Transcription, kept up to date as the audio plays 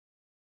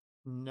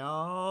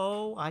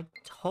No, I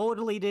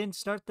totally didn't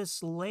start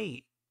this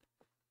late.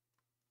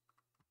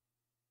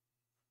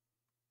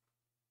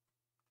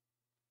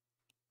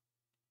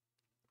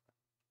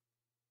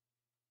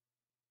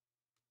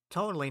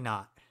 Totally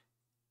not.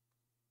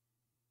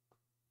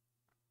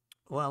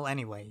 Well,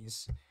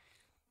 anyways.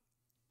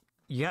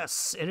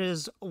 Yes, it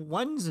is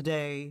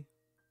Wednesday.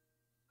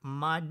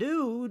 My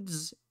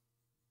dudes.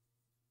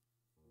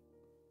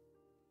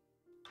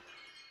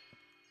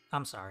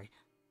 I'm sorry.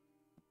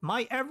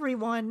 My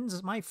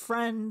everyone's, my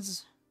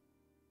friends.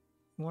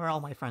 We're all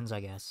my friends, I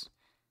guess.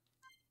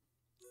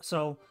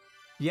 So,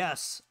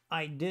 yes,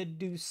 I did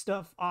do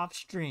stuff off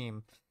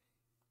stream.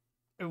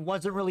 It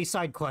wasn't really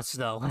side quests,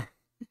 though.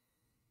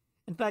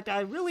 In fact,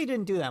 I really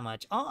didn't do that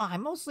much. I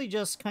mostly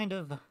just kind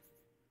of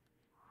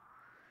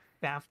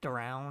faffed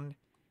around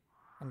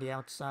on the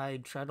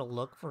outside, try to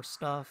look for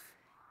stuff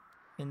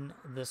in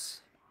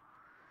this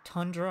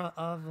tundra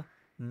of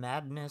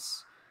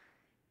madness.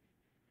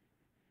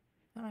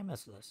 How did I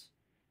miss this?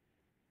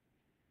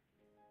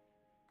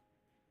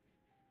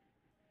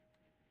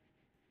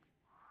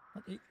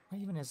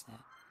 What even is that?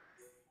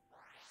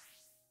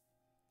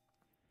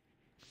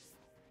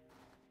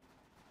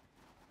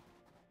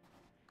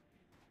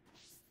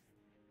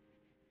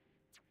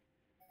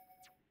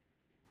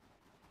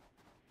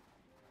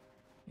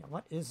 Yeah,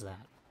 what is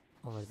that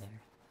over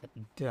there? That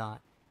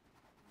dot.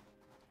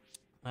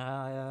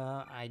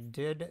 I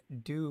did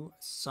do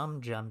some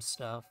gem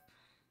stuff.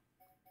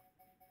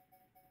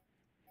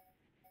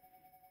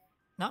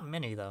 Not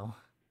many, though.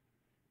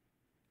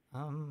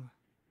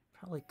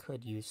 Probably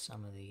could use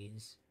some of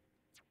these.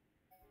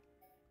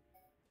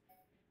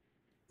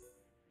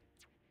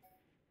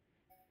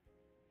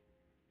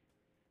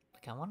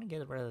 Like, I want to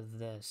get rid of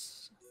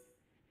this.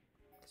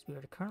 Because we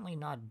are currently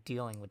not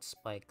dealing with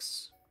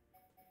spikes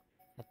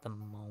at the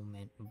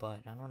moment, but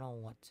I don't know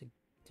what to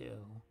do.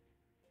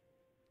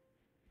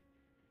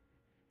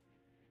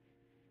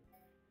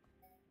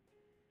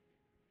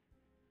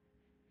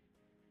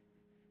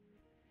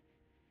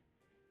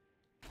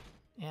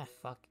 Yeah,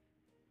 fuck.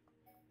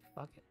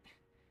 Fuck it.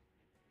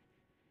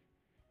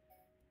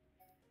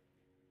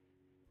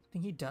 I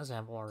think he does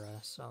have aura,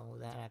 so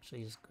that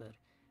actually is good.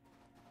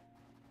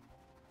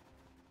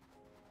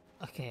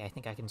 Okay, I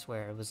think I can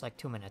swear. It was like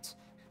 2 minutes.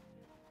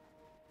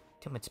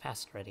 2 minutes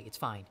passed already. It's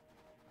fine.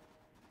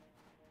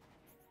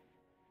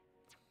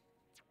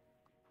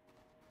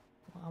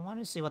 Well, I want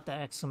to see what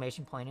that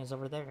exclamation point is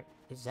over there.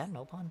 Is that an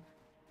Opon?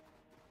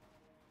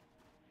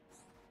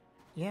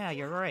 Yeah,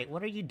 you're right.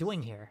 What are you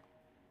doing here?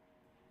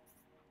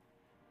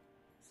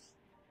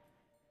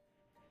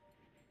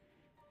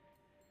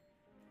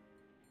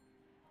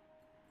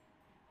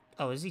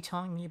 Oh, is he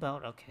telling me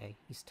about... Okay,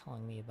 he's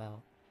telling me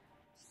about...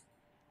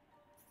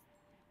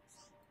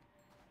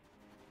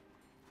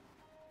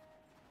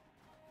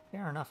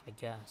 Fair enough, I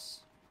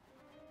guess.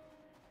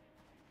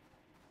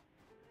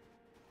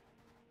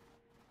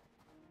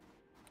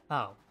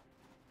 Oh.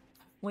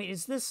 Wait,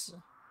 is this...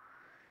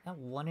 that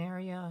one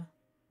area?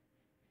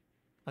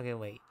 Okay,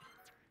 wait.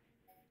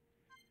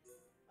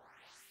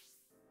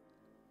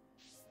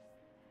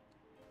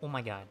 Oh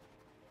my god.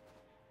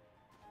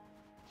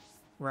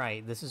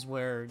 Right, this is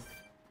where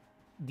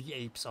the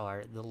apes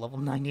are. The level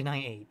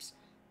 99 apes.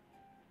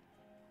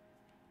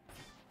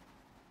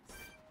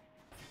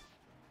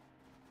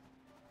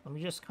 Let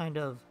me just kind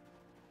of,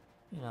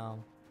 you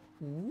know,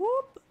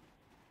 whoop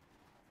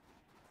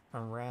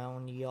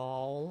around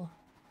y'all.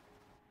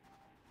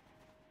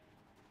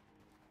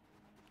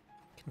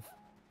 Can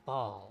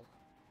fall.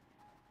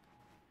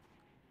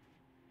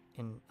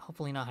 And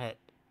hopefully not hit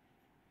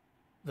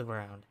the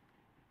ground.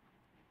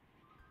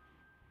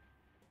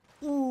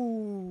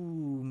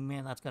 Ooh,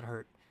 man, that's gonna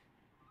hurt.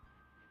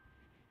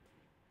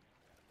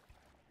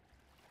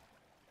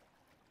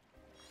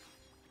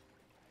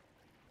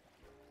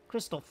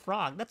 Crystal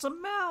frog, that's a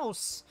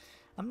mouse!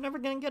 I'm never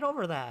gonna get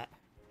over that.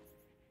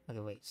 Okay,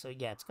 wait, so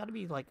yeah, it's gotta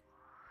be like...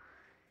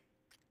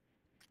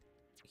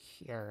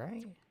 here,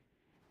 right?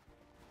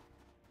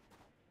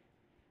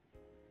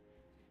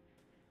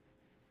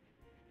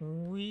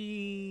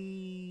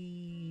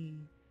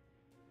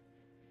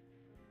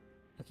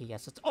 Okay,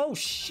 yes, it's... oh,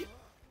 shit!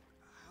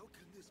 How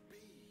can this be?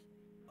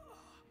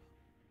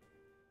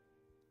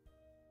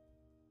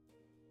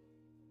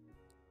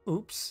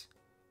 Oops.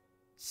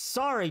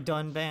 Sorry,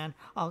 Dunban.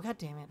 Oh, god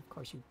damn it. Of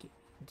course you get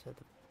into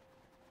the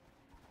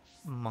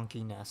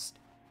monkey nest.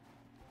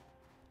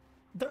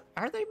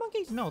 Are they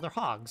monkeys? No, they're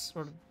hogs.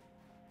 Or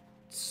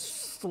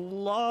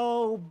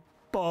slow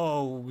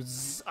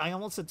bows. I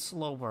almost said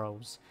slow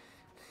bros.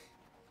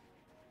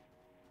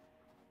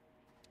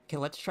 Okay,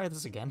 let's try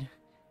this again.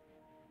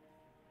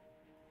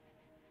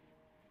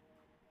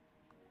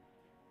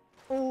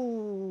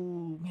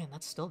 Oh, man,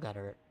 that still got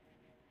hurt.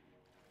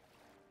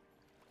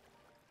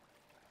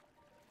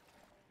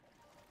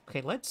 Okay,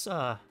 let's,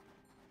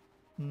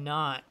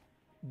 not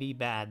be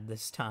bad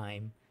this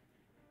time.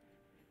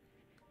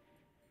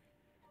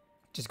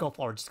 Just go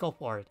forward, just go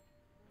forward.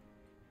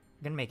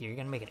 You're gonna make it, you're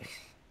gonna make it.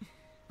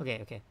 Okay,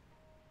 okay.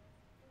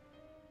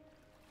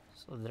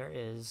 So there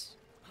is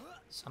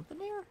Something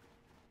here?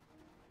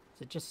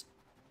 Is it just...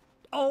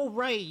 Oh,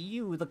 right,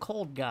 you, the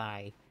cold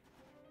guy.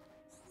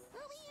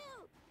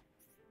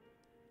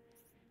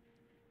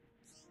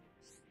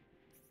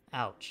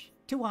 Ouch.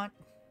 Too hot.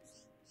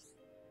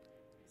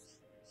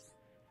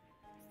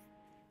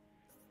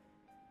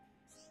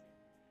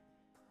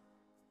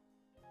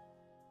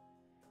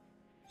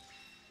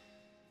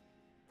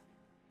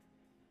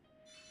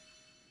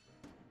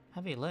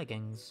 Heavy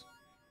leggings.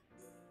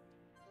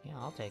 Yeah,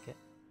 I'll take it.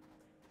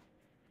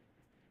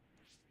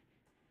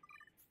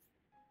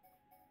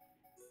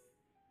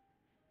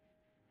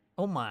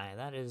 Oh my,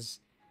 that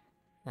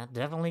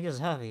definitely is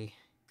heavy.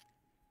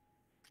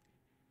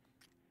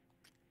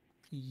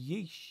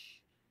 Yeesh.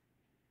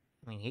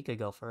 I mean, he could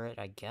go for it,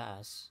 I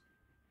guess.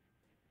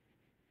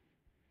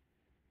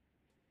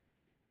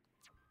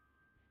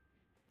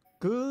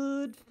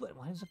 Good foot.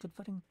 Why is it good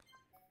footing?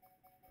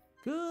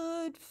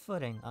 Good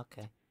footing.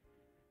 Okay.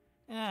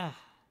 Ah.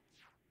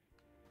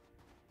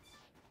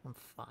 I'm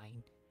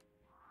fine.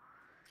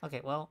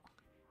 Okay, well.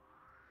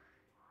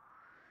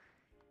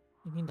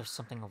 I mean, there's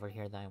something over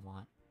here that I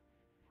want.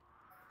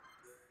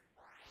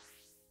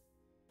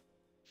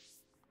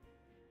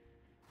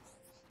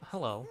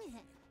 Hello.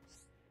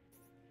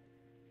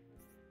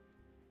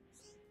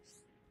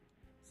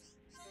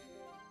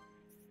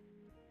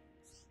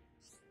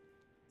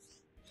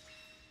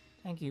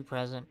 Thank you,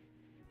 present.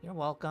 You're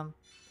welcome.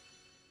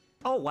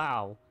 Oh,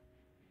 wow.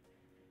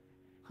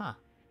 Huh.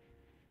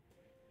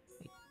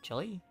 Wait,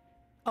 chili?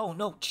 Oh,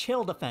 no,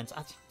 chill defense.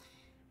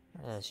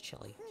 That is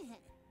chili.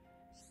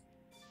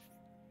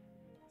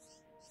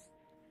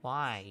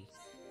 Why?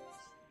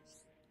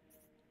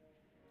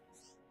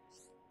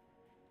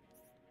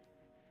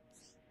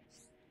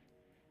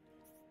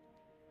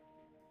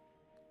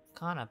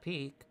 Kana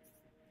Peak.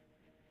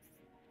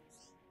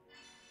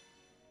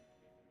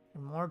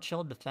 More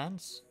chill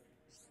defense?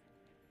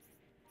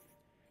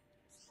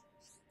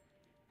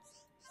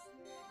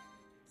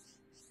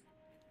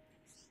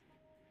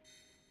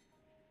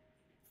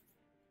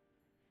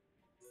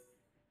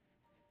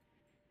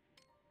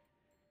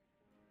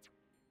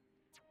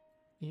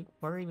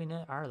 Where even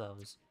are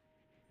those?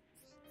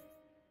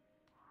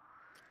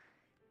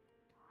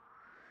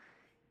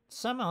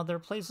 Somehow there are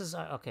places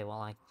okay,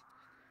 well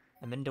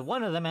I'm been to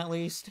one of them at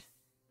least.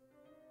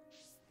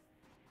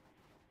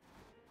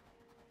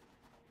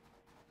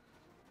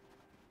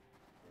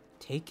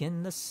 Take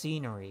in the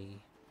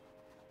scenery.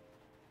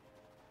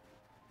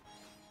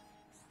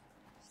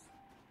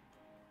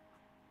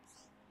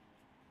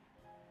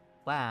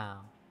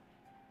 Wow.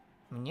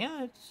 I mean,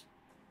 yeah, it's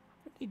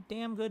pretty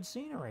damn good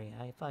scenery,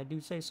 if I do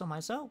say so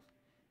myself.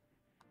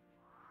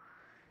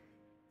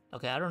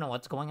 Okay, I don't know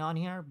what's going on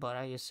here, but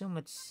I assume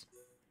it's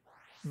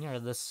near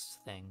this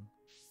thing.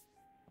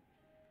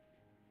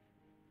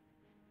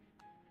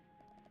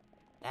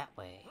 That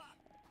way.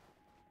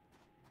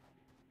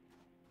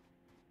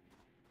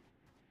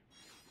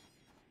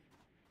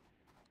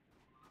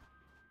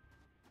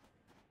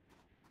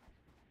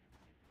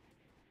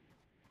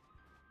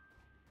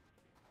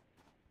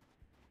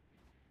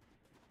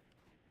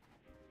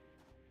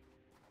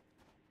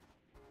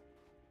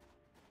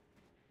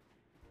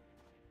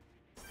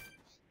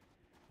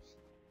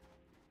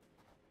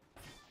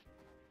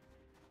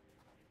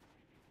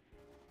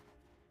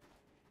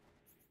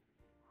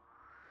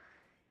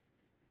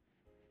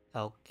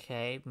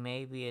 Okay,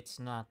 maybe it's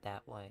not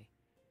that way.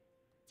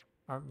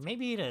 Or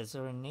maybe it is,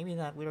 or maybe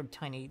that weird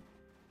tiny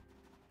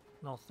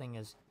little thing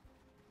is...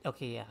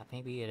 Okay, yeah,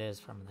 maybe it is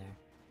from there.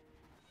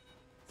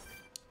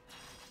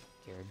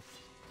 Weird.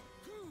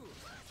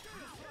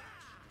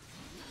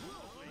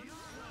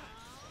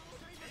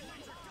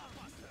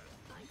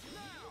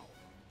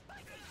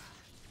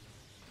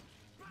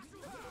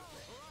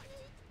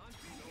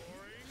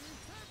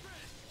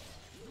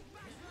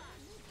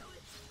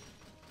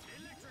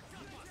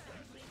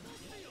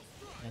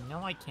 I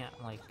know I can't,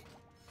 like,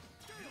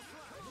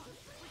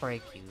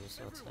 break you,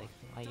 so it's like,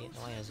 why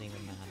does it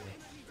even matter?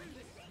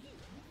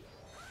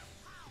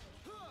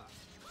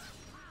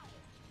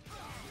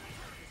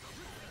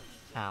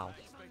 Ow.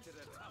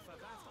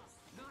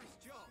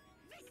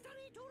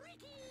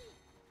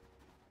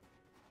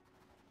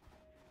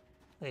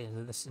 Look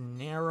at this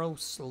narrow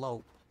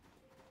slope.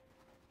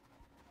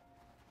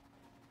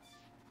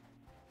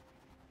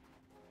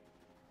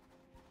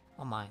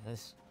 Oh my,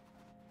 this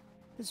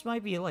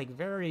might be, like,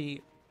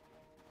 very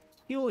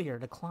peculiar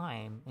to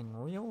climb in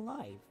real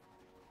life.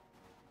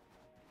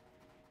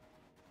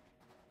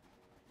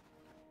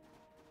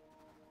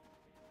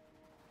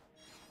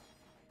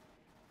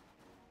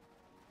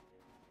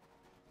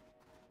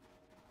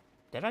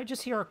 Did I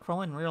just hear a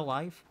crow in real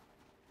life?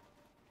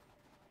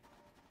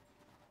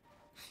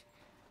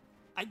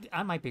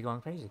 I might be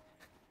going crazy.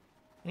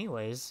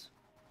 Anyways.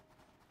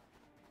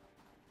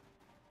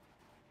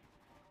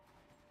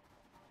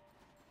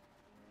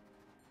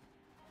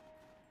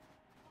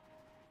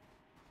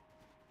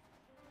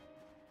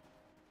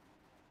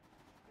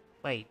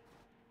 Wait.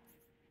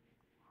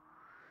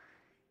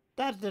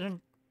 That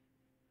didn't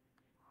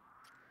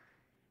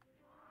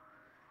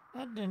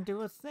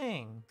do a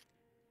thing.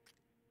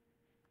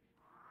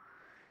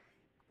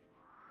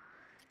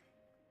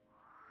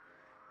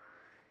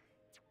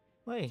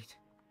 Wait.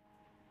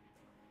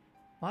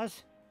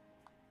 What?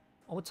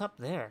 Oh, it's up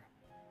there.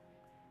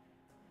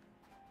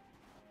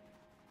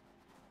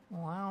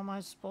 Well, how am I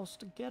supposed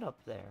to get up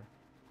there?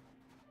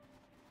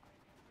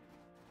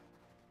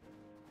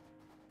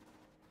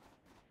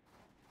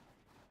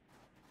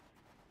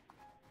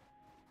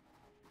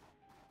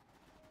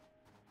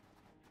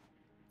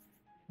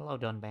 Hello,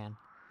 Dunban.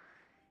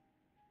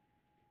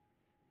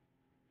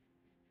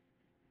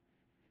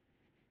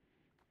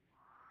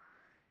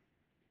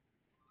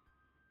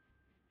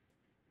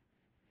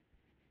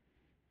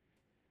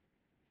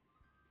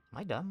 Am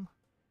I dumb?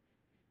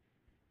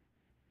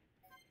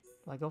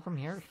 Do I go from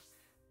here?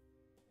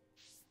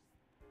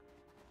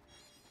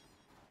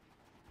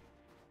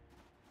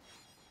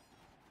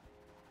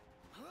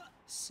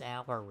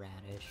 Sour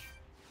radish.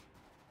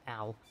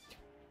 Ow.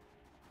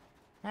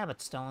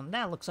 Rabbit stone.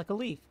 That looks like a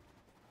leaf.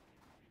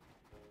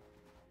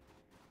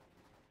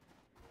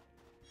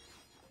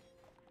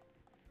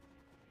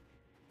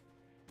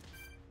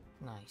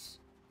 Nice.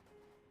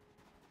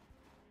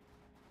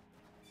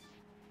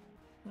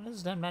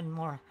 Does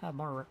Dunban have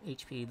more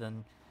HP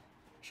than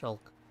Shulk?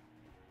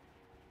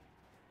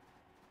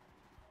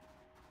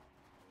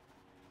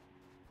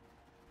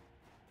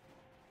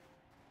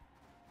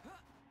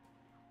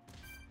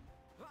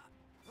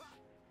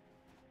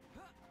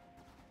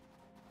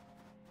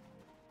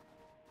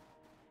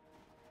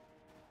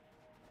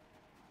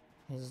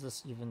 Is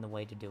this even the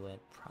way to do it?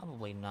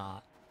 Probably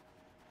not.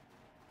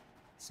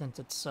 Since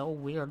it's so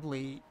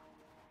weirdly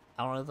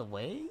out of the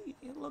way,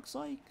 it looks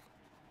like.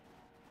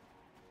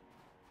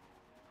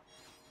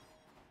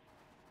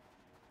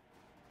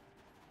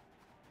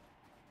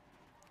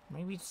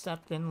 Maybe it's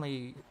that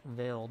thinly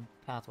veiled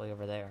pathway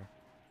over there.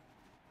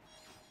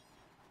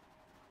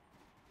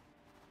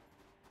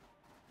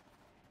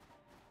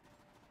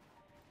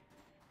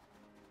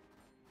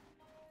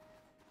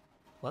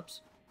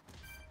 Whoops.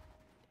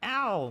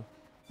 Ow!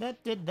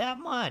 That did that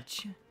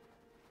much!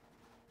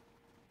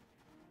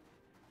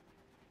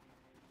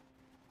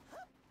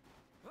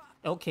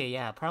 Okay,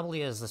 yeah,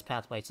 probably is this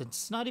pathway.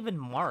 It's not even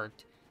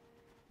marked.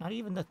 Not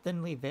even the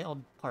thinly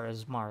veiled part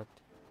is marked.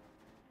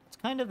 It's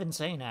kind of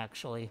insane,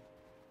 actually.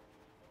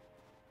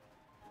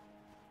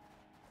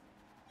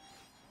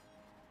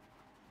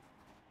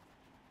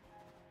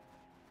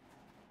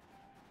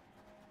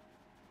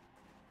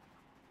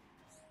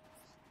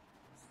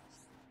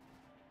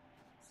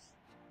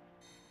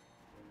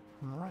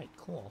 Alright,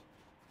 cool.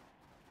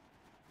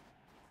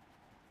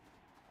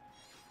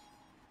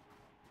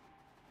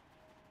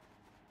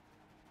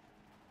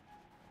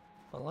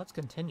 But let's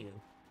continue.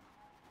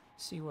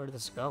 See where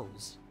this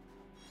goes.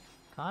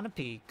 Kinda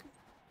peek.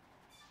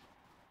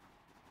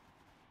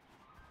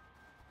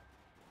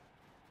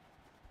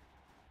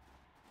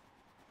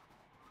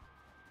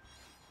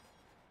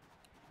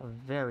 A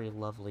very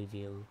lovely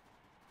view.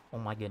 Oh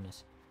my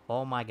goodness.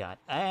 Oh my god.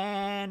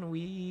 And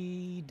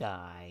we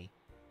die.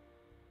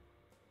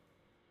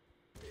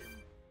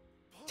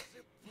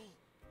 Impossible.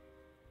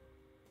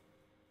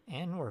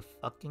 And we're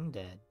fucking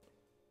dead.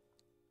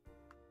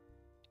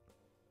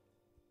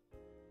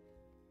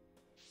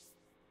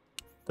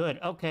 Good,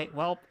 okay,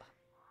 well.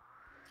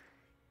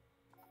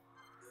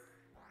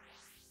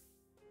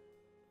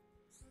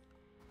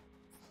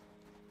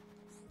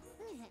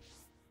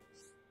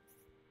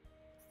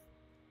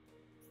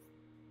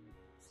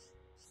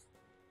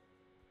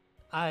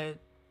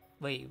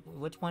 Wait,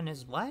 which one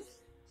is what?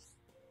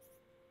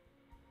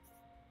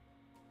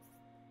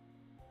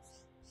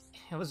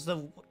 It was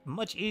the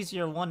much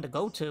easier one to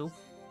go to.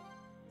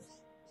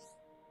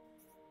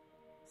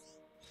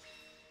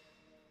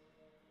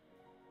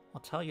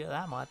 I'll tell you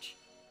that much.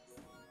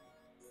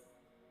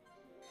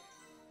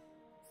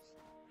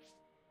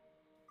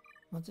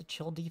 What's a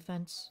chill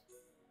defense?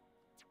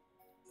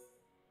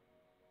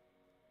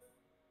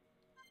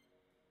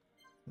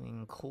 I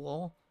mean,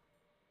 cool.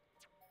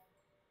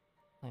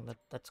 I mean,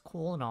 that's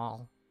cool and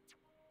all.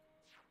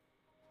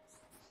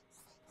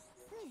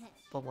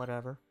 But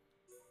whatever.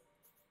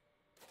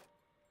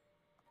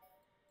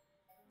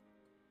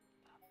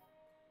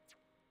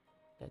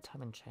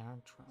 Bedtime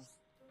enchantment.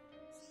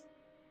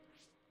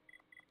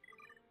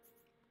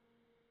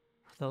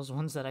 Are those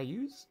ones that I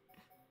use?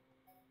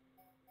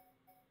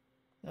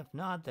 If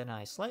not, then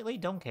I slightly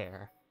don't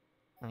care.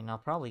 I mean, I'll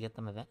probably get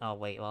them event. Oh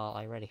wait, well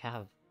I already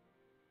have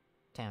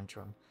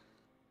Tantrum.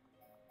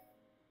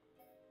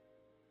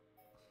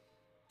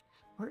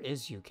 Where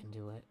is you can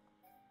do it?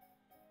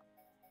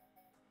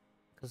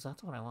 Because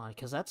that's what I want.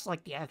 Because that's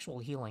like the actual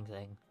healing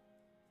thing.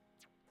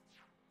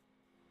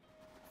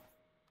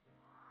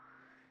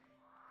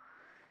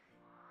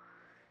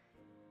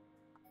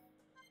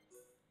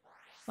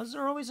 Was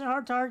there always a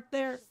heart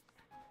there?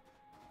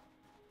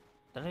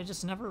 That I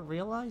just never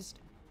realized?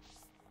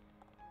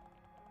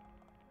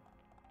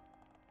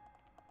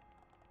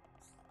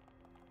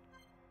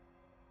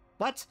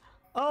 What?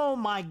 Oh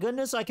my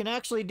goodness, I can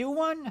actually do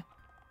one?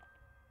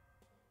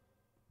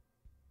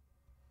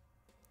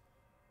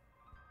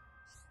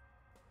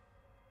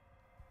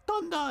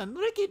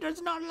 Ricky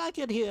does not like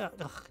it here.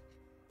 Ugh.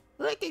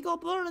 Ricky, go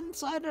burn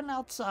inside and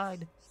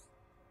outside.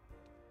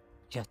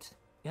 Yet,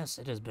 yes,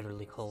 it is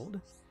bitterly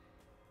cold.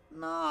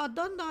 No,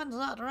 Dun Dun's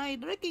not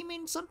right. Ricky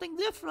means something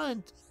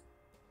different.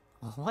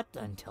 What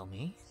then, tell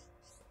me?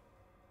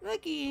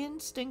 Ricky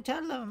instinct,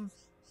 tell him.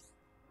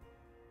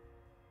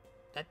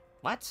 That,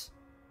 what?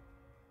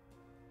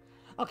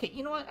 Okay,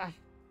 you know what?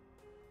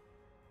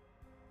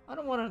 I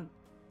don't want to,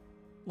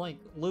 like,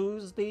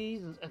 lose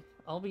these.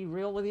 I'll be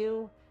real with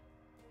you.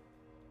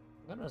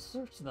 I'm gonna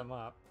search them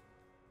up.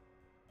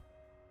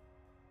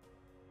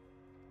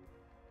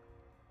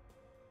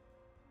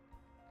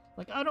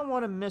 Like, I don't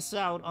want to miss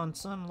out on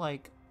some,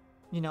 like,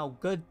 you know,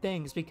 good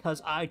things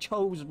because I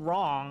chose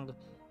wrong.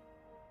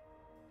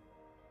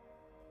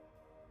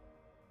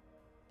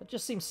 That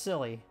just seems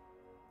silly.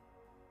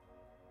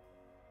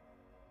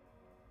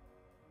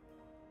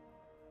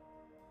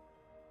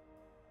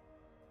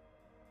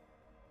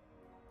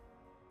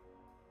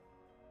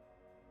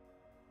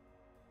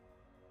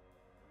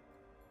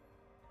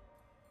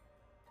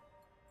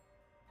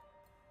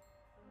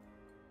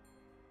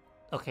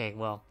 Okay,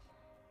 well,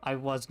 I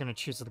was gonna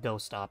choose the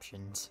ghost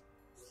options.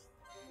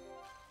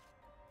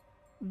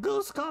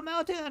 Ghost, come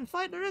out here and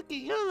fight Ricky!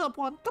 You're the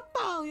one to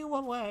bow you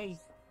away!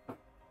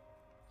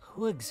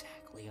 Who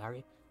exactly are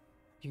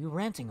you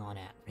ranting on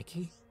at,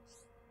 Ricky?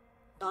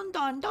 Dun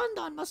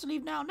Dun must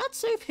leave now, not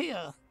safe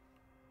here!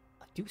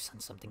 I do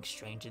sense something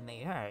strange in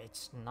the air,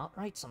 it's not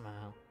right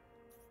somehow.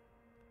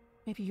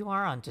 Maybe you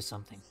are onto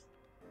something.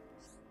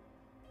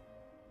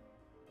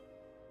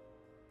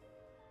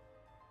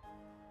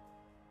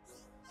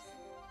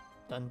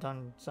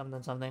 Dun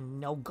something,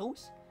 no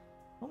ghost?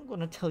 I'm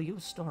gonna tell you a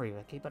story,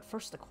 Ricky, but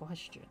first a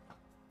question.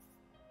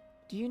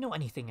 Do you know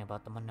anything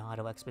about the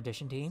Monado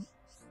expedition team?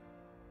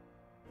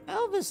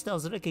 Elvis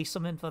tells Ricky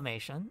some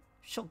information.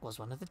 Shulk was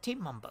one of the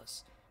team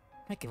members.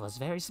 Ricky was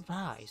very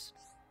surprised.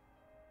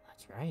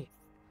 That's right.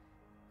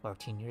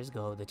 14 years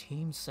ago, the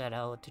team set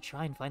out to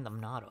try and find the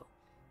Monado.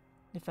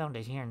 They found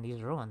it here in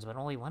these ruins, but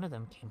only one of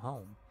them came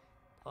home.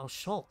 Oh,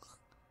 Shulk.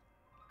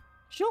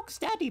 Shulk's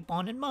daddy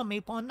pawn and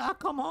mummy pawn not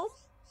come home?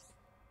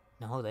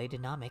 No, they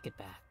did not make it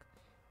back.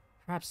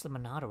 Perhaps the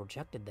Monado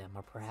rejected them,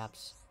 or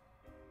perhaps...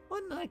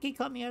 When Ricky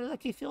come here,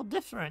 Ricky feel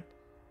different.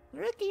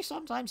 Ricky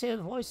sometimes hears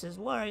voices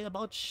worried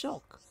about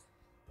Shulk.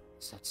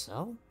 Is that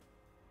so?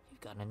 You've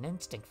got an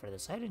instinct for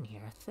this, I didn't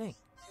hear a thing.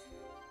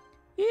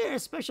 Here,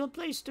 special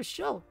place to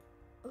Shulk.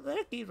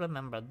 Ricky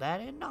remembered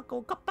that and not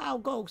go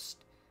kapow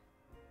ghost.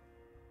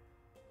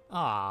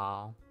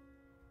 Aww.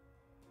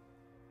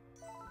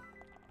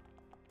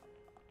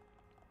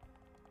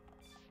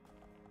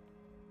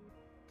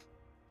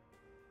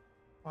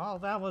 Well,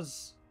 that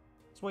was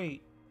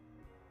sweet.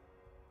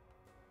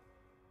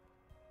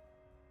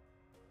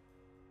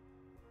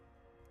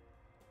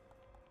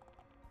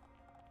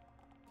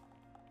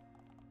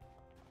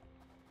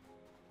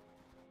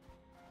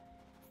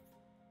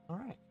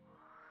 Alright.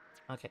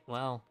 Okay,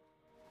 well,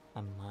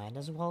 I might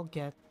as well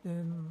get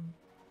them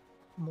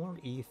more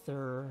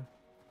ether.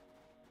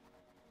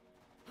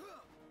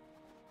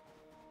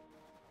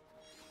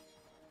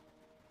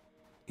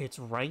 It's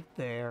right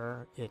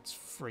there. It's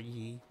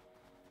free.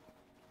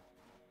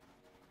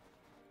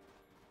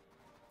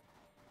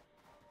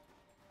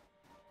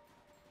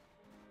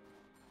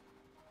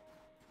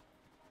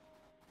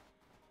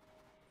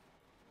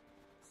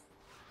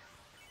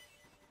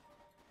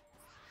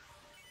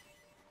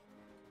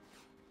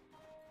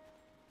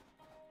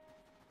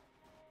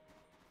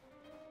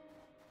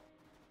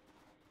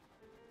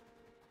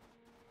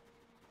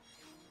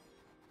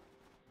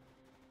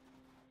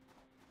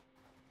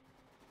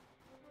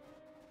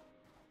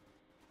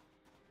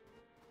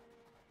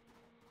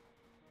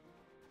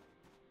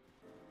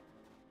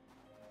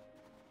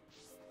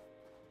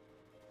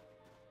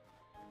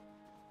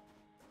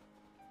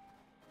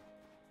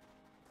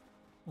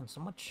 And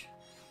so much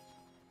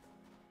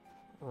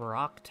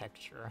rock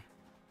texture.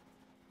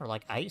 Or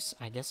like ice?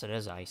 I guess it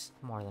is ice,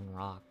 more than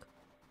rock.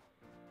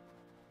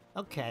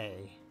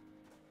 Okay.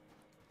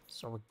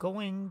 So we're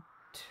going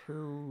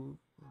to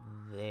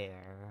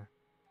there.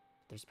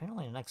 There's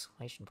apparently an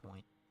exclamation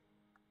point.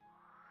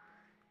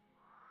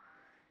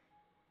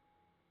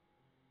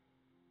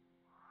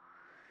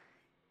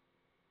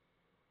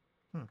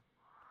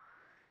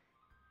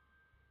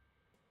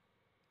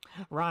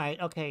 Right,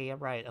 okay, yeah,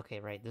 right, okay,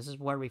 right. This is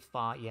where we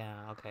fought,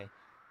 yeah, okay.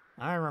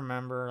 I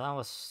remember, that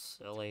was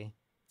silly.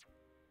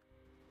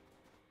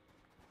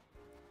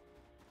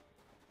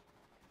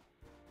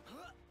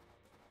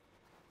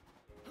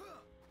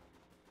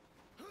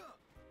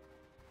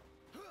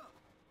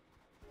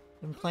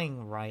 Been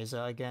playing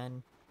Ryza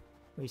again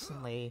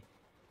recently.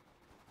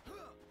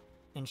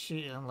 And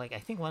she, like, I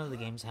think one of the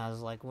games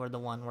has, like, where the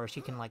one where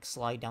she can, like,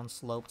 slide down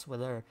slopes with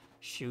her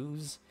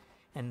shoes.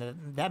 And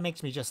that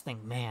makes me just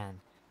think,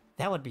 man,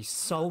 that would be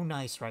so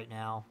nice right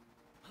now.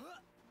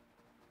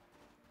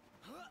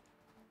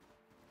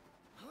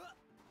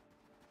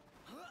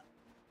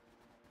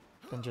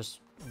 Than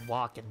just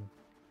walking.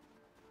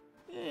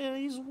 Yeah,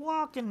 he's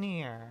walking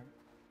here.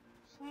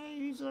 Hey,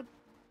 he's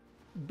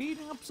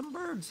beating up some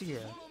birds here.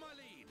 Follow my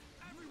lead.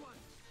 Everyone,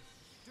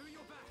 do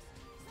your best.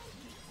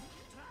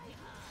 Try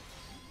hard.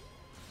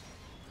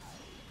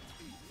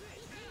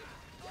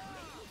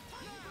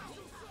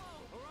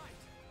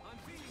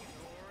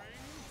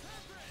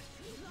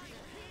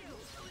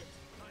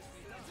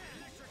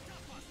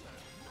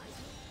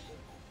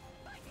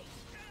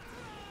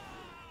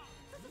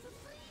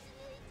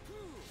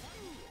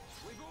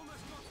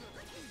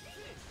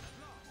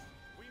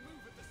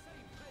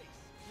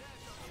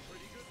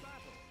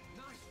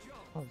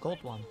 Oh,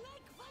 gold one. I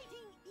like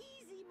fighting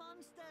easy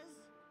monsters.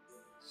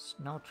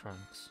 Snow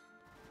trunks.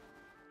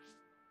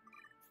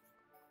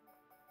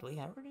 Do we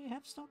already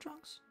have snow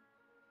trunks?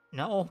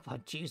 No,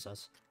 but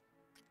Jesus.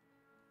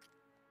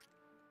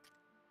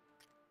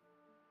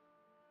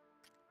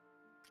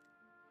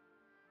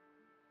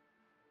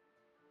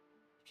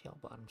 Jail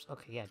bottoms.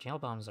 Okay, yeah, jail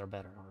bottoms are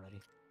better already.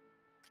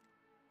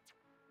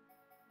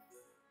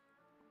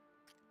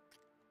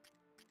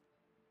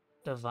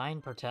 Divine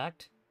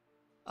Protect?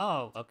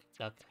 Oh, okay,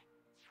 okay.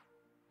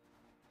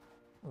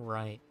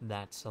 Right,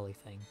 that silly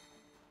thing.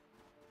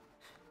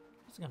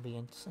 It's gonna be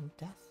instant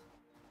death.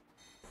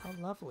 How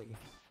lovely.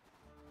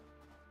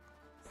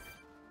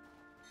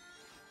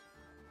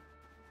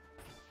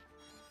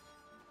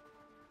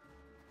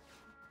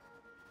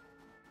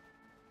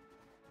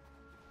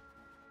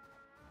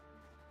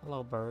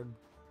 Hello, bird.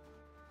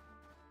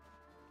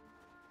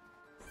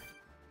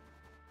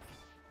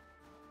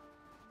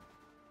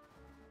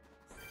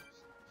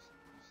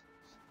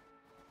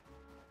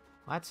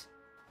 What?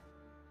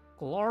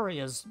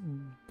 Glorious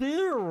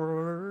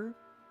bearer?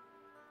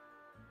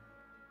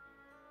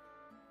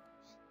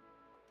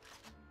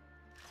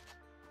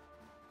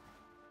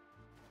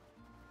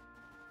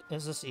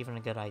 Is this even a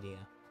good idea?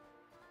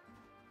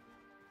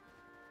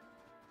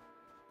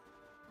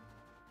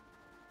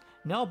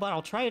 No, but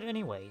I'll try it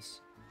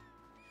anyways.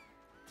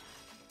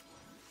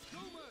 No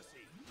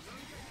mercy. Don't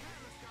get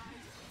careless,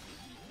 guys.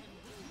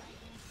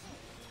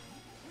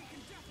 We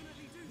can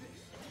definitely do this.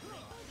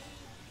 Split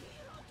edge.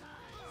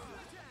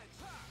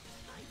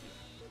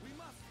 We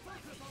must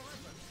focus our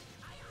efforts.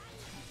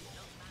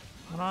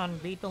 Come on,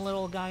 beat the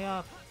little guy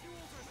up.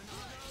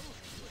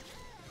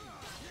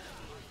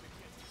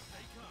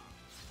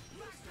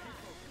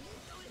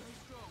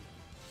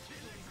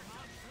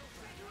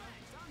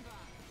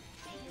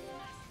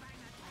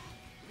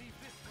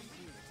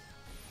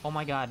 Oh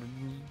my god,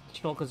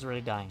 Shulka's really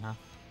dying, huh?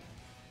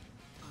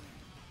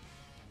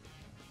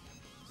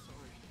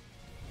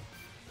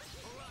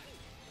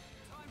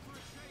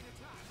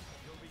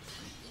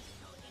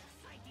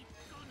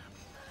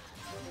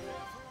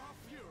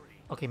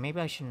 Okay,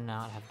 maybe I should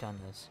not have done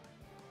this.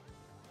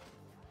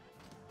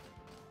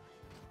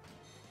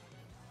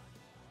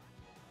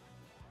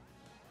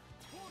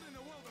 Born in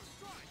a world of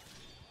strife.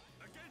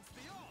 Against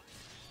the odds.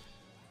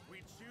 We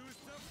choose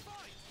to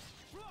fight.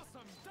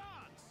 Blossom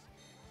dance.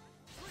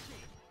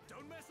 Ricky,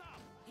 don't mess up.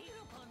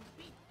 Hereupon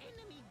beat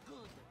enemy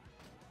good.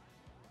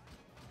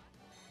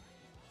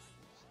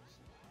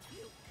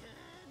 You can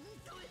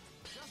do it.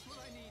 Just what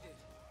I needed.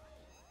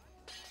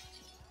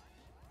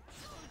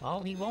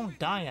 Well, he won't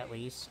die at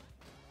least.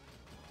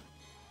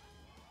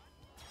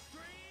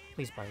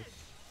 Please bite.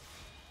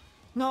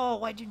 No,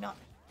 why'd you not?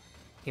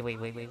 Okay, wait.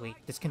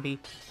 This can be...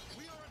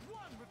 We are at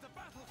one with the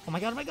battle. Oh my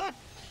god, oh my god!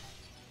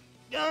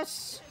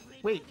 Yes!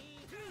 Wait.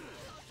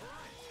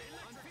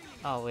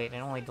 Oh wait, it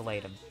only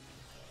delayed him.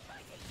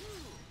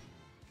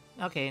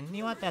 Okay, you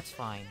know what? That's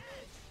fine.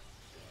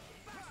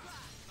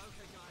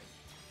 Okay, guys.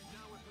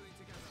 Now we're pulling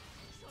together.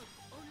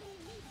 Only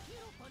need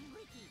Hereupon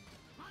Ricky.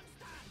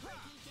 Monster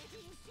Ricky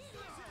getting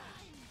serious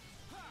time.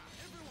 Ha!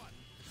 Everyone,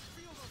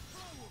 feel the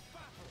flow of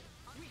battle.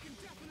 We can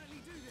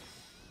definitely do this.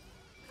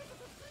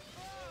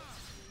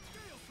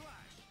 Gale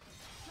slash.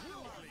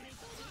 Shadow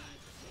release.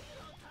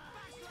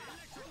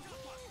 Electric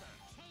gutbuster.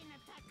 Chain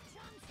attack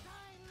chance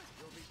time.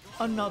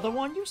 Another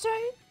one, you say?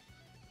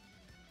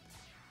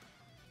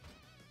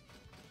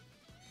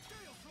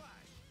 Gale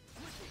slash.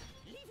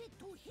 Leave it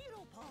to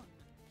Hereupon.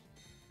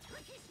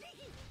 Ricky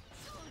sneaky.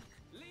 Shulk.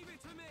 Leave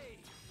it to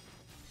me.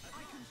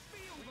 I can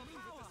feel the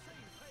power. At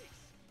the same pace.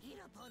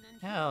 Hereupon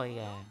and Hell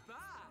yeah. Bad.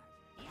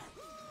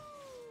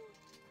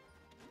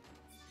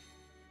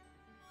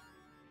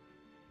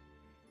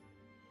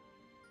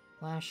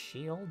 Flash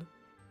shield?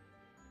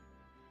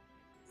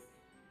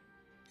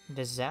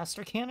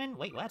 Disaster cannon?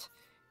 Wait, what?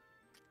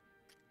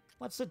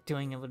 What's it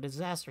doing of a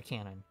disaster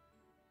cannon?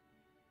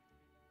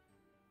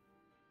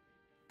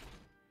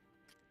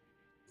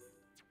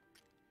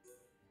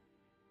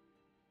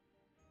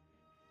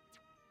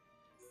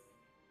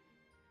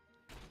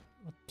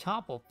 A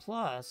topple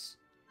plus?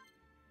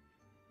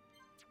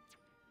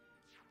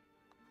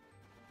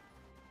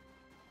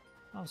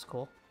 That was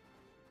cool.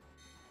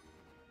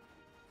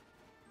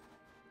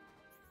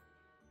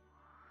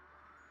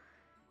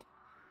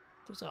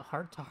 There's a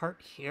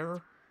heart-to-heart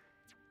here.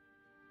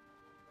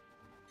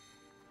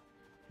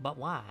 But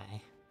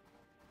why?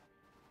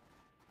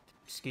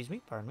 Excuse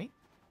me, pardon me.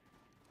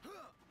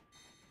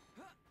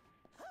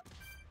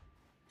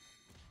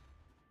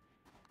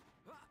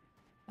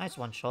 Nice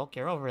one, Shulk.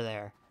 You're over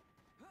there.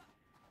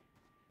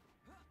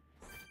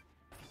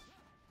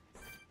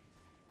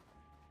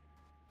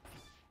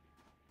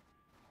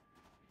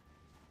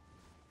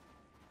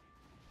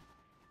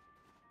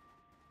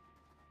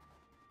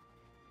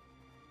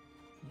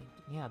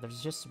 Yeah,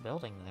 there's just a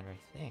building there,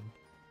 I think.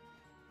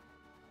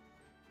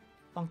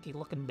 Funky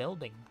looking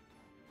building.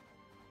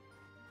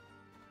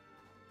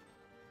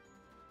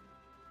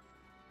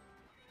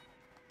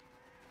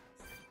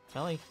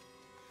 Kelly.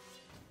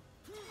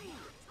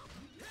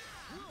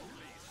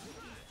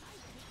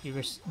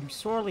 You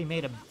sorely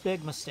made a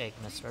big mistake,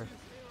 mister.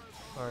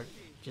 Or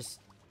just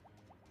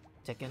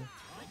ticking.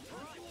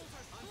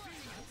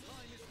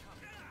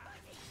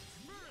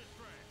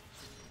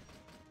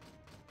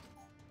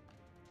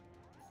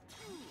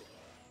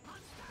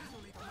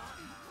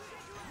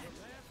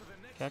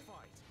 Okay.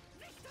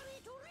 Victory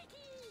to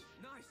Ricky!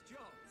 Nice job.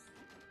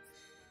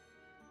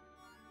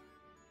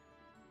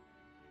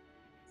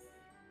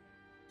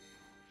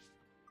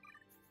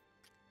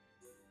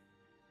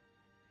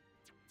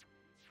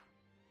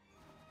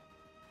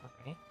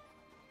 Okay.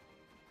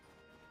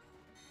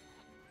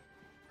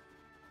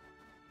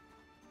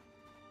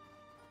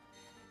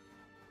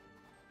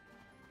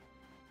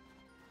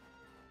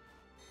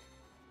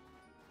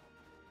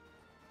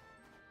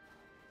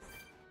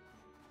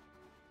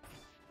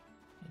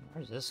 And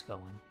where's this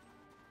going?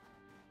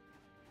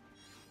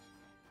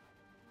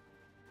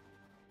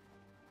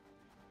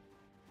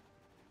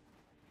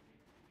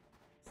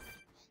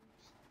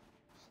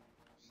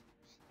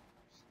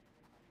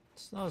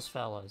 It's those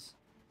fellas.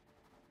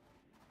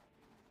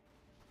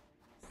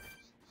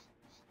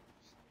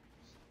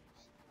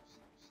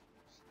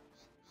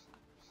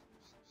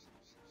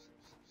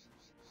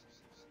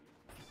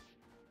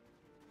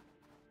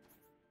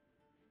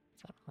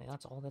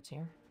 That's all that's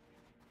here?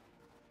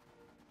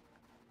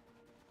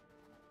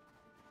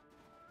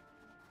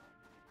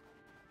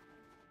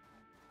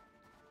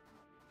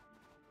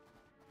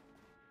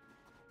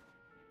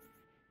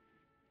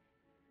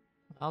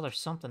 Oh, there's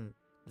something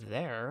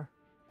there.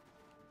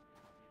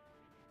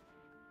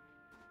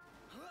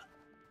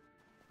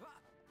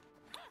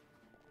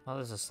 Oh,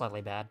 this is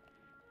slightly bad.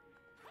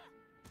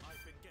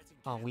 I've been getting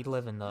Oh, we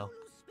live in though.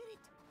 Lulu's spirit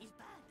is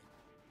bad.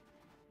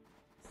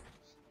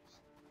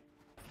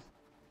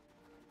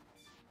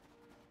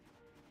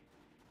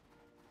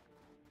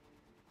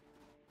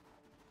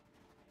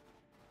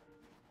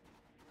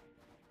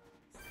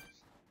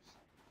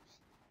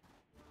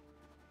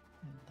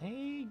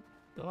 They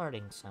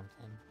guarding something.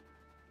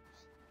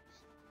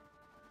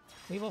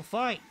 We will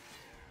fight!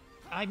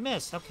 I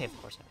missed! Okay,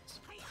 of course I missed.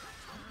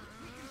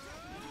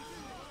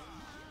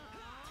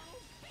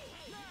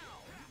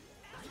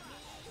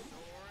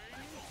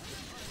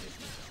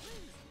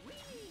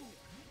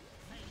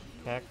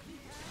 Heck.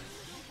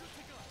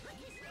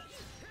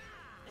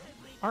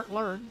 Art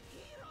learned.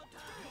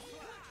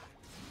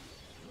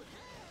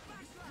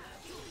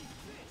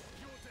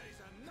 Your days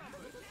are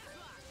numbered. Now,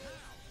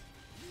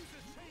 use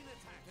a chain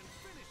attack and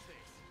finish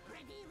this.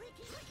 Ready,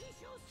 Ricky! Ricky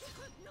shows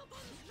secret no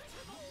bombs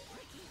traceable!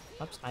 Ricky!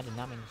 Oops, I did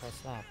not mean to press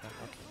that, but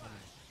okay.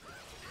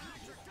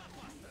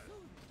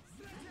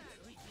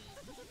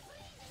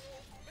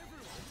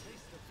 Everyone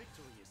tastes the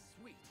victory is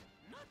sweet.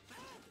 Not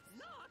bad!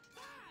 Not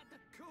bad!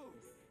 Cool.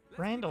 Let's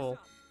Randall. keep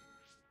this up.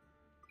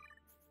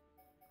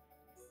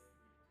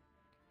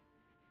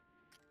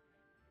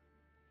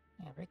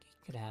 Yeah, Ricky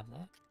could have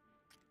that.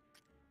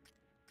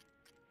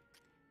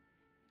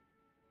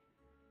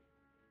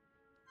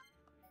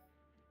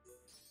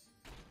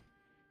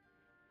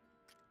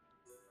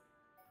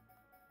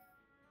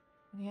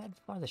 What he had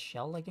for the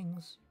shell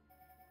leggings?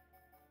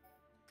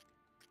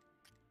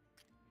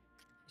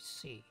 Let's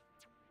see.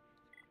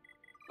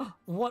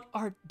 What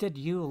art did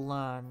you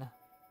learn?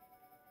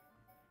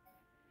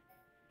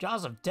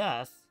 Jaws of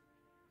Death?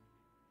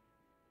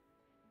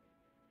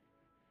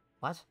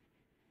 What?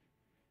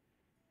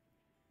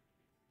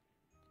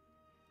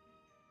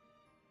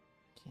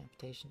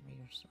 Decapitation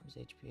restores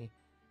HP.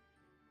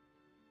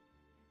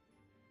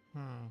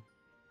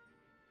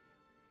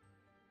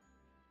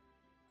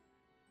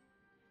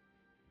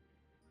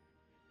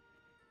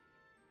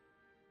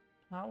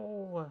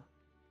 How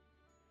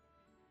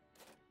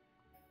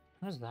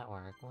does that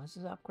work? What's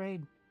this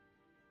upgrade?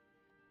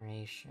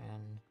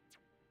 Ration.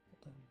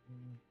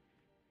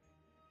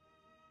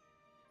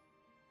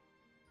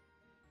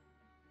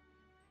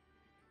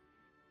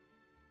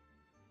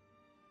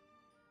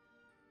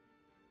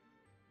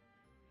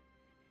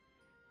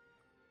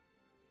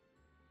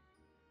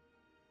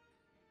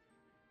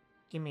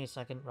 Give me a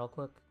second, real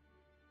quick.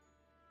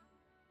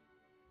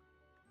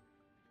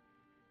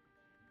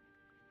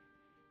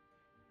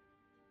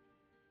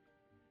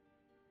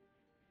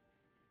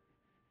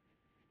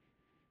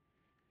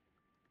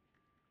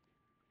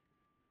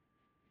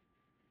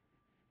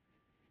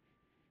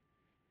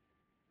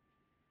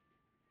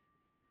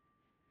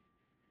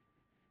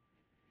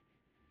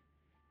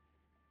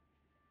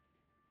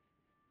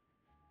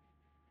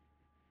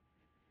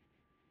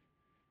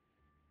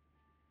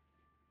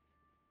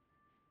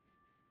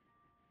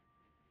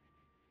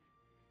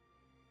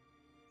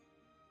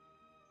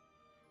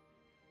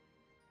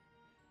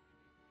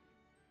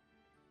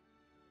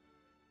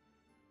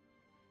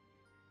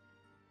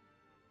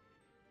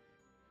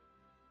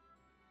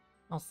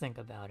 I'll think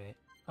about it.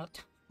 I'll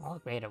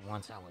upgrade it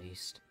once at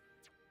least.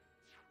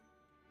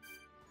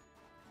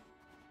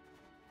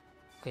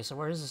 Okay, so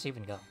where does this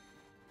even go?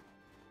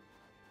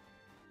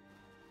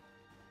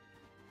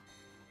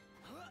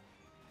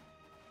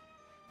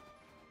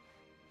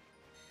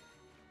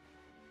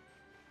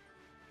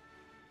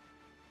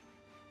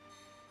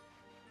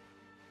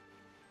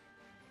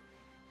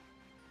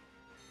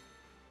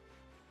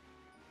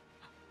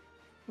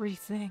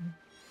 everything.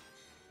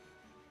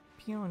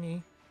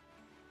 Puny.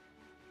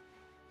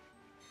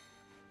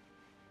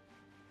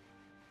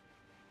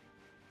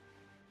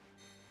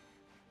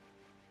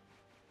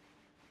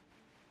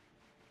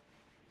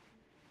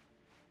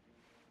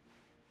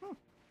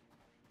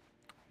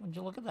 Would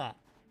you look at that?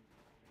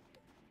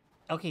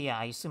 Okay, yeah,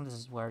 I assume this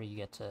is where you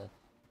get to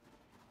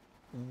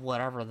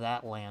whatever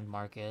that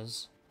landmark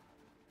is.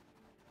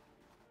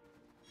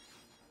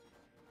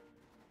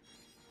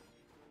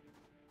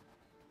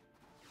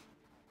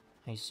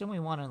 I assume we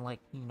want to, like,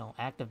 you know,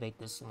 activate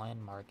this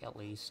landmark at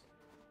least.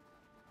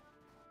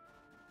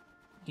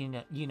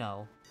 You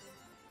know,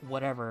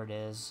 whatever it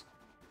is.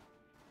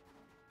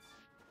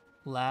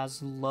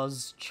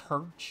 Laszlo's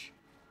church?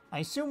 I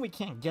assume we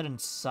can't get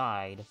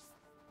inside.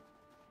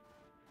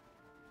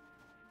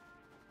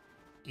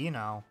 You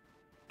know,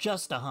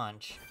 just a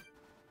hunch.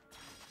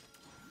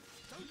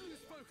 Don't lose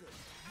focus.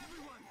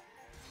 Everyone,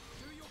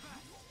 do your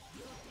best.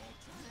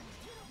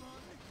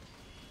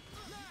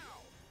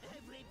 Now!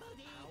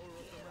 Everybody,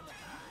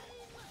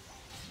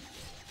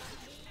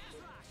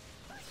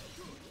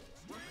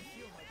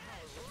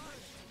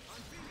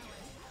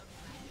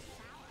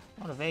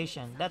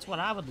 Motivation. That's what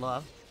I would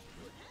love.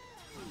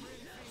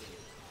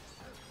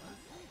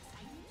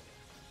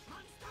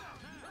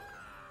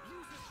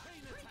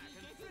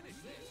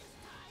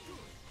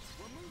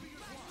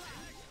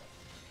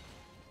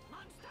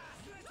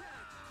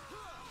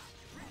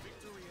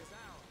 Victory is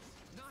ours.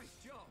 Nice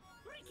job.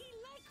 Ricky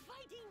like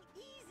fighting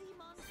easy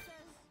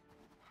monsters.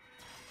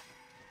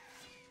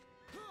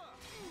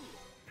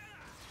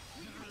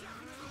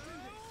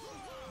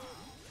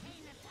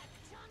 Chain attack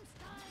chance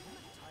time.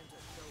 Time to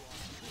show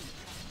off.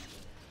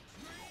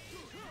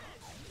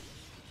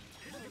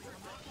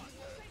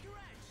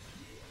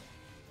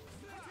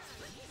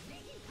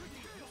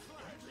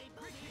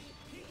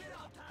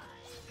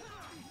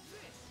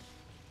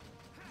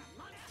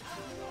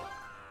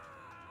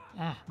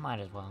 Might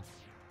as well.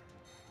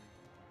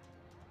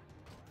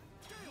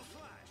 Gale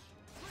Slash!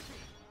 Ricky,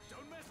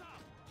 don't mess up!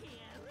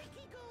 Here,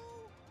 Ricky go.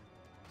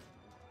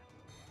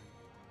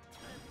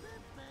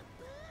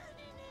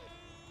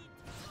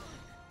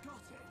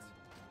 Got it!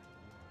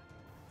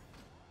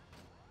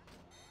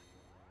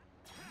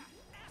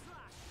 Air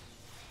Slash!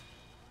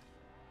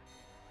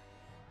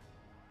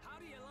 How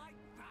do you like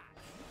that?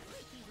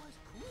 Ricky was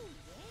cool,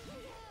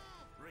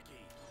 yeah.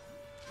 Ricky,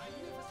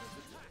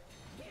 magnificent attack!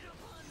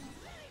 Hereupon,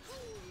 very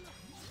cool.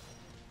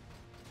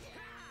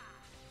 Gale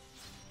Slash!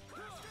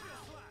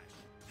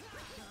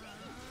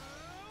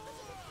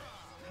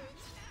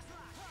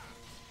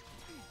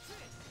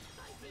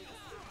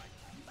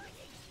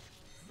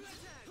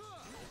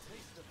 The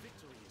taste of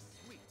victory is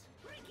sweet.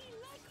 Ricky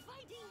like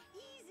fighting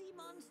easy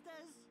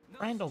monsters.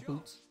 Nice Brando job.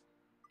 boots.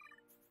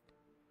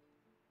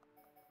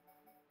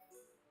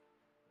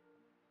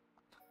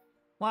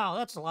 Wow,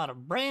 that's a lot of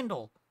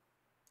Brandle.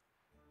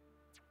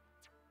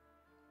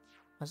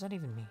 What does that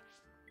even mean?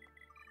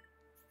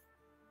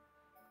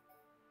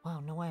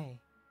 Wow, no way.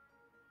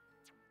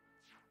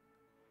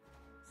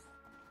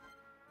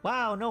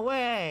 Wow, no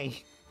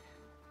way!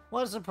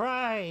 What a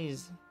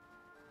surprise!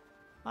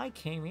 I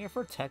came here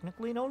for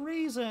technically no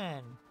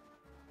reason.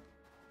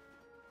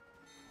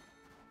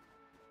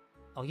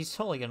 Oh, he's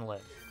totally gonna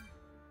live.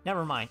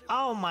 Never mind.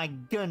 Oh my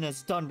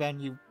goodness, Dunban,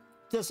 you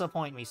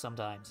disappoint me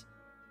sometimes.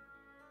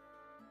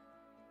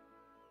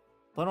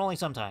 But only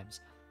sometimes.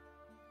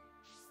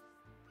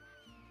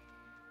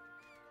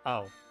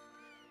 Oh.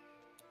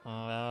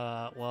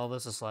 Well,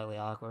 this is slightly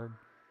awkward.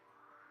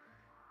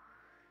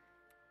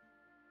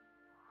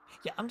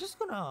 Yeah, I'm just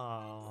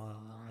gonna,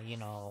 you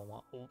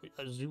know,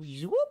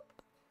 zoop.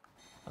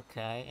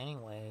 Okay,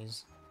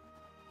 anyways.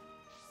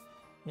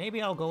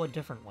 Maybe I'll go a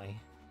different way.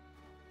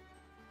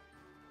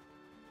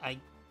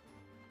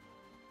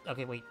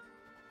 Okay, wait.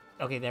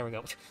 Okay, there we go.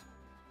 It's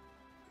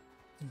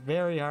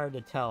very hard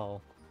to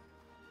tell.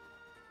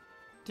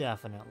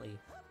 Definitely.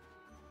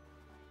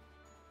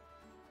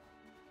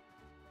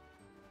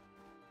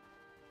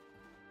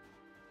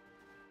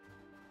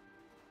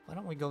 Why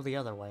don't we go the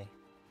other way?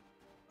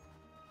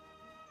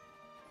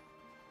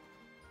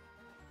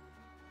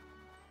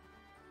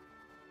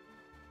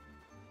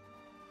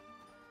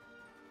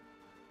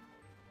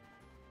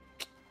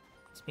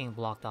 It's being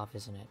blocked off,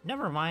 isn't it?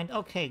 Never mind.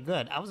 Okay,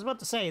 good. I was about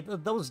to say,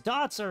 those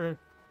dots are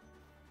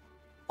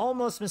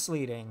almost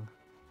misleading.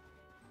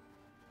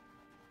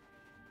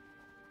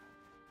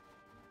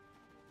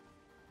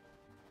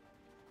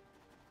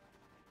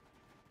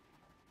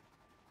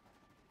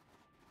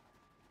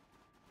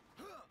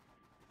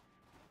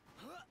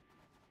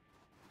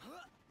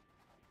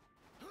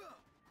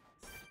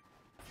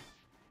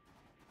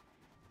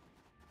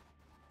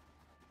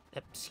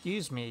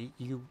 Excuse me,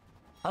 you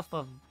puff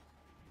of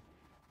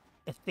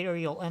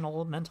ethereal and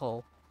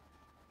elemental.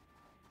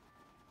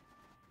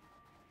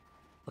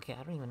 Okay,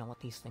 I don't even know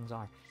what these things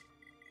are.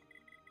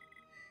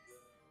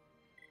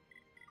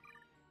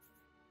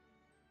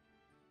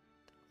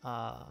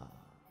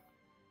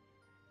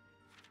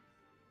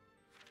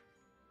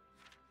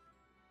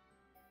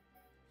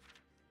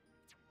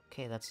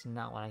 Okay, that's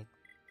not what I...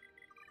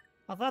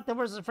 I thought there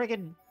was a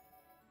freaking...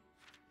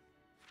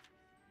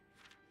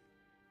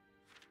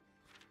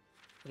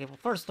 Okay, well,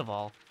 first of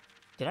all,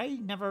 did I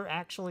never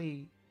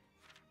actually...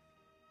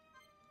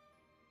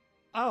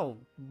 Oh,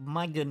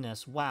 my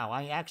goodness, wow,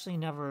 I actually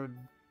never...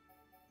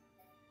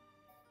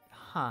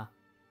 Huh.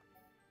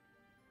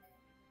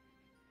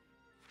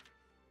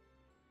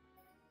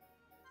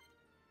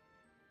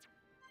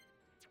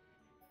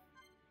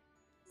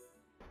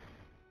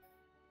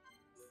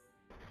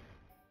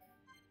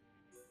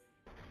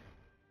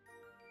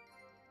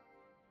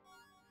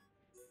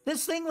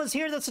 This thing was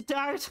here this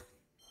entire time,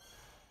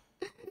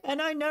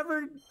 and I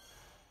never did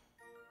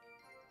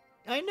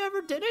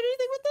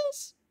anything with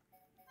this?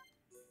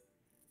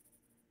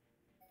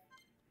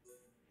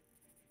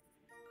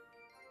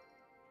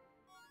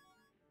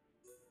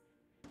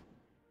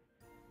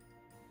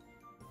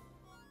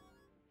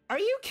 Are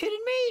you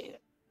kidding me?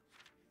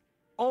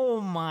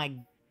 Oh my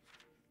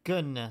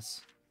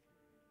goodness.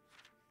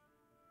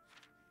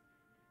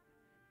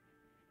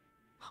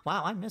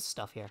 Wow, I missed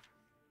stuff here.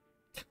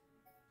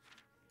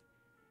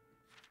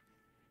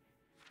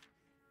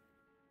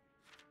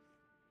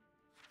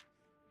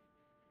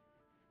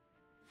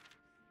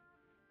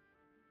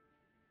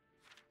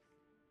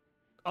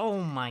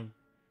 Oh my...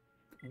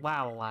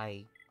 Wow,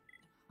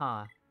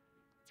 Huh.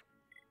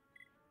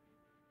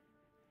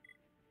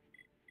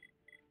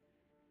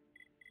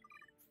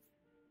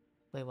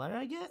 Wait, what did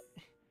I get?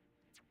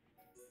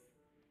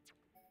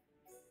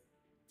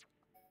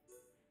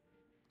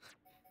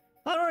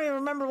 I don't even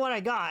remember what I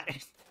got.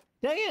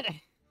 Dang it!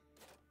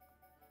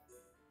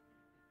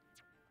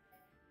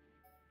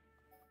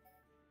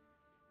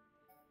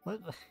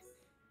 What?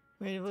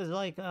 Wait, it was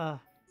like,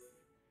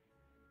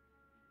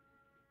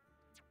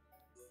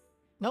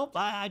 Nope,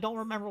 I don't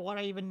remember what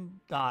I even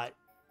got.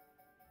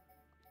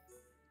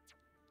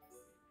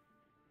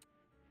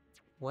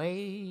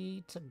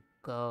 Way to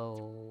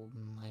go,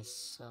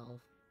 myself.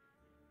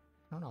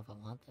 I don't know if I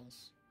want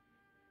this.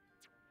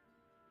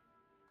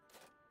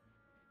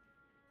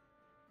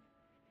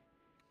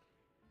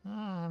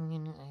 I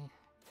mean,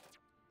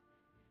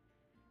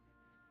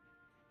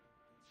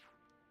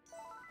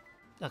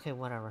 Okay,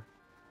 whatever.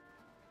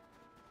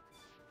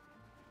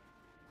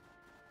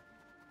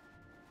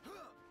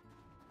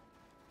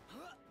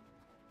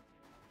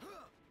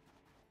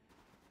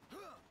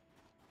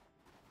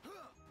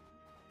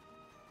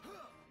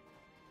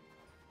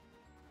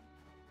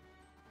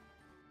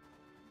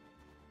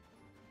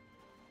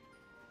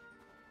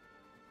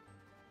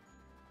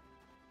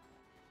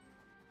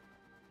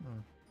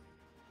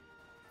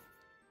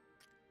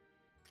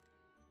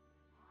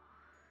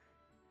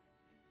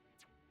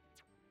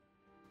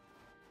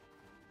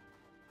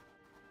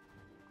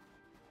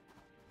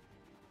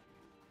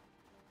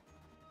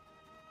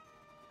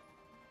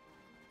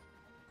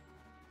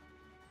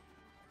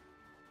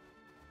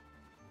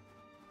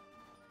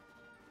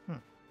 Hmm.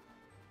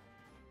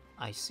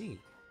 I see.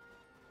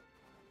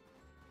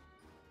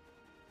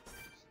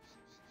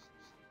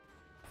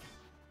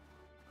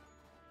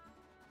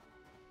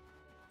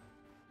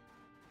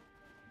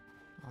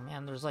 Oh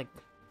man, there's like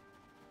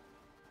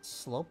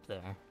slope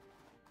there.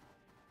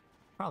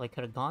 Probably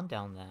could have gone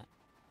down that.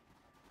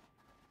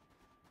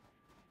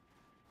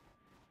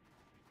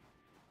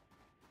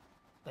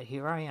 But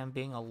here I am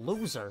being a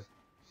loser.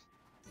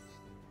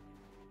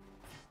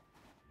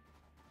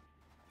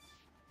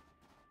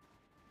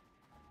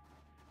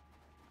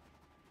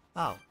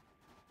 Oh.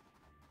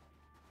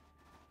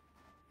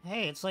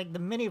 Hey, it's like the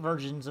mini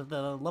versions of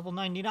the level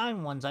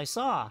 99 ones I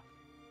saw.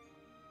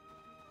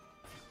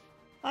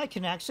 I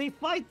can actually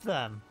fight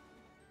them.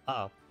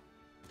 Uh-oh.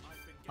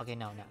 Okay,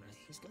 no.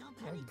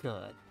 Very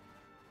good.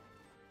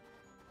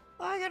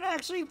 I can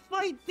actually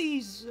fight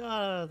these,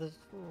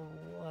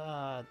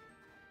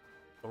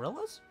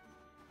 gorillas?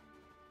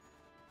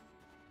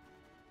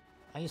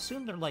 I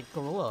assume they're like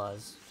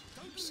gorillas.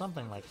 Or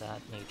something like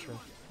that nature.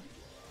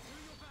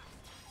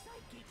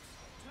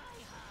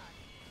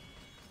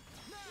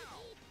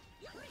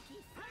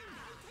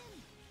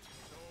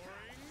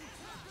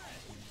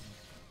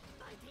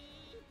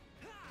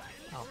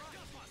 Oh.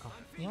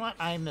 You know what?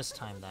 I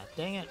mistimed that.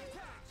 Dang it.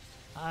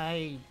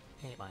 I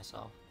hate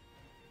myself.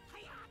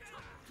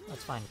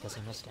 That's fine, because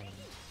I missed anything.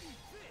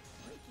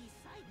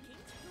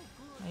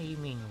 What do you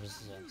mean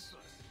resist?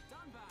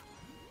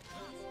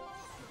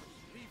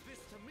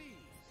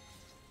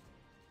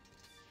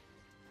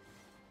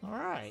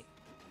 Alright.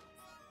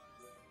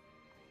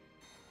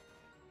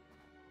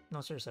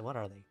 No, seriously, what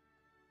are they?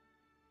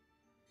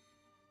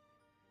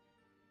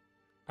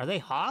 Are they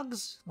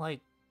hogs?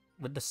 Like,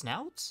 with the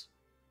snouts?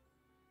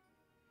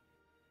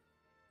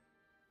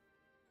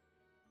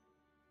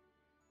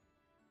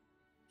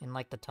 And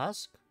like the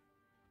tusk?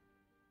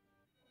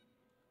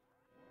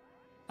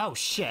 Oh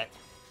shit!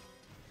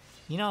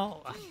 You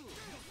know...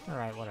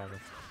 Alright, whatever.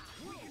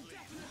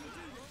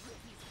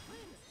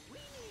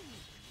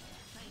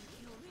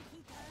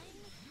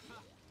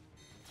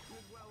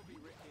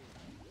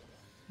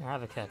 Here,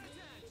 have a kick.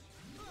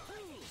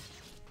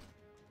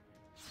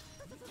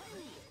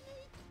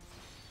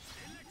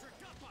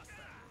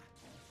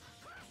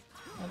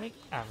 they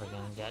ever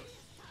gonna get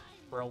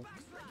broke?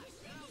 The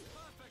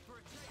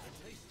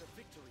taste of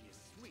victory is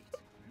sweet.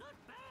 Not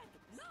bad!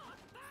 Not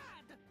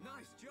bad!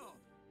 Nice job.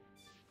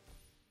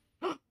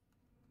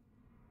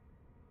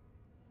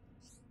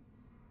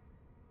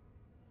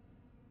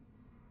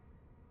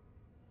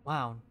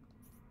 Wow.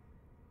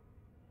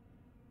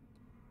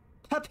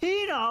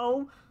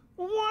 Pepino?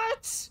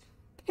 What?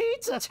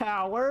 Pizza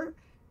Tower?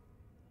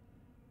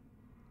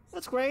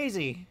 That's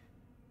crazy.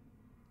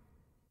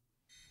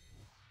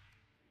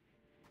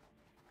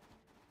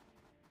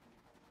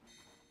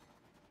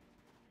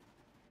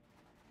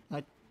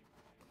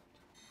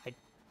 I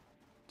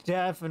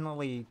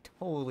definitely,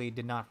 totally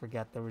did not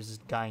forget there was this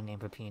guy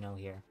named Pepino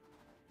here.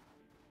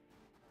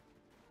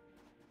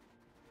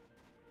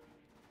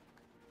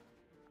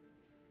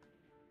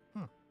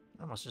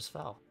 I almost just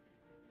fell.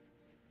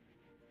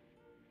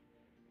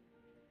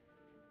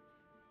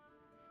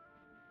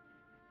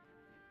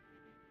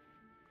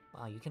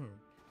 Wow, you can...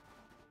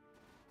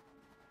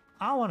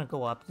 I want to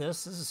go up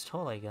this. This is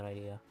totally a good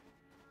idea.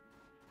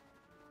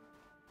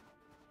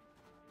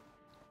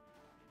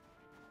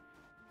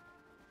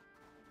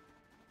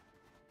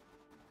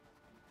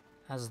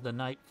 As the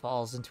night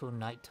falls into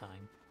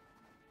nighttime.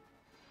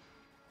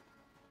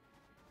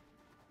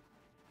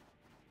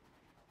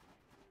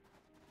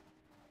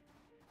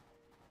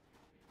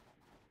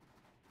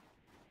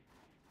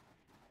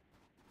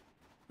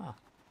 Huh. I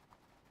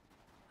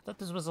thought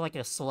this was like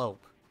a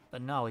slope,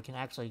 but no, we can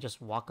actually just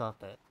walk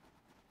up it.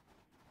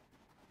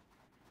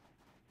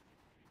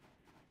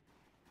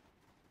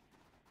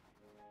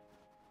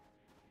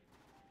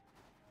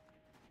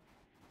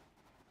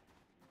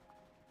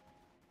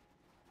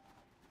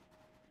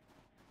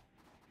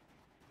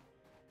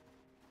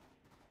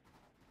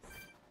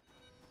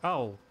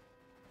 Oh.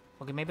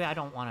 Okay, maybe I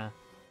don't want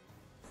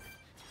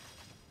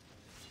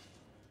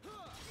to...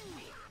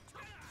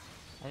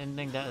 I didn't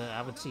think that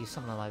I would see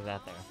something like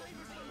that there.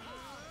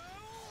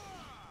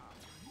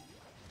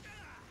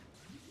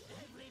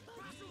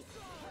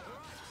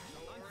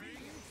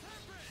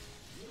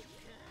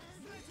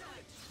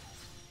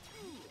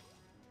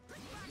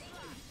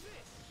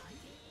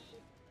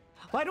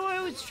 Why do I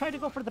always try to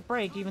go for the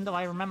break, even though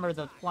I remember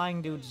the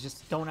flying dudes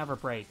just don't ever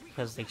break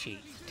because they cheat?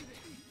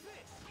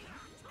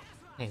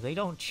 Hey, they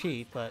don't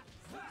cheat, but...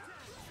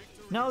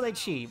 No, they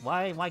cheat.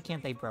 Why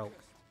can't they broke?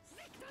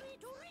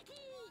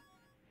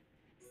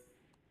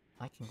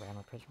 I can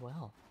grammar pretty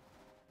well.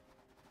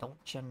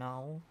 Don't you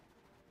know?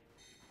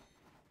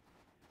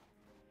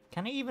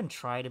 Can I even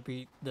try to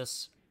beat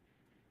this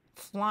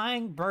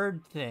flying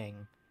bird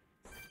thing?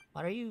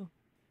 What are you?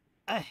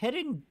 A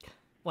hidden...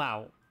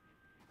 Wow.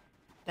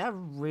 That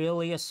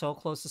really is so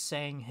close to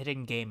saying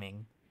hidden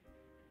gaming.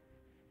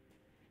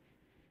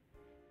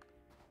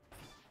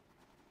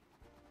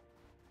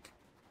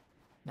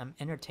 I'm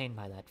entertained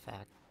by that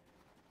fact.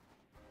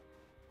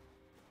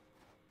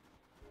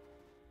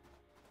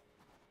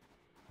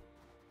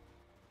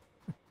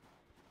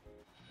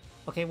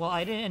 Okay, well,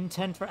 I didn't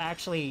intend for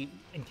actually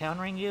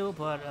encountering you,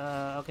 but,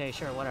 okay,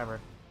 sure, whatever.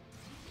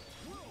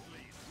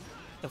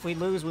 If we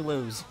lose, we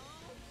lose.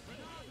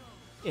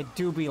 It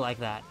do be like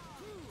that.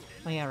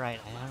 Oh, yeah, right,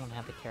 I don't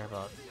have to care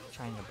about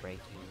trying to break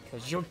you,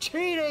 because you're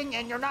cheating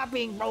and you're not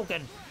being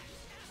broken!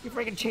 You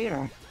freaking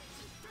cheater!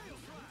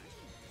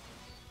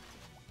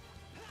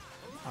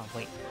 Oh,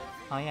 wait.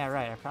 Oh, yeah,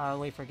 right, I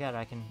probably forget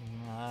I can...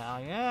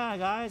 yeah,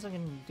 guys, I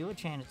can do a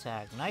chain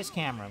attack. Nice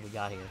camera we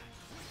got here.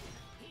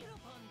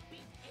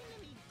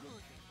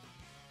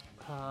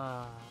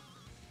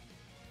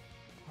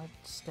 What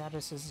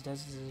statuses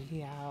does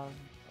he have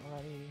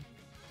already?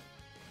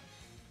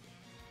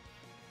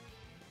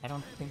 I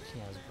don't think he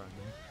has burning.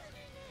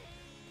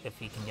 If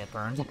he can get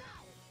burned.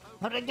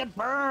 How did I get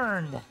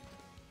burned?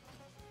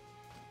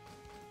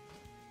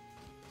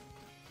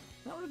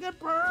 How did I get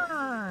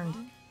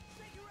burned?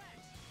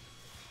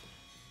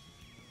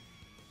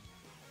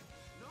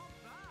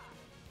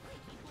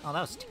 Oh,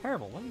 that was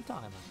terrible. What are you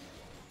talking about?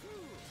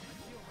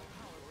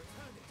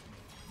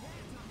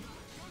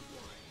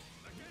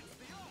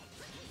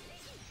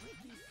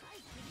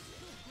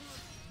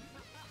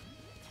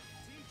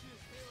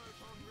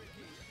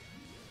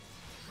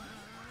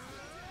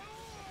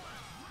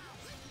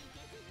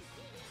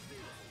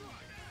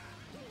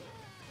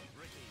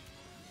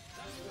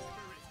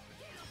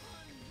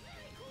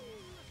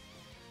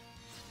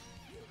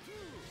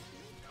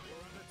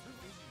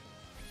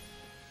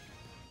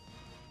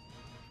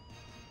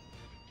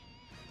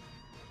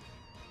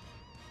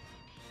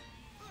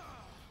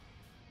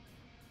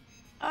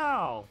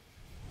 Oh!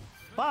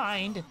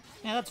 Bind?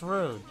 Yeah, that's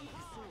rude.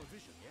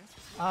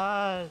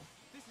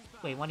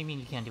 Wait, what do you mean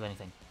you can't do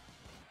anything?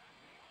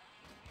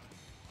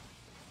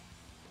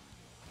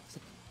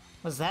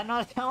 Was that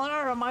not a talent,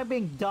 or am I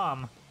being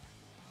dumb?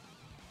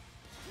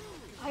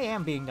 I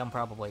am being dumb,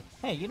 probably.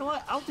 Hey, you know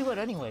what? I'll do it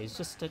anyways,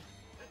 just to...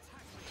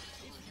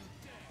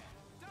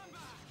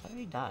 How did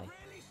he die?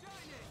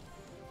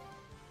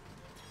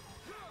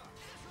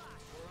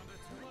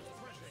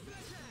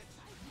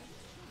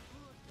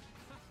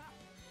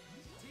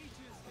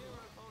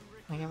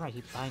 Oh, you're right,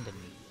 he binded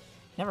me.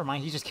 Never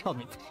mind, he just killed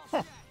me.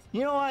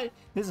 You know what?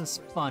 This is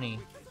funny.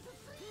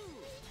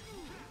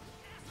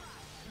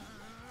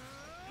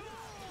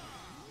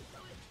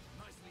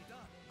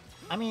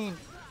 I mean,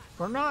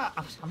 we're not...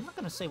 I'm not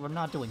gonna say we're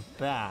not doing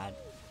bad,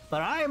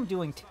 but I am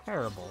doing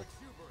terrible,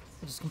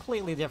 which is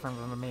completely different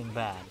from being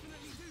bad.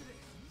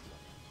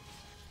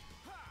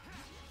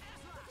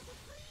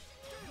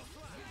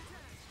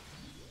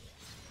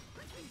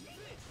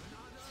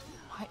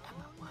 Why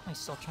am I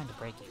still trying to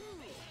break it?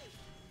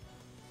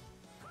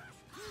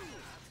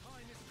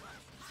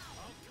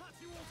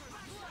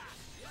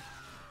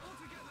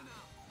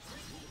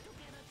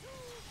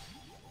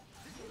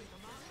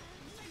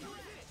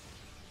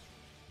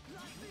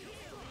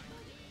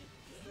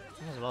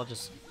 Might as well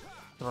just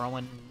throw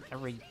in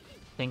every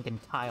thinking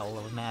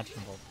tile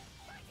imaginable.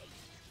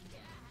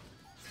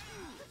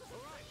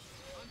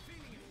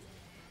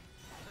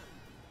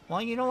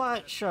 Well, you know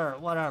what? Sure,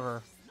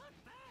 whatever.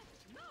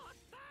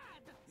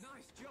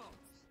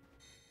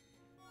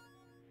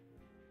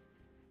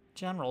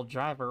 General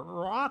Driver,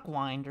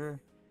 Rockwinder.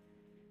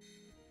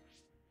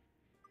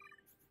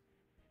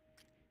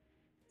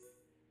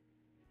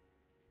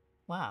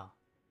 Wow.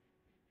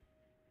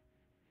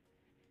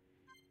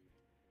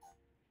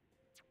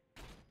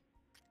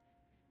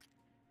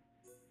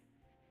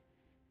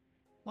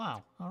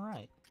 Wow,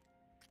 alright.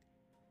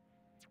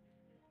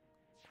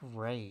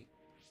 Great.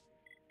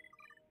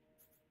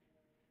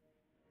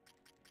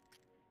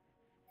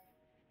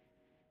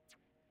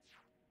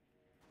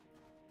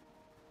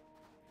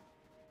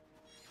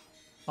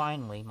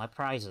 Finally, my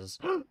prizes.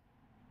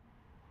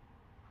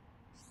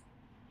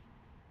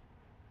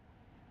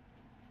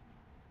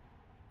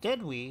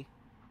 Did we?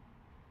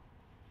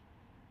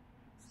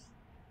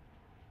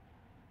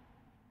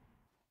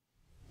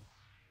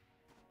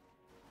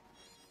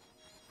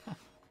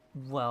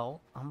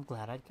 Well, I'm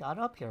glad I got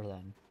up here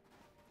then.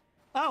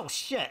 Oh,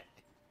 shit!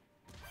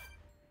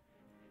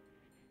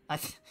 I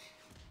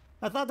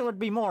thought there would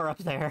be more up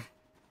there.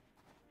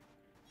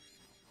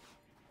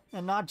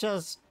 And not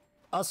just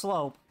a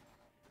slope.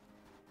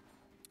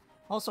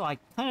 Also, I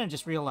kind of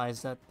just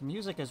realized that the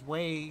music is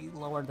way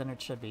lower than it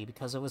should be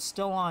because it was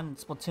still on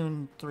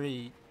Splatoon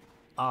 3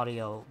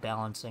 audio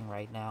balancing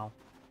right now.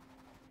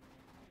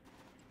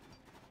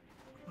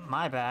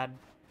 My bad.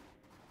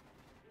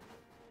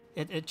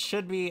 It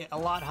should be a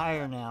lot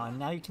higher now, and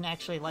now you can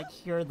actually, like,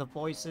 hear the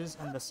voices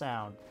and the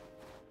sound.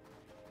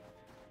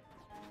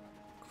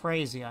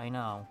 Crazy, I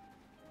know.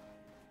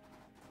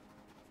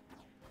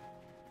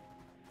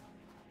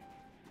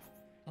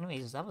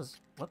 Anyways, that was...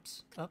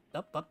 Whoops. Up,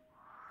 up, up.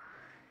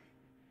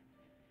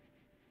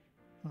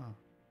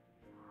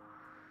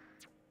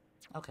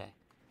 Okay.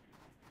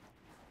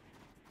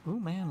 Ooh,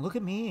 man, look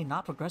at me,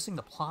 not progressing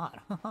the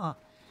plot.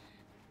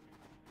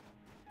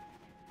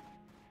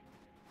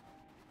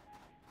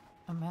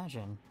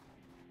 Imagine.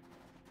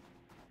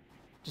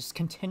 Just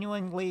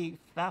continually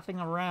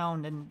faffing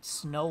around in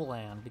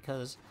Snowland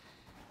because...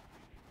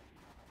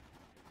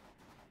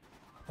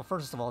 Well,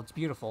 first of all, it's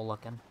beautiful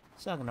looking.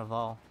 Second of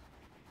all...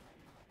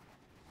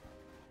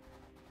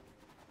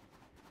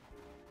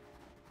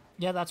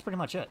 Yeah, that's pretty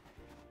much it.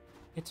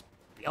 It's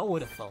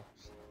beautiful.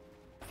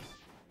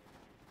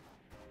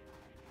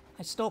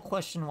 I still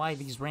question why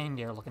these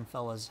reindeer-looking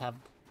fellas have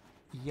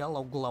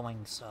yellow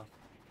glowing stuff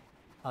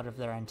out of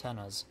their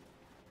antennas.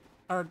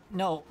 Or,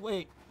 no,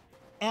 wait.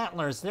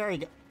 Antlers, there you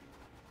go.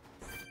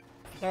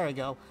 There we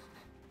go.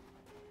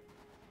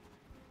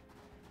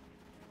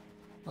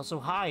 Also,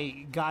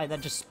 hi, guy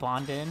that just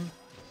spawned in.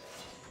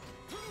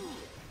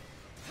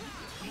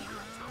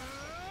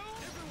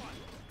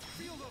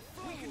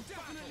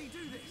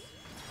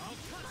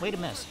 Wait a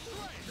miss.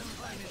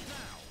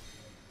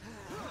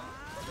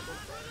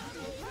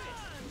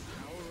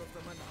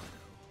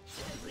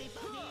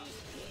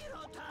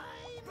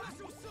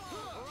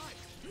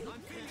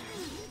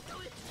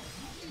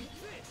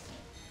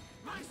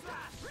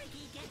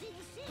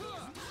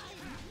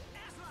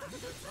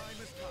 Time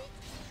has come.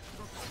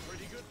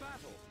 Pretty good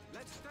battle.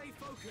 Let's stay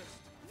focused.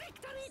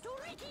 Victory to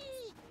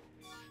Ricky!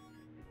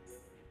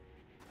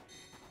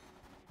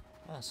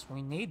 Yes,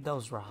 we need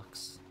those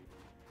rocks.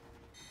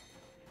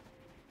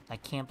 I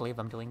can't believe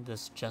I'm doing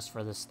this just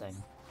for this thing.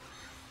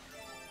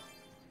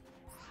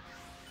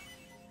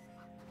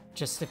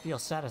 Just to feel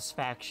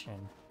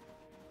satisfaction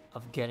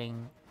of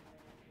getting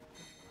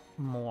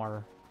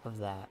more of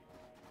that.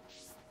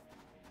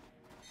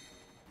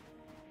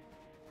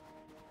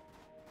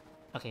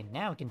 Okay,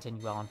 now we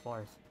continue on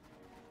forth.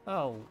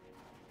 Oh,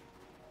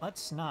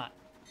 let's not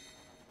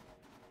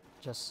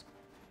just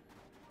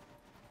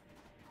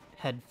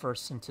head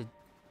first into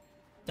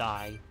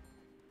die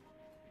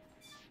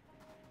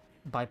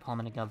by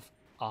plummeting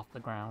off the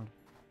ground.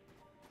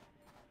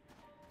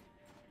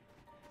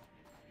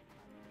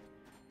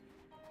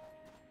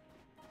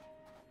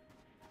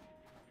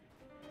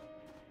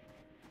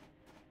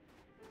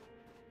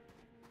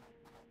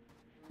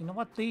 You know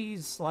what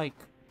these, like,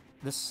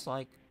 this,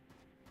 like,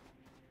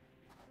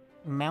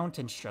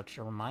 mountain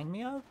structure remind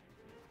me of?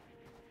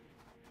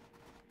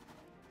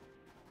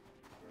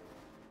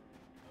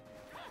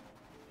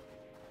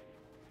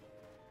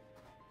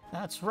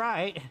 That's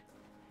right.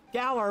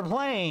 Gower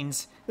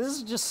Plains. This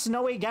is just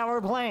snowy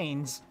Gower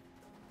Plains.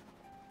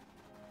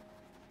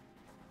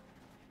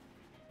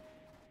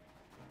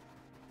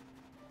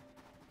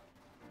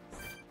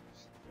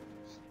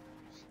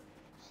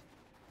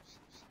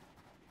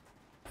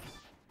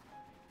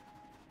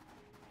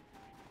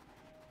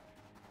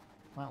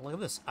 Wow, look at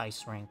this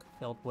ice rink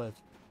filled with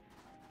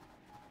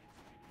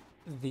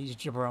these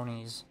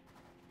jabronis.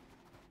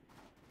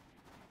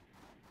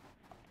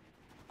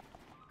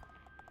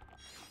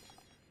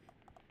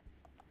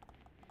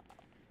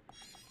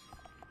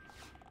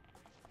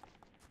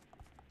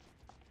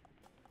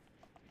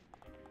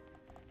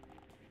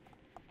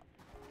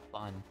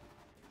 Fun.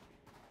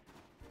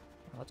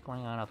 What's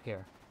going on up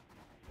here?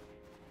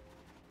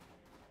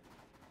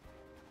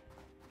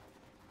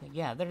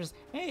 Yeah,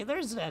 hey,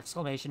 there's an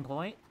exclamation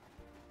point.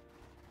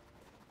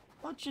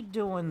 What you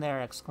doing there,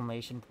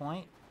 exclamation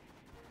point?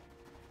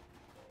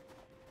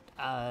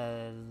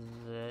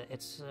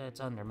 It's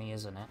under me,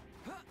 isn't it?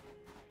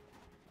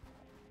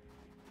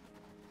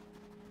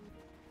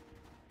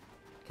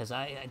 Because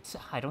I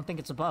don't think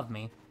it's above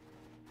me.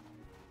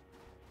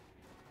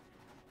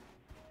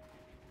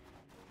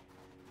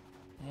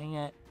 Dang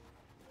it.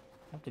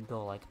 I have to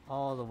go, like,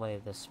 all the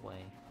way this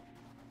way.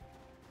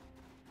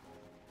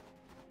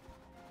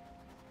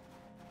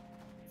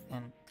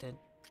 And then,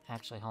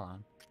 actually, hold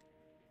on.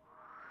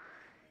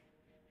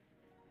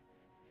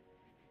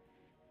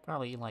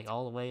 Probably, like,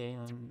 all the way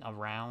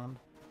around.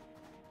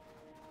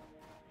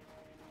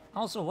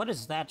 Also, what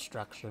is that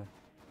structure?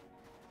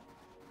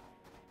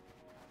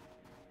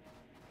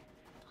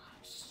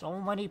 So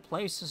many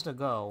places to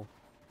go.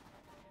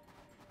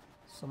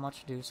 So much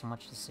to do, so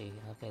much to see.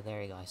 Okay,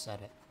 there you go, I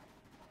said it.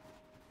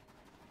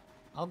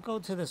 I'll go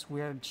to this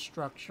weird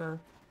structure.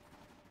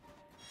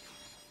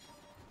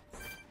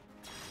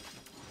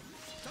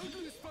 Don't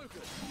lose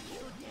focus.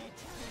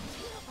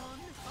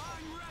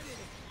 I'm ready.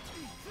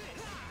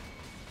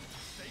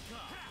 Stay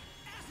calm.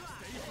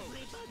 Stay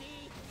focused.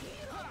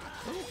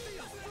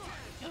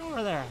 Get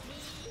over there.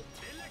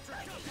 Electric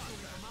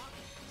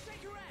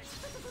cigarette.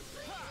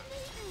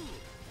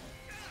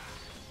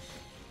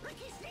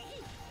 Ricky,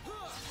 sneaky!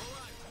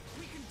 Alright,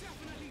 we can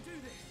definitely do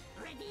this.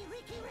 Ready,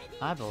 Ricky, ready?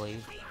 I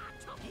believe.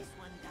 This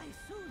one dies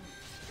soon.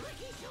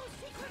 Ricky shows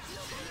secret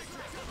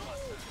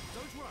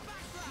Don't run.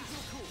 Keep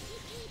your cool.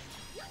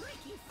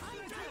 Ricky,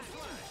 fight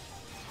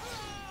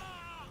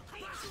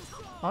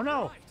Oh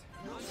no!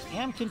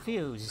 I'm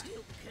confused.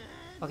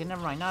 Okay,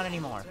 never mind, not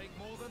anymore. Take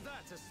more than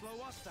that to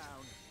slow us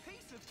down.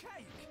 Piece of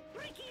cake.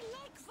 Ricky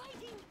like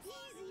fighting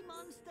easy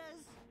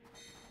monsters.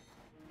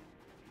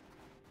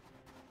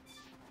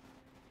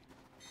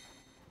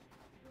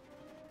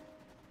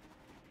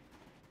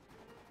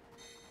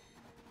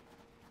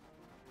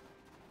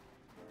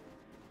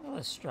 Look at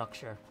this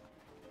structure.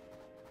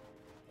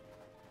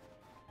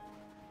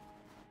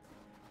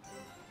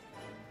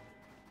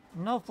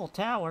 Noful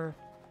Tower?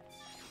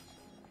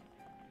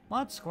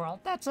 Mud Squirrel?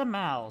 That's a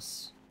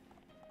mouse.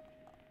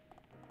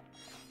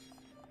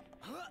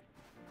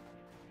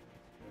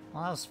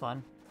 Well, that was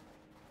fun.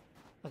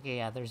 Okay,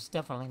 yeah, there's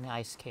definitely an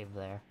ice cave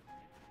there.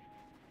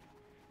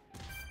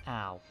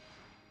 Ow.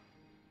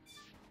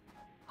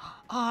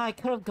 Oh, I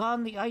could have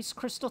gone the ice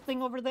crystal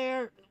thing over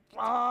there. Oh,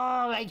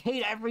 I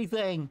hate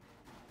everything.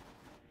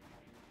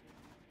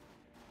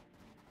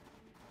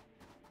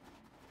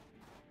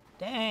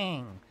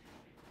 Dang.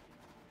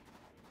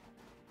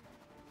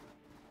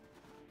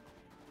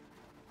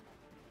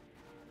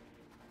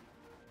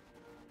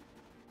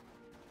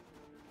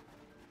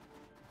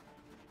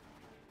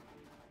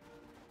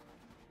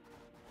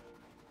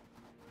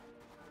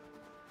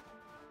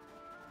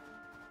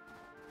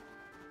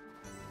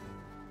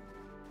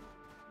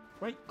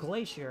 Great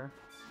Glacier.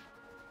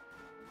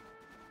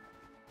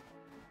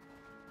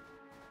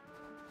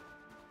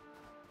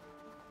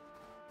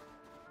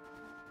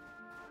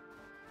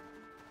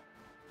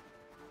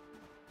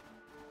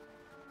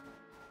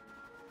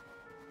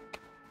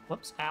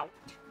 Whoops, ow.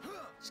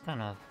 Just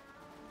kind of...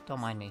 Don't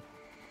mind me.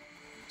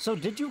 So,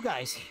 did you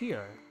guys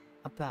hear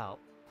about...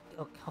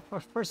 Okay,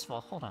 first of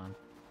all, hold on.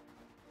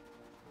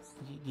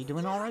 You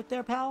doing alright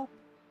there, pal?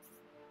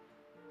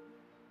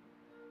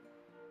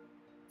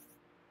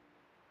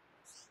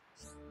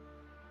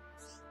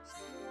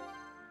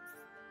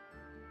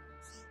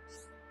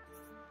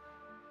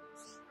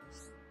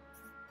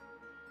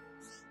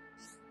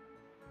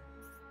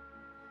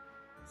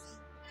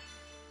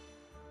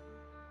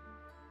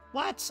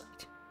 What?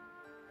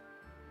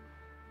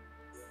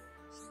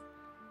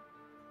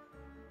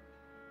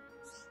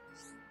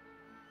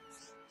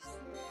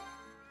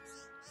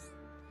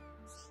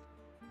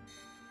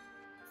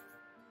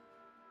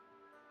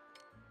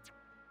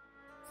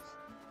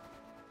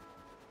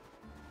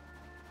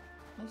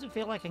 How does it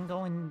feel like I can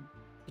go in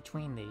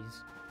between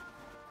these?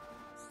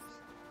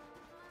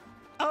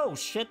 Oh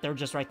shit, they're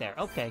just right there.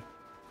 Okay.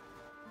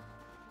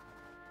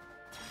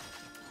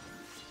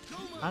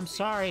 I'm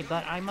sorry,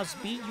 but I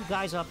must beat you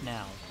guys up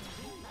now.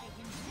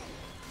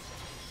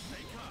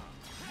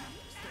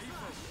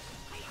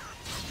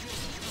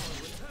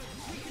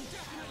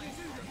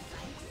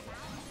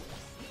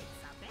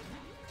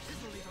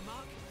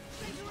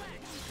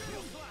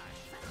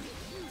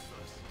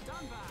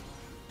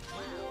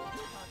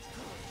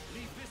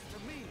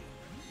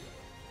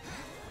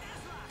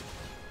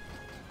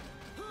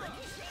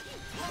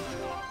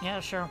 Yeah,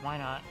 sure, why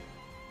not?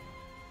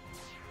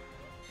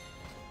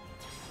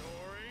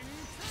 Soaring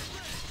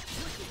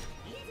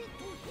Leave it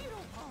to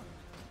Hero Pond.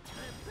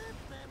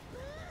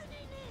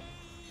 Burning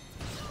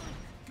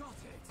got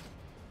it.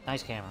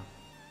 Nice camera.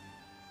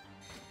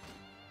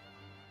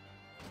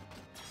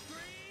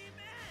 Stream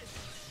Edge.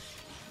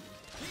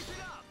 Keep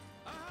it up.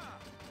 Aha.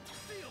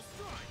 Steel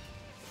strike.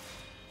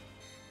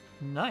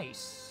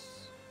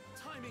 Nice.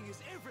 Timing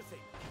is everything.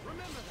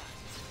 Remember that.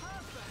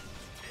 Perfect.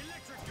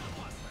 Electric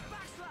Gutbuster.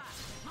 Backslash!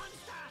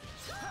 Monster!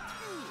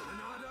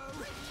 Leonardo.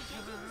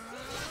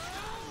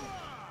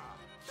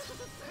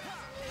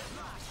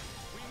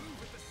 We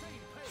move at the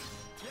same pace.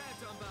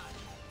 Yeah, Dumbat.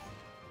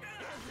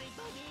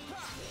 Everybody!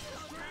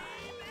 Hero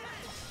Stream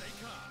Edge. Stay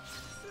calm.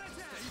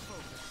 Stay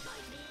focused.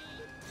 Fight me!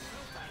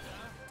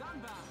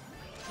 Dumbat.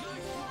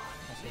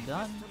 Nicely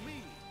done. To me.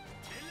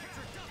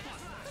 Electric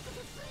Gutbuster.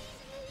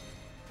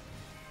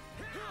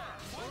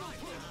 Alright,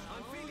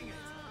 I'm feeling it.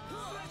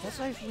 Guess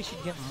we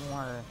should get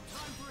more Time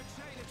for a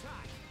chain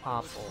attack.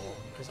 awful,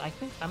 because I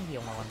think I'm the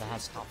only one that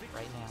has stuff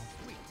right now.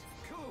 Sweet.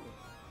 Cool.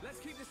 Let's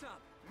keep this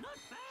up. Not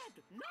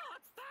bad!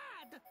 Not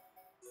bad!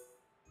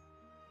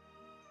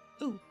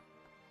 Ooh.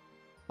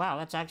 Wow,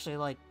 that's actually,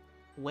 like,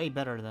 way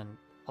better than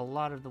a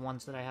lot of the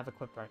ones that I have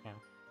equipped right now.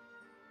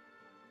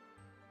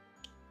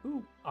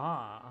 Ooh,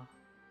 ah.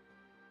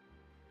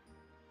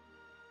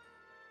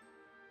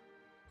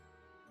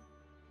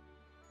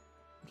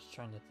 I'm just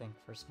trying to think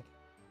for a second.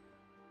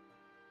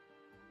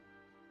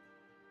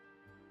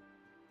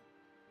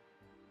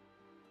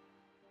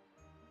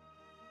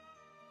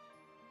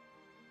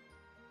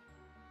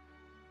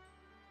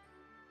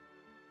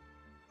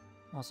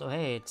 Also,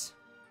 hey, it's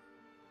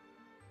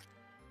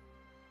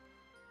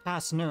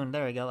past noon.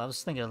 There we go. I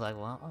was thinking, like,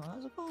 well,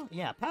 how's it called?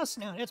 Yeah, past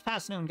noon. It's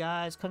past noon,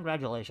 guys.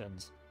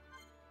 Congratulations.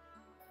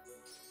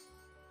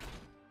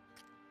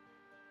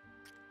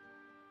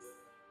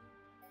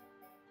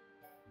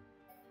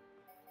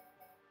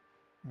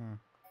 Hmm.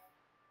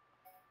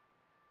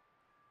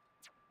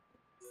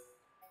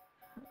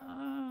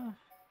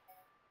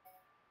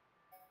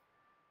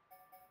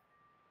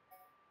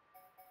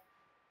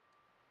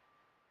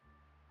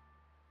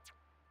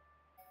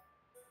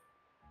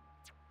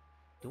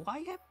 Do I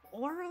have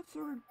aura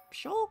for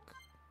Shulk?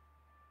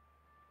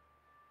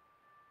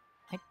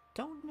 I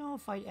don't know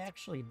if I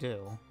actually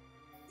do.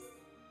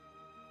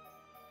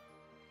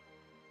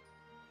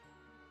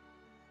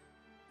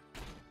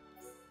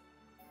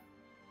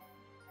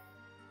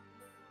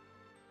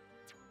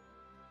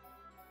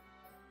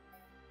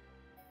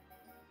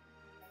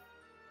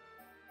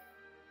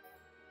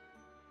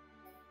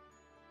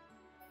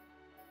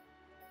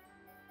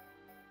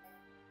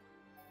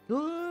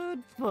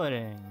 Good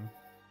footing.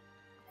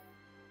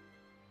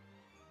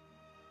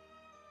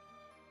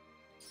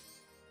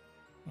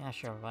 Yeah,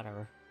 sure,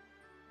 whatever.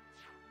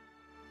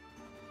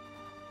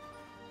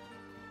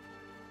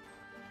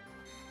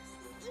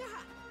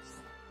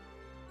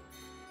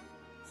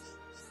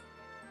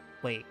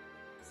 Wait,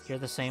 you're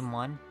the same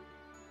one?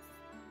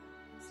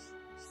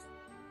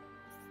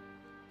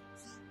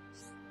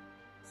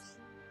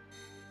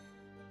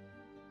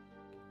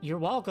 You're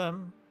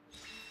welcome.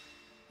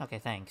 Okay,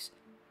 thanks.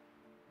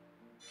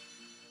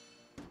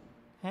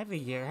 Heavy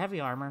gear, heavy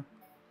armor.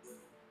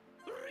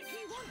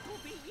 Ricky want to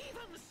be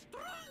even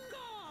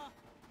stronger!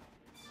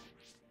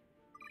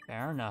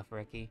 Fair enough,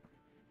 Ricky.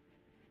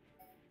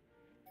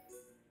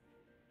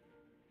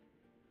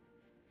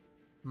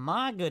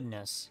 My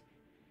goodness.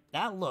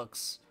 That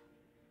looks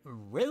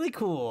really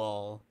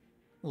cool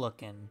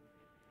looking.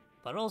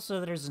 But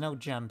also there's no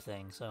gem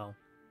thing, so...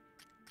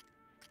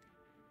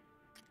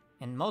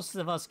 And most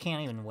of us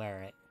can't even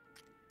wear it.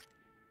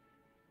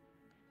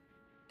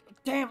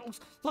 Damn,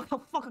 look how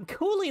fucking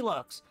cool he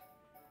looks!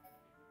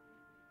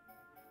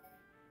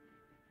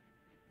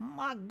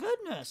 My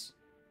goodness!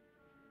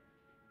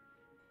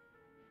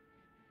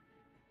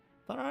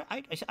 But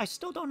I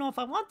still don't know if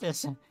I want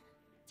this.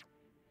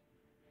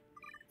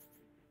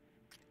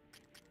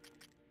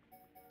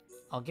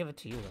 I'll give it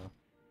to you, though.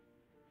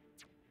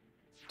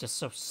 Just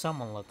so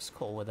someone looks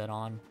cool with it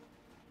on.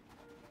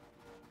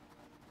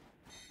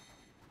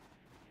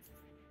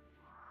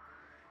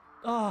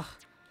 Ugh.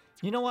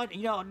 You know what?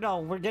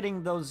 No, we're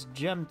getting those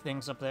gem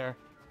things up there.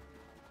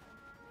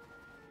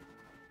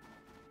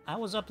 I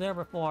was up there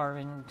before,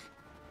 and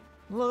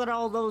look at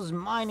all those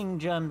mining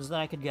gems that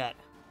I could get.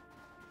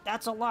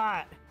 That's a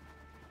lot!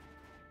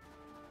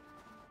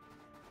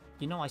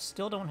 You know, I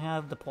still don't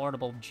have the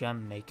portable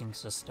gem making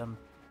system.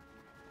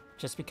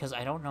 Just because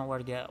I don't know where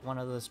to get one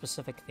of the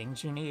specific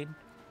things you need.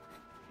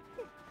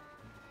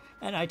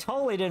 And I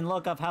totally didn't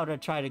look up how to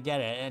try to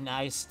get it, and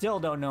I still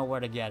don't know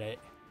where to get it.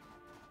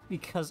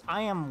 Because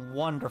I am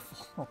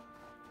wonderful.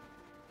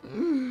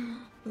 Oh,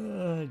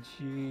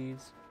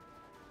 jeez.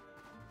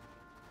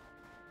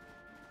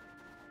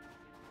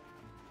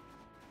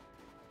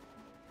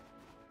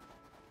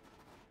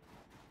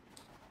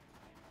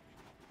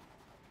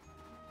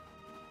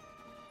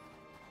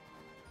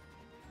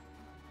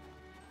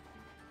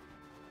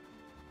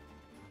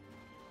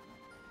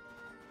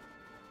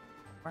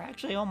 We're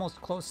actually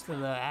almost close to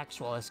the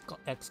actual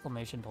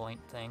exclamation point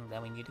thing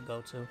that we need to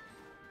go to.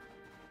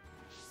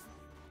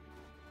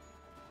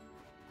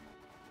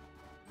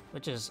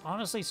 Which is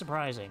honestly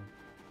surprising.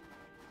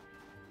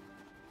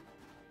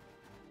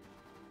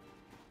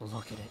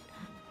 Look at it.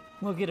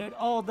 Look at it,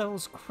 all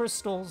those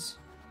crystals.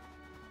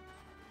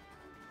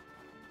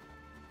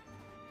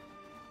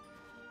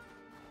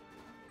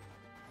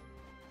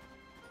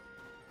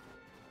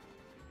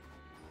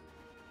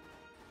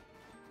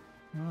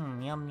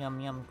 Yum yum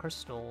yum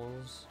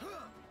crystals.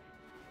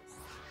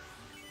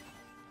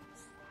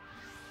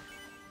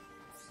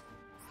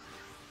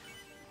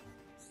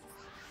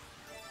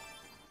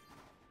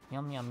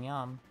 Yum yum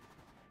yum.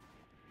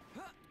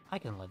 I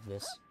can live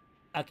this.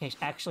 Okay,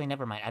 actually,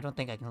 never mind. I don't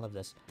think I can live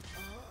this.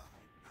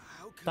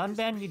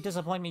 Dunban, you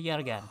disappoint me yet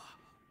again.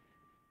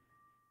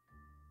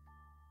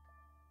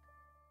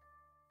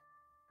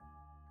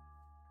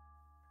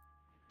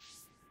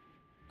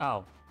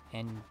 Oh,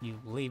 and you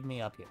leave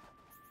me up here.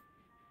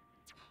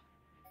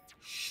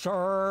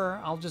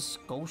 Sure, I'll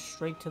just go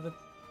straight to the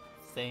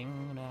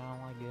thing now,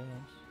 I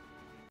guess.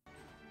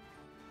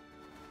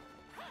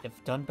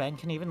 If Dunban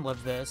can even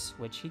live this,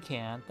 which he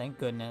can, thank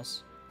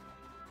goodness.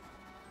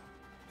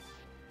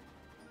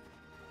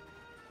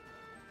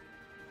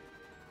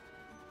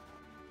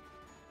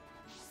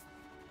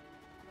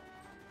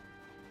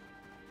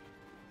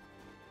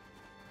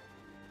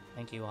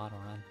 Thank you,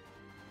 Autorun.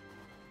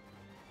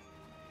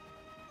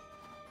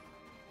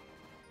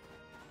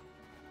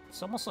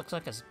 This almost looks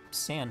like a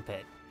sand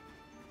pit,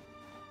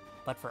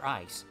 but for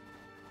ice.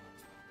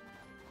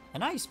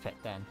 An ice pit,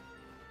 then.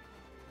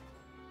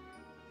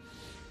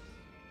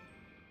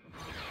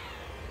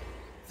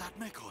 That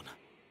Mechon.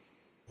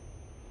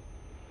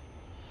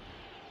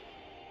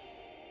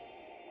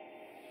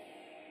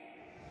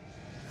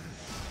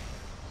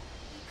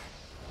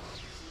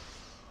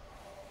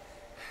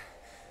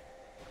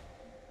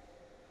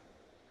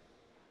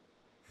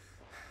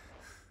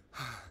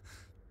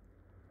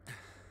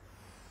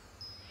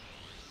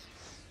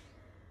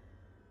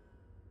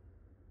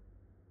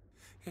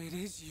 It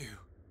is you.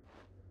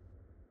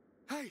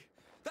 Hey,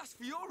 that's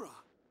Fiora!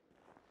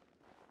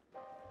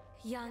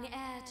 Young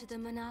heir to the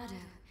Monado.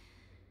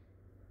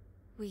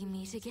 We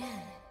meet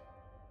again.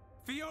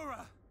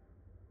 Fiora!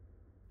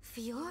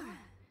 Fiora?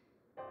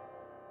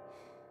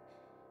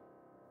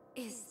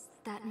 Is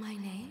that my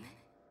name?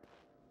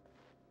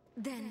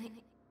 Then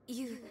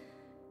you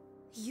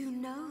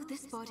know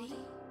this body?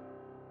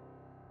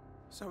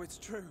 So it's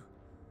true.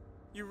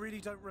 You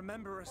really don't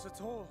remember us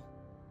at all.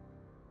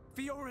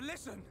 Fiora,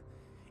 listen!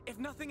 If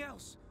nothing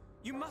else,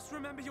 you must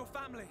remember your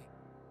family.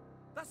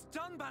 That's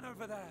Dunban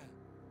over there.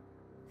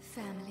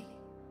 Family?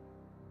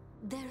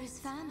 There is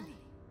family.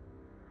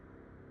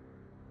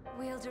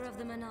 Wielder of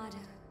the Monado.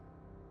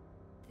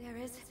 There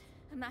is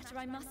a matter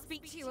I must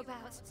speak to you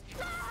about.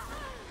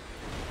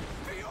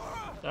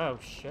 Fiora! Oh,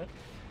 shit.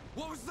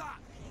 What was that?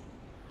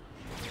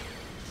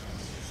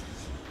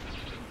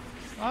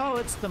 Oh,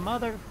 it's the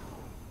mother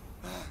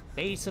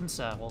face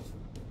himself.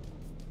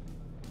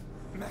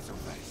 Metal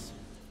Face.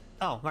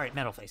 Oh, right,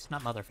 Metal Face,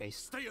 not Mother Face.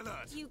 Stay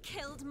alert. You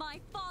killed my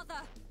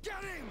father!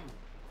 Get him!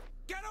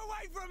 Get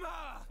away from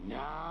her!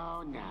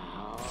 Now,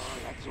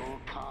 let's all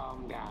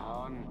calm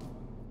down.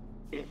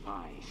 If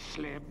I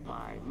slip,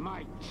 I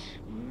might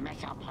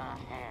mess up her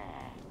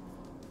hair.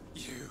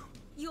 You.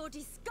 You're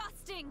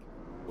disgusting!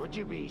 Would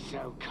you be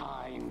so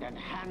kind and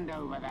hand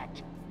over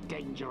that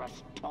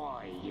dangerous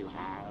toy you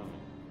have?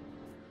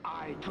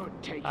 I could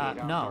take it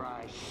after no.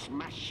 I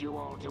smash you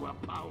all to a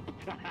pulp.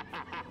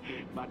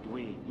 But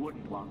we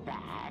wouldn't want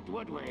that,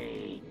 would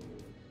we?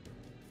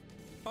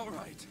 All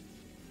right.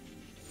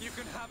 You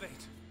can have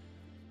it.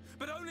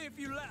 But only if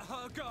you let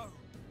her go.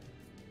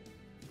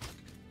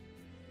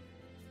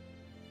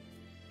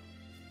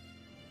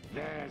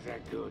 There's a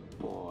good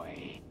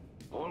boy.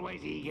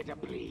 Always eager to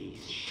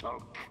please,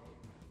 Shulk.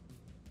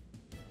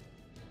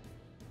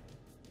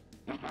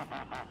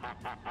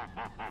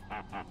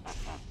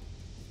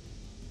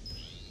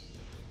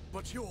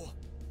 But you're...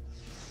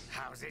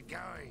 How's it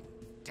going,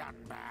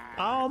 Dunban?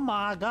 Oh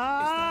my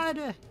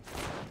god!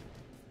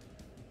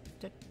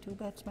 Too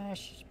bad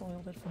Smash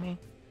spoiled it for me.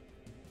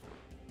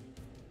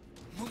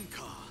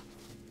 Munkar.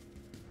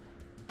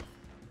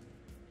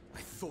 I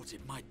thought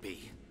it might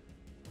be.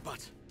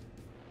 But...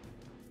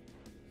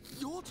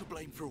 you're to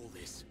blame for all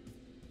this.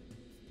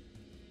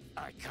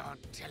 I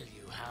can't tell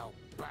you how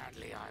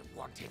badly I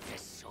wanted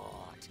this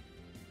sword.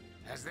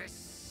 Has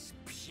this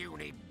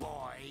puny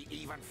boy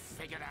even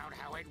figured out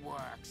how it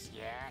works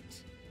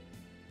yet?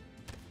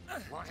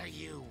 What are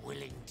you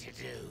willing to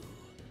do?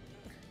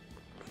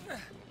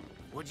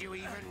 Would you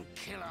even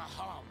kill a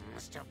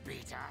Homs to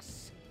beat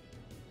us?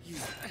 You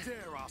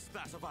dare ask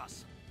that of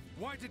us?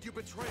 Why did you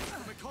betray us to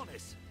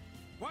Mechonis?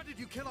 Why did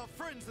you kill our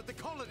friends at the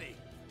colony?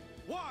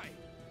 Why?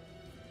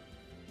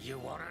 You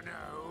wanna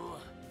know?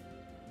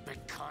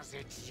 Because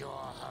it's your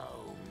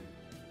home.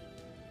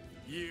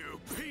 You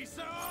piece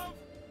of...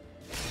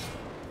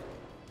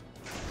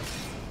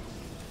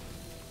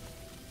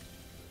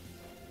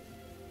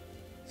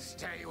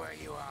 Stay where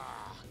you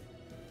are.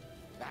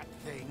 That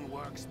thing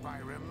works by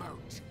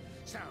remote.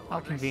 So, How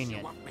unless convenient.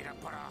 you want me to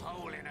put a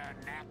hole in her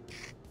neck...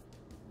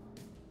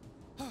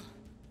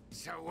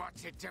 So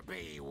what's it to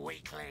be,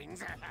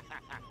 weaklings?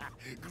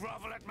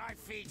 Grovel at my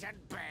feet and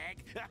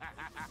beg?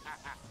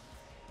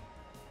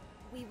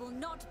 We will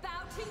not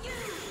bow to you!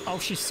 Oh,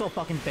 she's so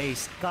fucking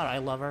based. God, I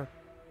love her.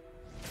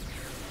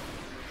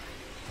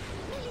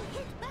 Will you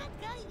hit bad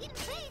guy in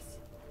face?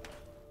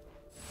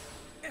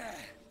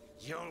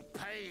 You'll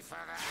pay for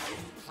that,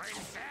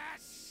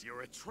 princess!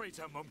 You're a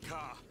traitor,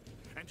 Mumka,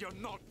 and you're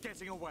not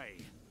getting away.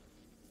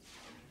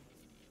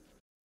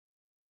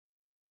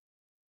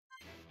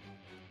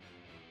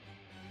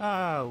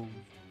 Oh,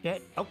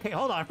 shit. Okay,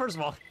 hold on. First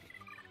of all,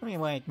 let me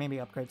wait. Maybe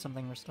upgrade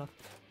something or stuff.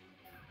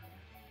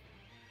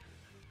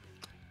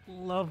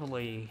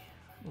 Lovely.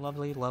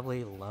 Lovely,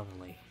 lovely,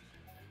 lovely.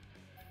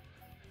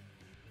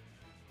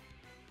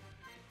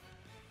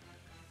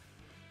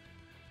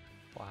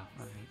 Wow,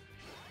 alright.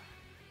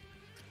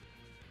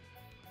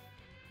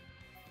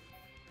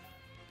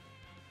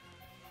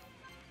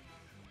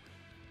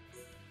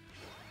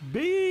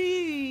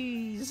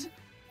 Bees!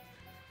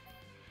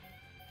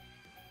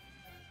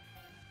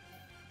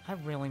 I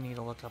really need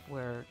to look up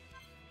where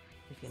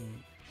you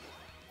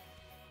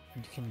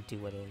can do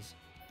what is.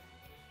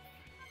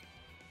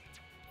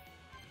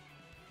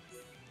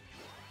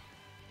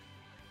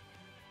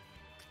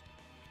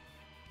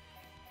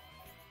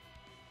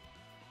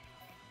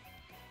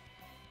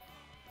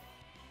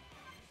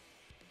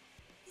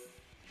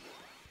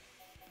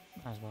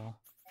 Might as well.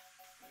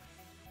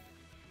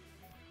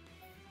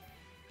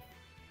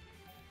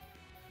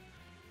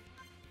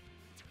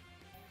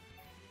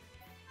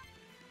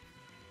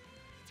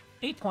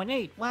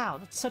 $8.8. Wow,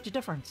 that's such a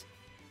difference.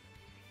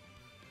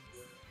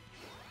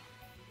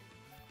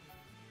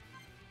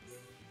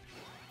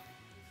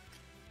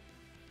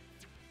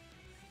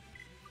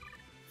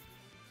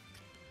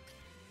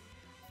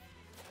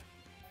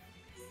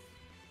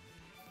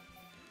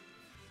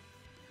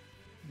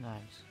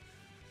 Nice.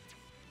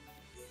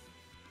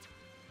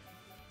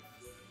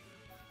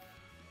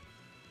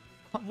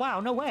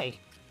 Wow, no way.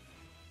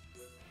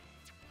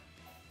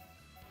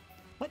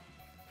 What?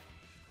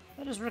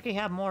 Why does Ricky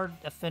have more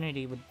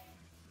affinity with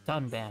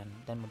Dunban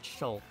than with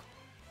Shulk?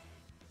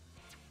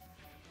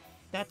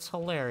 That's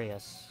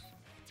hilarious.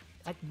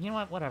 You know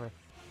what? Whatever.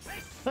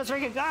 Let's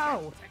Ricky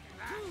go!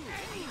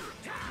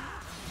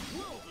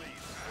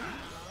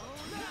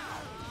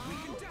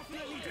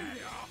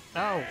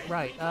 Oh,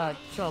 right.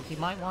 Shulk, you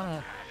might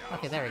wanna...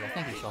 Okay, there we go.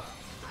 Thank you, Shulk.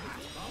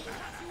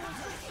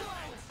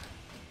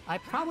 I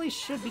probably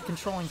should be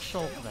controlling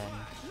Shulk then.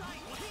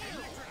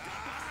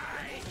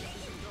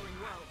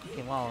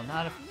 Okay, well,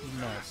 not if you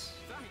miss.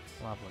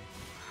 Lovely.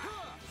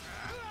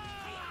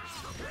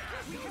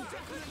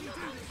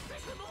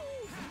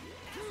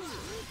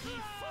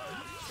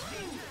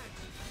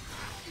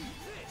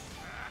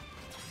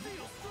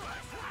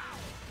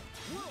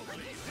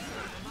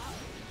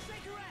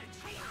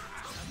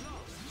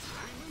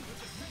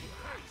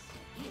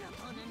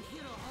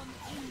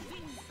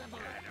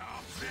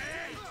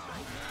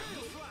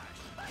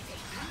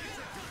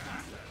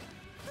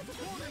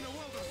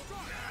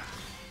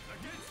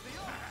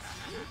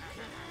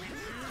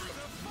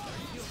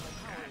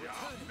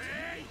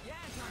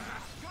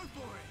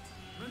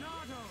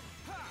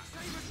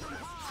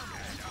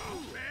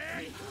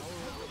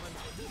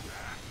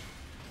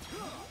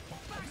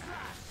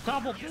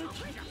 Double bitch!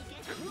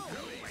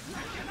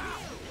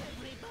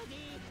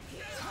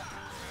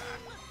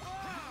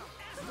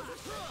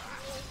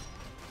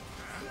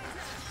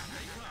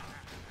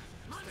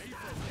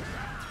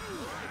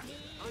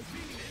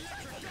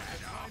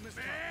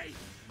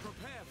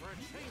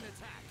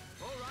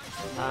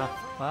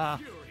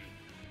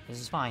 This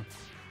is fine.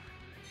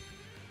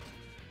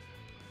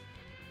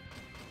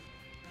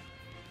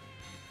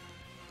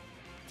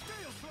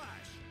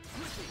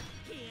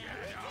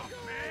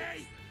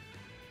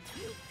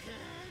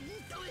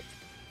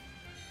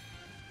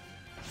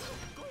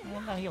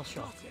 And then he'll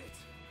show.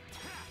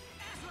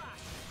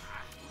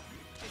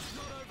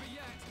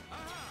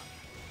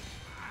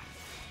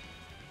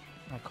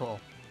 Alright, cool.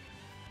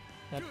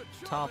 That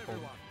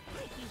toppled.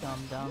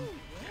 Dumb.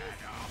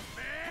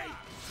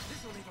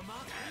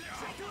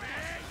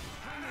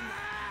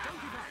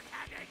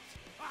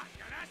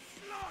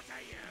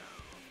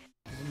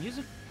 Is the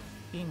music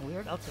being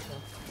weird? I'll take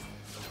that.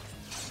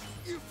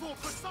 You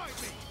fought beside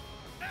me!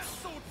 At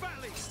sword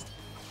valley!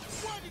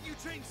 Why did you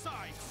change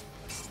sides?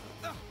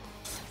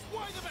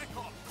 Why the back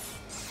off?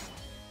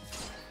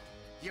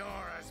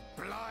 You're as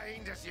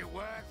blind as you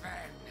were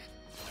then.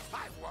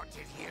 I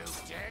wanted you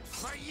dead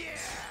for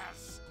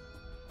years!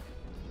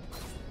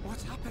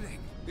 What's happening?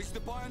 Is the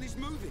Bionese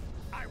moving?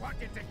 I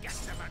wanted to get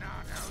to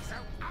Monardo so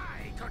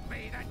I could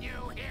be the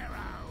new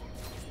hero!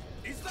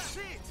 Is that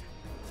it?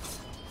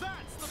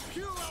 That's the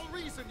puerile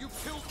reason you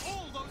killed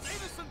all those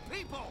innocent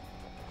people!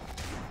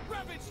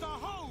 Ravaged our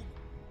home!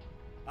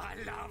 I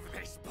love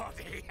this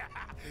body!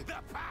 The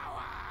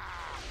power!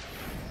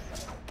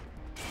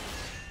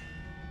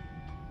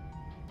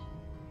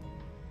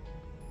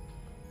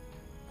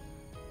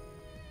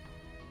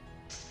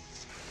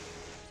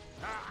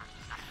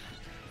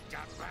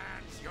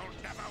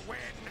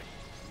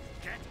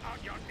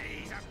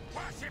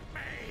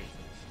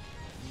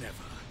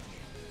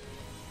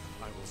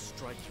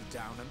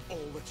 down and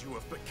all that you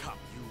have become,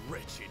 you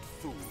wretched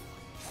fool.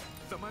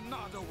 The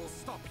Monado will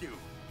stop you,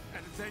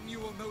 and then you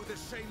will know the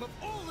shame of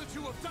all that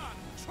you have done,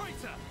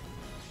 traitor!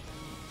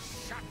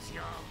 Shut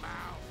your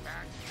mouth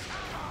and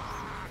come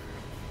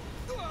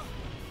on!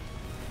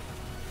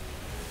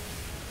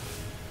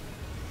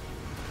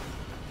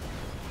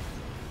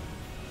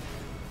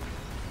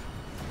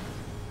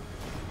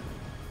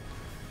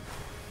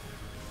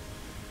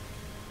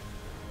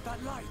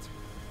 That light!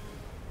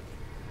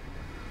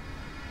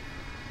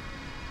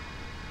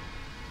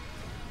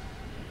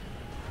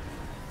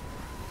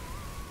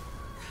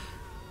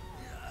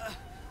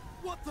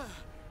 What the?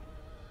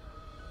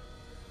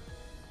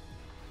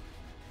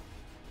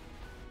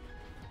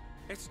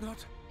 It's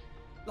not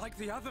like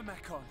the other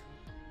Mechon.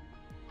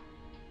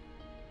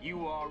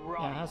 You are Yeah, it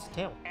right, has a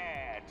tail.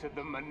 heir to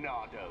the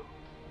Monado.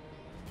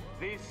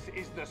 This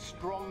is the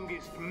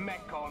strongest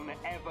Mechon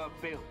ever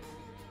built.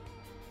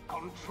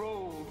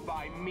 Controlled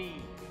by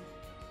me,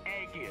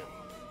 Egil,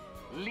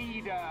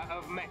 leader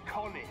of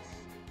Mechonis,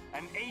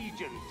 an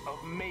agent of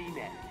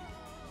Mayneth.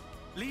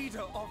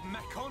 Leader of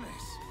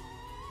Mechonis?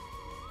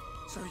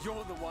 So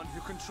you're the one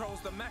who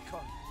controls the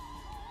Mechon?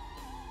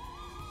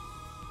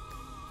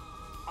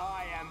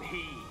 I am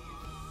he.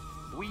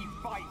 We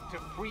fight to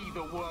free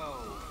the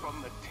world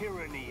from the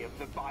tyranny of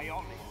the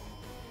Bionis.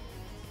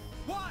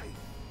 Why?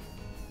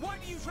 Why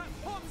do you trap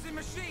bombs in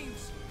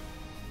machines?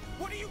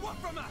 What do you want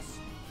from us?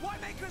 Why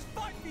make us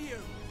fight for you?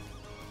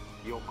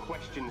 Your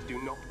questions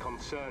do not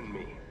concern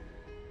me.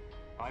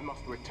 I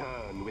must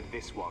return with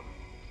this one.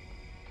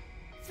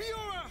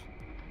 Fiora!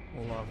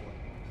 Lovely.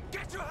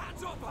 Get your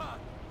hands off her!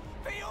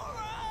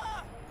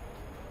 Fiora!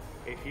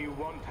 If you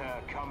want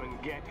her, come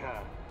and get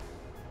her.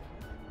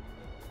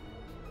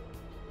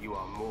 You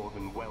are more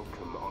than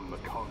welcome on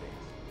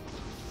Mechonis.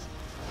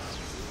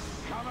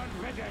 Come and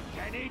visit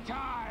any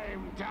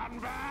time,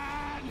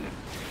 Dunban!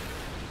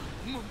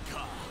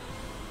 Munka!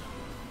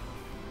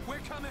 We're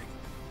coming!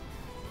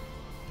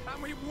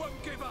 And we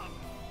won't give up!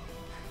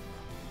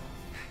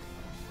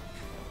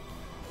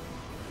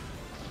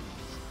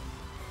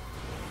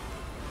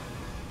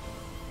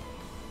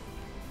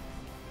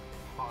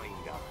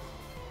 Find us,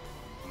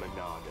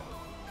 Monado,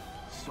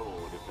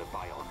 Sword of the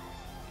Bionis.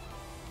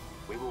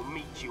 We will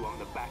meet you on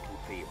the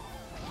battlefield.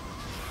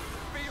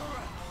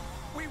 Fiora!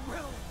 We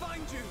will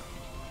find you!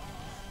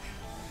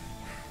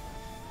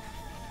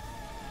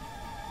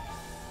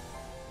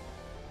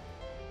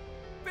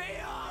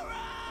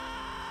 Fiora!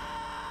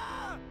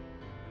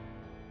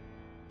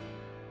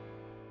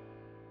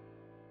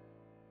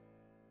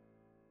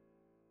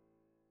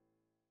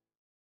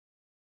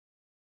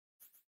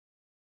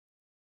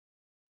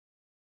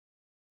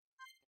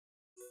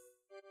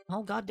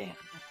 Oh, goddamn.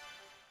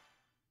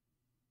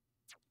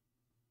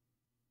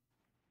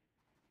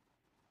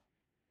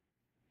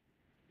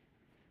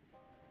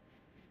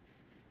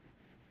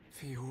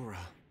 Fiora.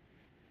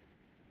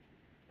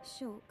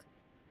 Shulk.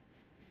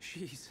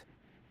 She's...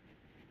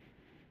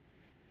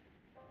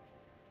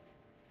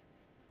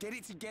 Get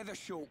it together,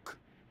 Shulk.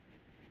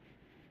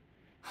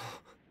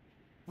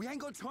 We ain't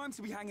got time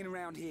to be hanging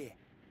around here.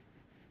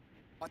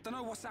 I don't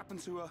know what's happened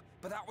to her,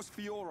 but that was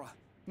Fiora.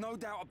 No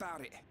doubt about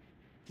it.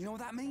 You know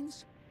what that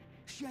means?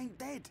 She ain't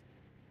dead.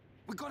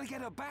 We gotta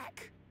get her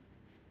back.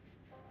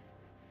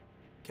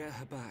 Get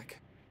her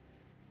back?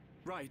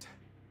 Right.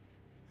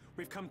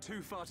 We've come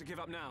too far to give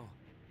up now.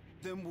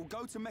 Then we'll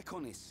go to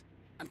Mechonis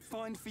and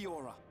find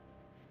Fiora.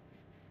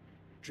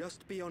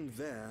 Just beyond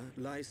there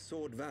lies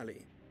Sword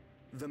Valley.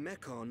 The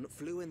Mechon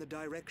flew in the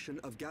direction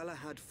of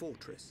Galahad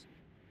Fortress.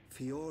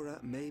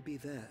 Fiora may be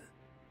there.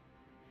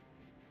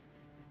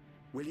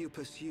 Will you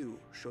pursue,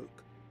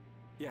 Shulk?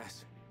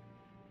 Yes.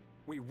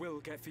 We will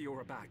get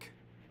Fiora back.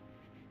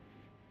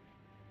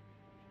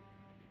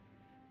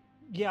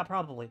 Yeah,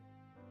 probably.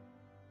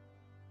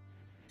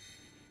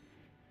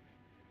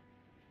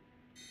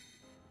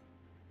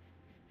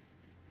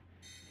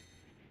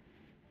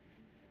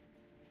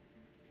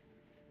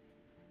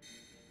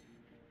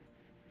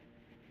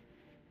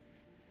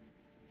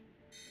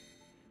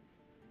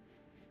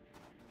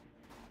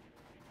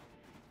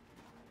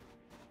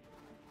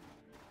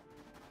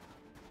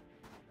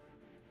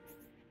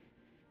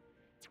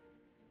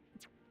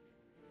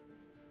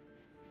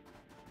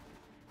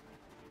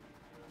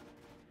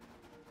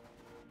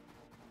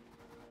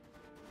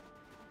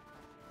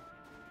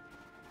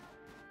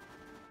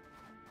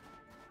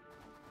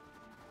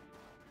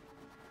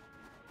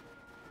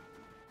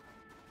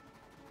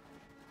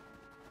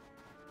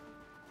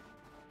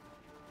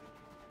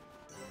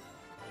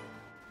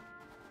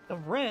 The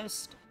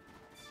wrist?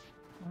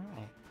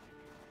 Alright.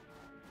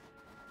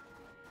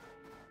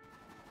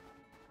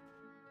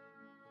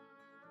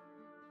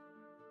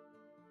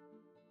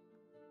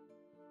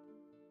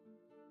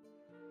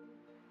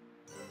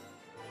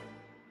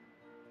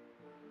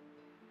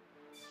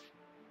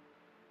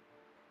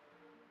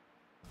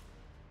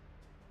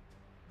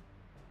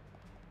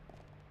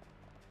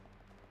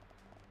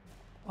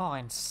 Oh,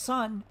 and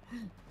sun.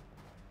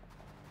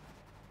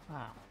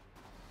 Wow.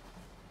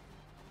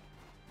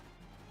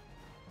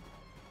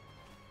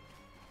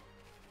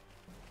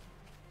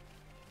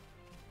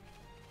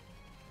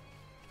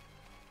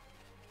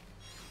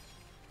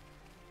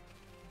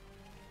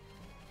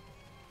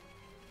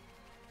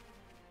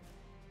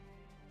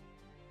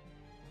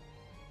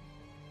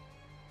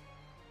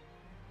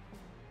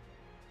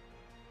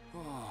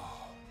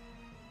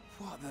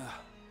 Father.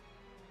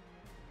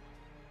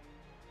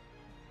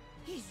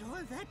 He's all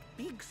that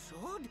big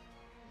sword?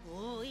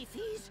 Oh, if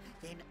he's,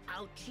 then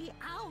ouchie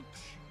ouch.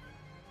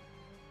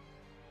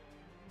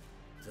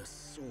 The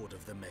sword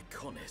of the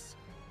Mechonis.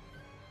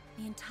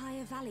 The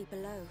entire valley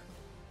below.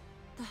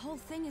 The whole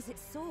thing is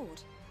its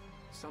sword.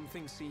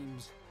 Something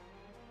seems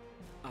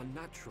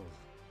unnatural.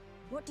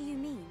 What do you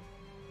mean?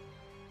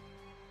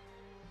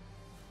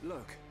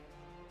 Look,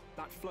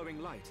 that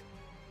flowing light.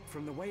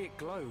 From the way it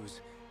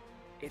glows,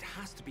 it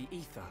has to be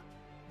ether.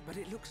 But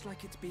it looks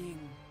like it's being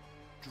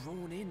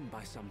drawn in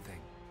by something.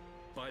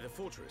 By the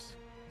fortress.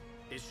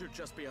 It should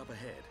just be up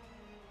ahead.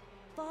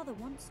 Father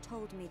once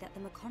told me that the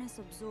Mechonis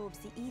absorbs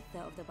the ether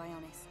of the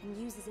Bionis and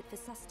uses it for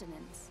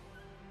sustenance.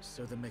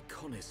 So the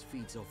Mechonis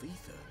feeds off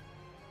ether?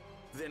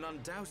 Then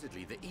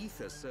undoubtedly the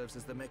ether serves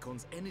as the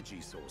Mekon's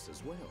energy source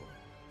as well.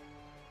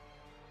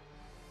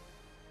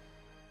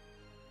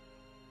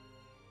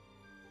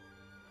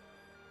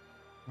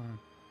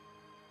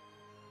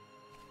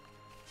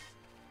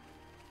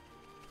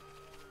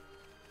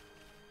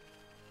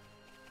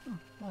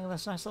 Look at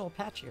this nice little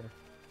patch here.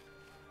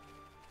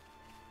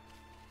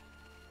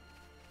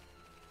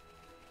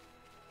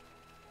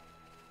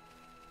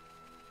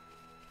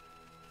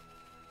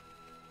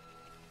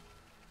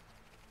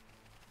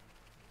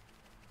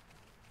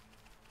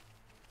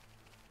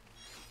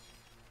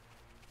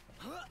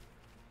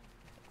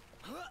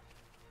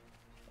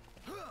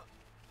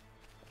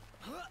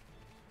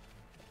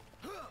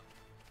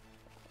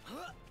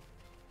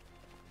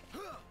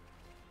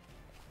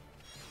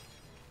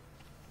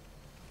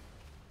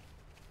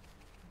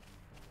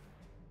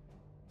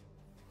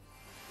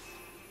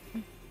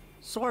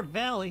 Sword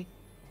Valley.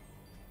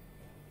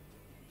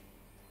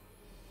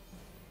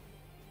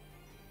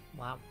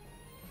 Wow.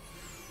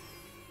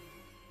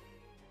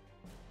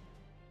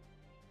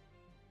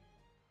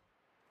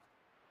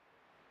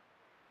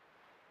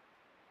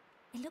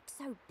 It looks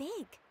so big,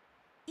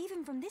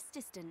 even from this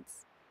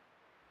distance.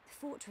 The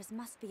fortress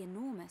must be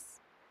enormous.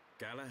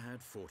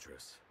 Galahad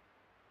Fortress.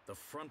 The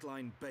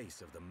frontline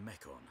base of the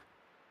Mechon.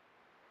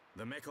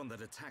 The Mechon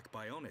that attack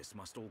Bionis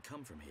must all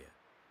come from here.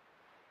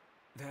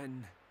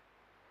 Then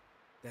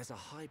there's a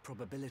high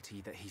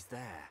probability that he's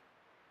there.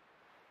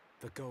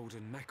 The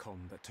golden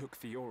Mechon that took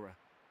Fiora.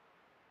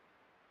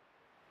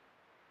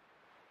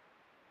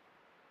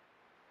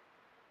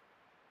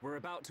 We're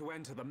about to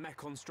enter the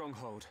Mechon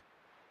stronghold.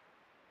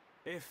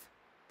 If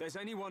there's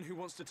anyone who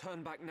wants to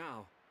turn back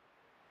now...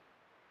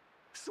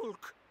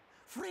 Shulk,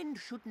 friend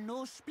should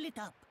no split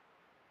up.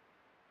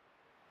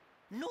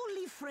 No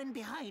leave friend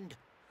behind.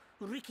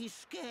 Ricky's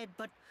scared,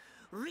 but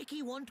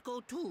Ricky won't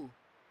go too.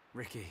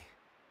 Ricky.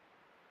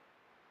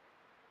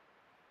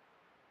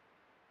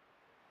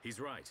 He's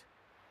right.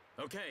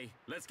 Okay,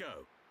 let's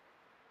go.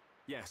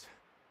 Yes.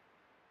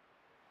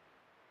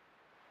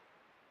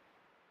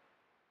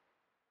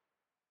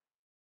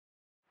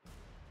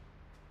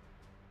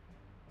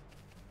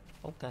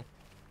 Okay.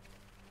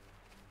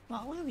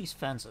 Wow, look at these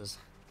fences.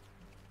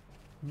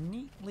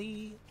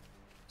 Neatly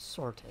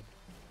sorted.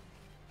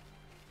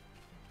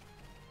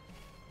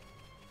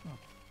 Oh.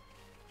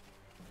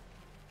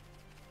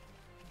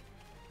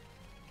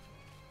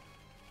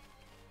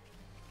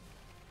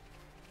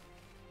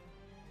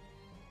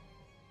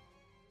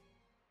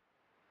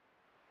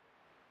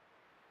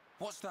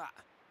 What's that?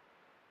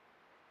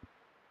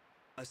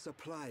 A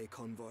supply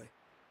convoy.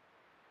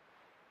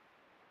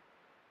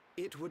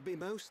 It would be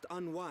most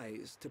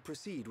unwise to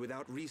proceed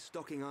without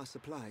restocking our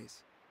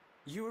supplies.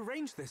 You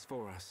arranged this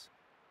for us.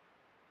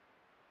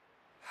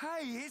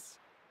 Hey, it's...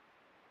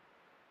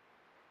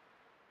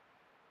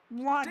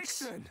 What?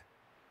 Dixon!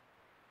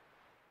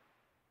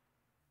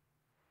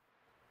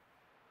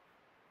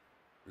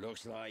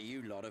 Looks like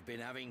you lot have been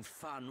having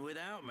fun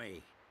without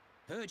me.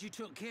 Heard you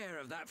took care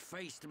of that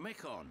faced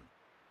Mechon.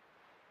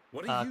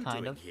 What are you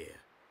kind doing of. here?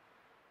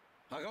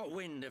 I got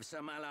wind of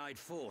some allied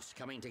force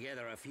coming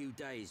together a few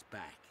days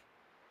back.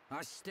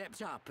 I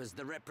stepped up as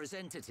the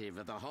representative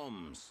of the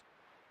Homs.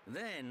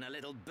 Then a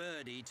little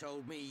birdie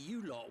told me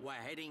you lot were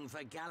heading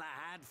for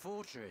Galahad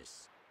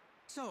Fortress.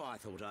 So I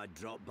thought I'd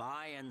drop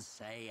by and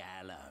say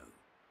hello.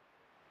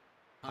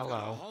 I've got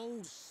a Hello.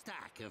 whole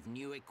stack of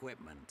new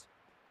equipment.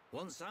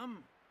 Want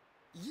some?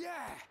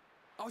 Yeah!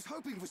 I was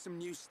hoping for some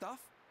new stuff.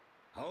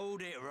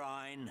 Hold it,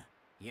 Ryan.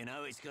 You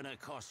know it's gonna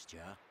cost you.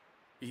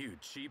 You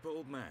cheap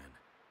old man.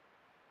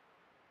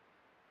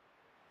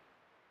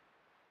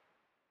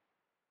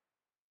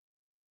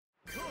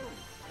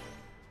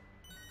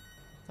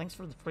 Thanks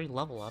for the free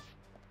level up.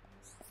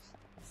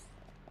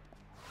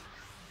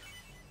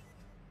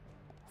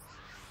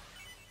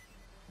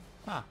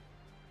 Ah.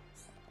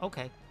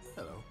 Okay.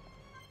 Hello.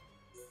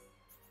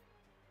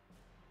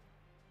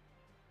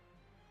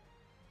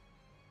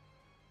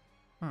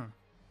 Hmm.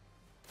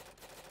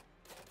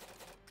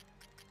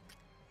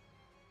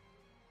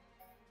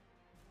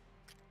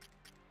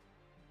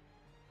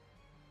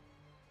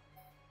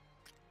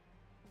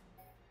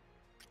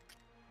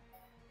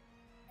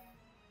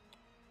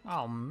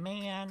 Oh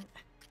man.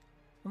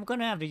 I'm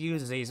gonna have to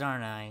use these,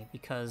 aren't I?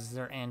 Because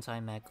they're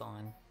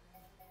anti-Mechon.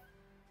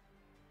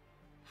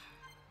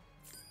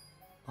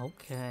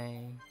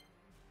 Okay.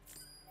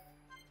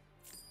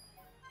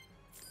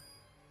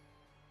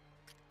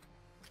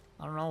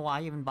 I don't know why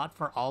I even bought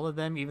for all of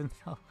them, even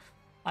though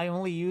I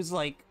only use,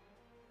 like,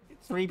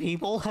 3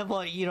 people,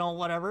 but, you know,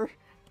 whatever.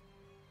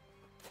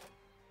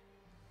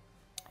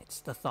 It's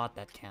the thought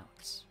that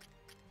counts,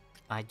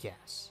 I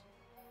guess.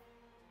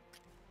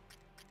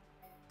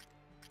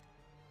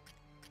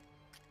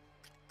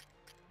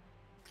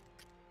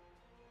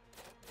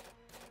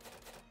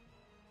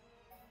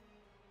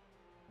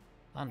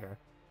 Thunder.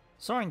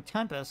 Soaring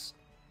Tempest?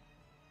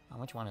 Oh,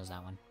 which one is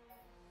that one?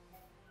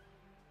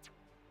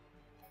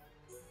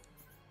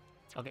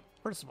 Okay,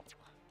 first of all.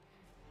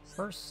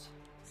 First...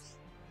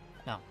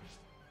 No.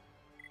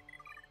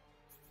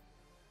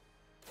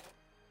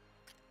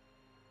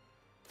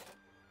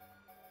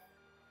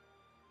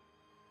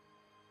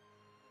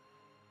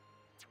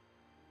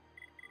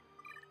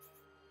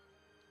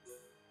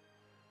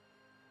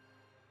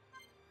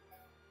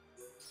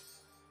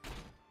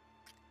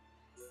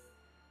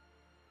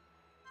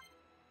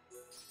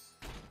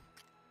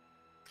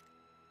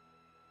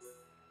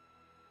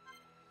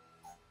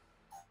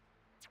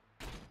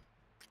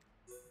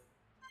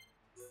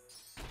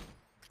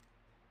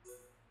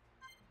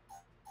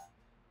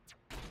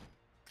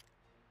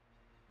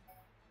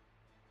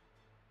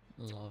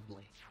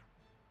 Lovely.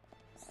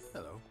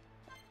 Hello.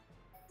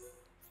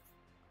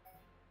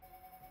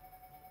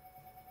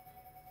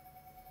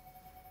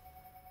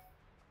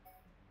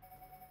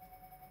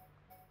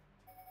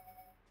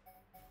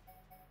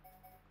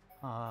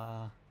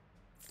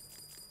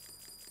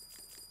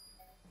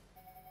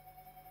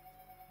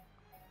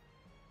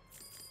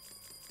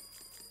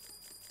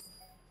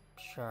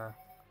 Sure.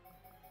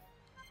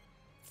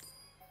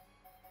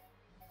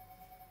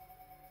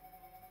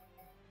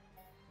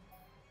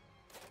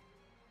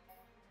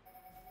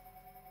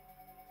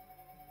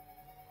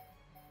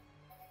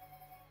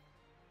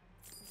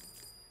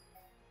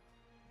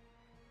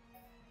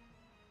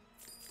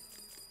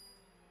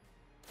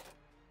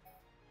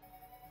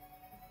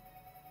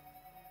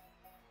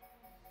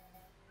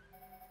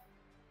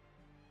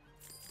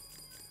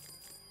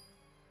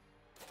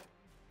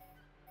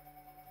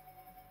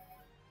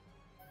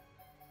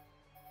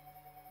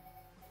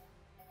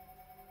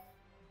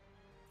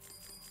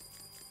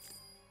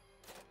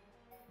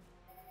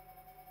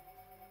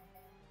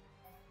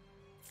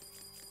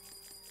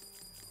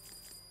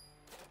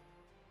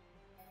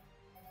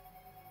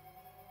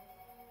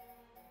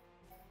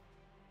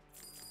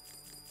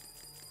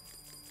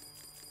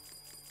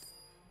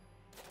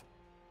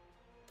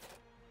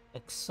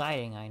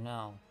 Exciting, I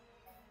know.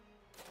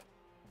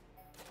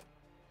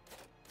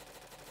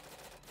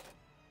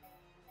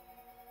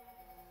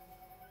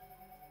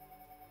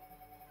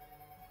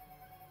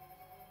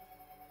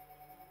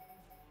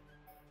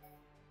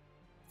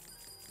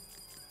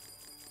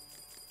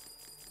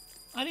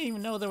 I didn't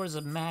even know there was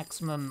a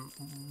maximum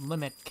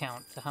limit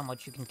count to how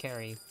much you can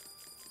carry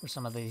for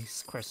some of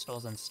these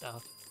crystals and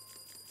stuff.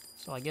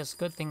 So I guess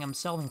good thing I'm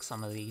selling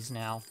some of these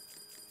now.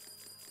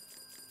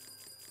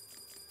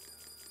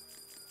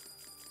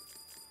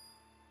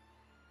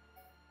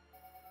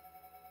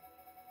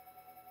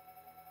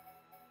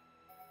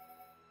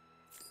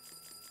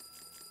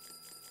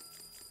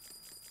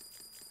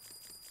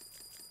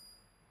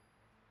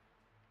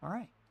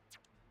 Alright.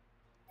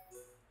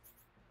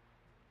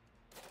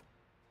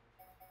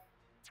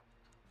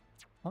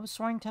 What was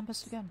Soaring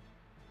Tempest again?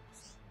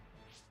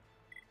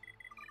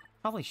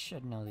 Probably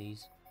should know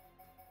these.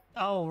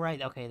 Oh, right,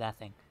 okay, that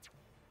thing.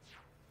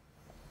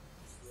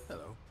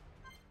 Hello.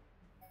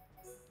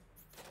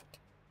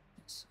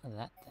 So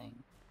that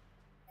thing.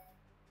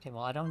 Okay,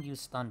 well, I don't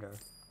use Thunder.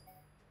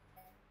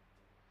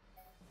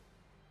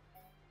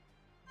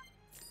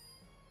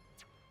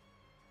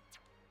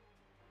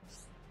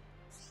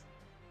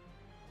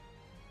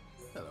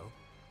 Hello.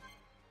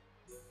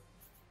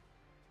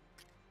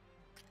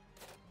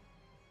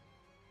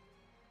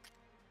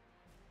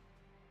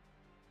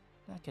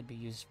 That could be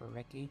used for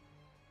Ricky.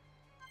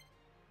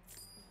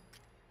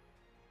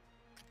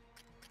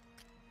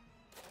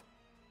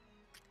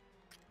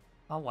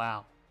 Oh,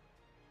 wow.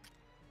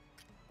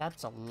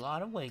 That's a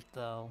lot of weight,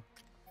 though.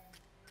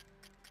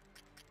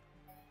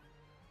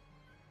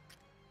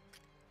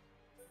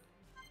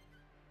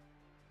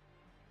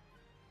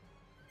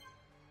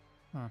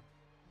 Hmm.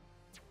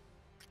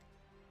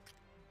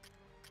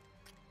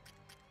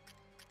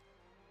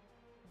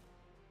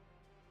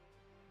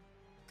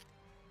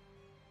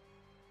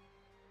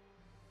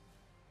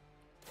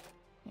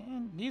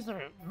 And these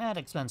are mad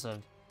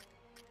expensive.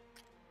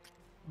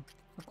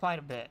 For quite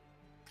a bit.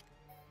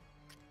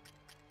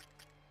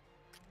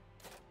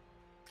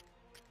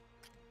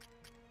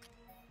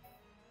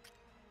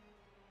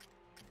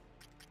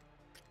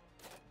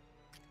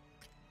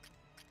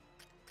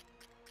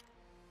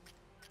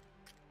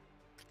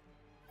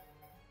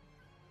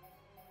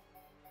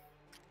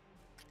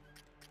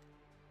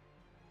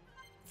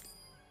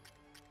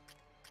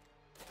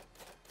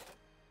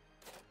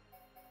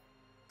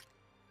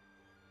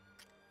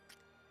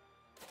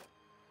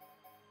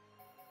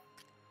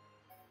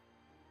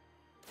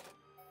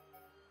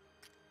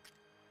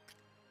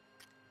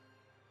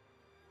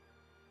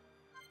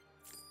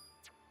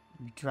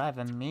 drive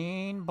a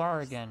mean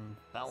bargain,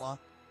 fella.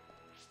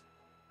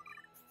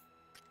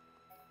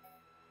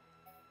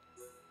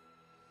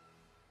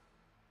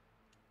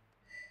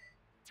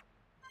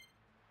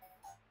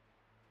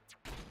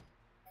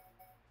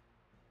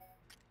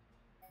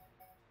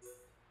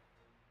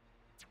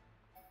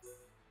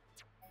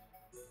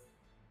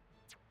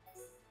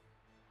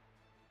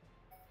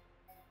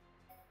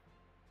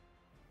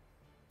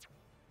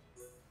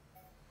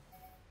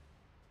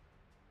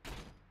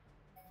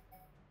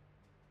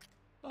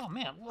 Oh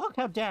man, look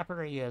how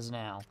dapper he is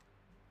now.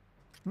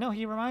 No,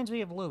 he reminds me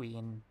of Louis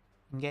in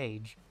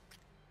Engage.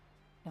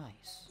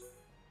 Nice.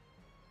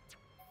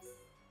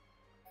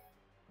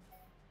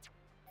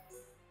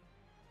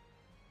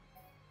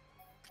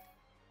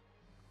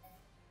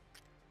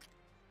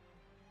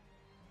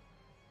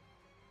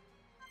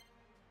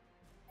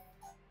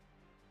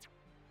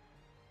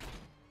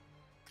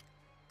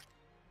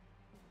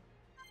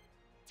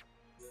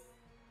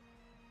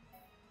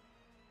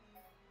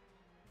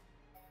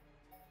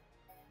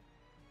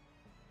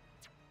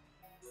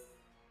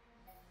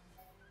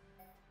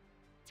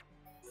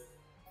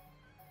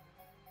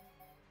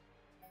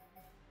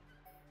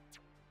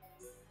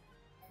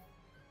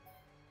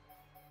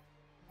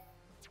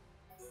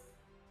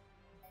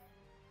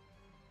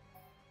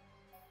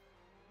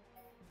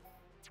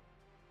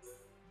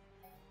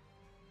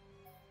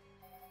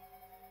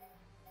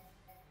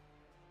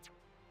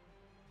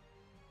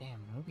 Damn,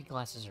 movie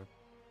glasses are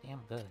damn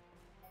good.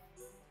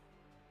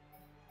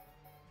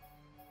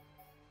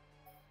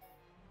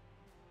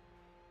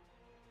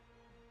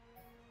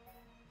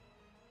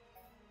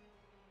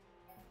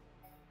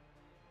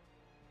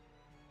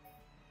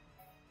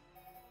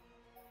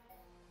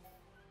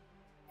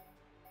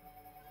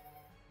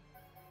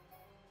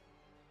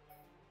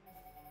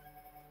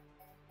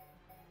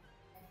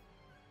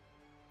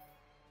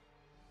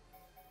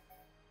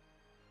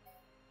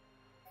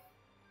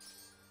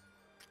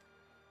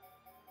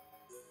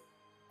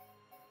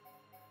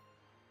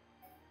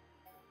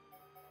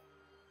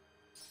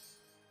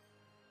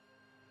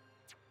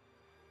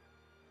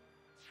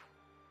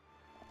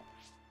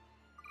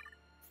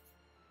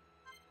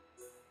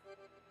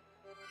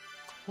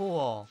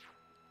 Cool.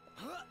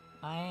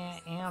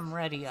 I am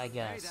ready, I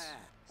guess. Hey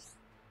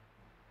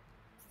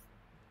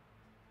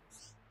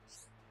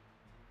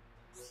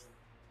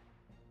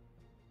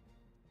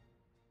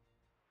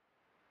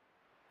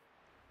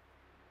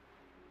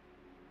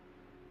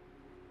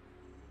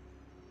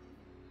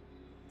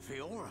there.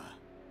 Fiora?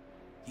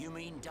 You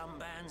mean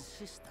Dunban's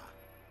sister?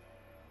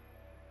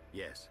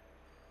 Yes.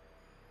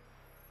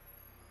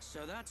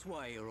 So that's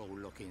why you're all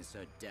looking so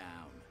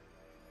down.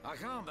 I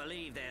can't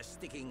believe they're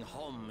sticking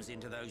Homs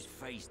into those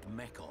faced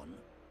Mechon.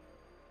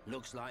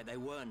 Looks like they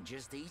weren't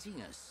just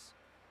eating us.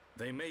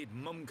 They made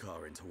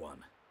Mumkar into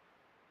one.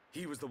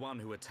 He was the one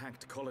who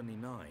attacked Colony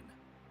 9.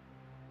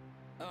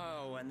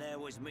 Oh, and there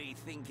was me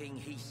thinking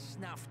he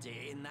snuffed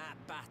it in that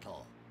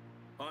battle.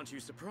 Aren't you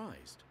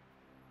surprised?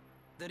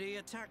 Did he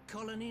attack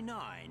Colony 9?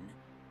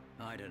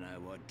 I don't know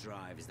what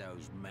drives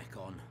those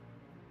Mechon.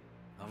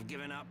 I've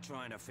given up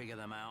trying to figure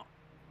them out.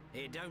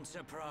 It don't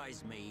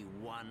surprise me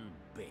one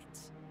bit.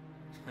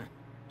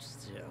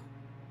 Still,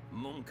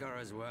 Mumkar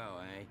as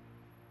well, eh?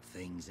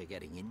 Things are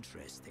getting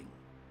interesting.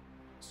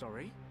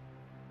 Sorry?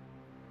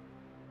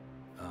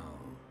 Oh,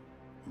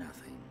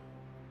 nothing.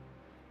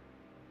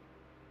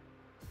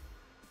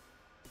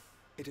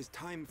 It is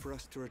time for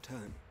us to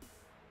return.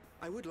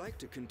 I would like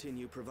to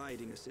continue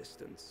providing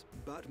assistance,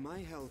 but my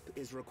help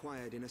is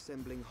required in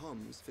assembling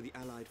Homs for the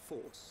Allied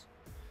force.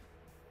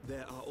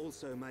 There are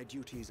also my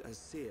duties as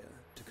seer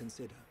to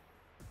consider.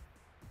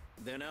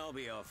 Then I'll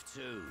be off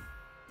too.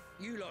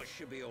 You lot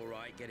should be all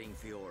right getting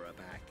Fiora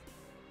back.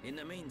 In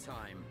the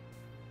meantime,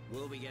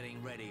 we'll be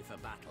getting ready for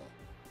battle.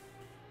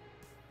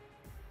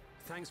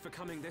 Thanks for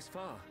coming this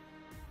far.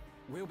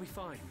 We'll be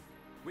fine.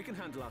 We can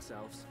handle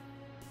ourselves.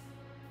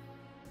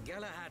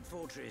 Galahad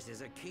Fortress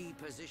is a key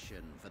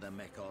position for the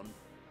Mechon.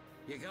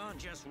 You can't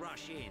just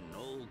rush in,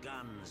 all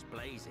guns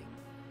blazing.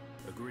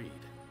 Agreed.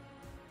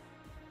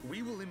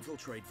 We will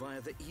infiltrate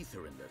via the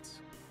ether inlets.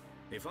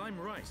 If I'm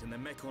right and the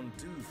Mechon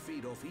do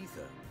feed off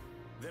ether,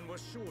 then we're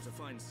sure to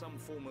find some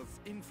form of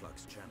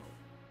influx channel.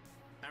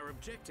 Our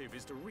objective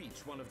is to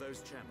reach one of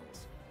those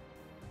channels.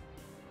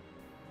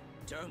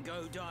 Don't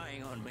go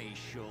dying on me,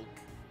 Shulk.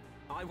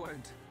 I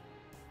won't.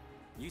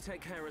 You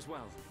take care as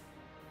well.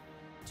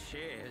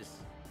 Cheers.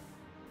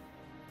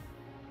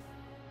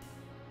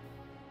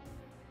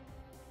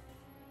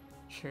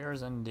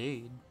 Cheers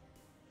indeed.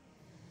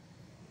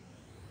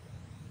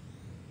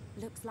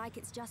 Looks like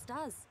it's just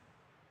us.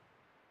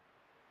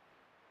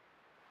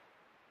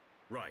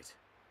 Right.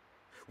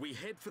 We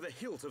head for the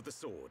hilt of the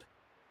sword.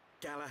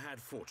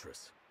 Galahad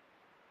Fortress.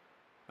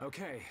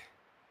 Okay.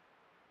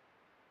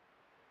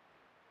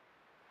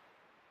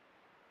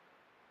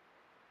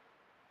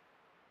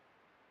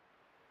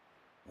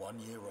 One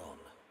year on.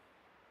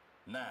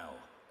 Now,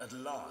 at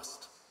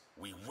last,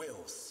 we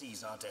will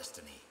seize our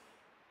destiny.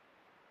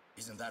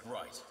 Isn't that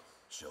right,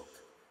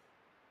 Shulk?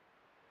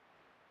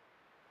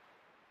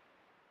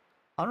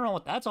 I don't know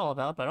what that's all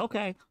about, but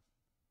okay.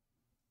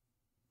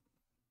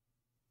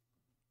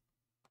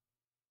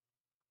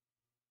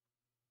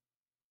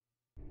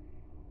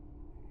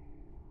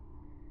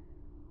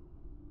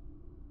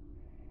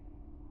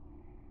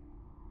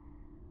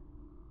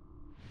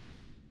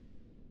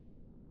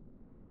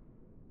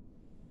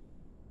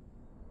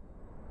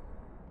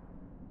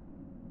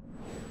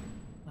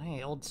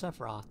 Hey, old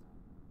Sephiroth.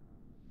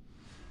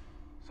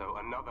 So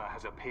another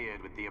has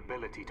appeared with the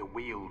ability to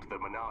wield the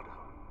Monado.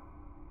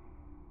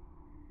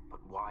 But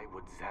why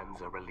would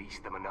Zanza release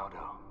the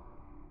Monado?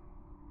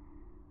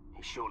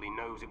 He surely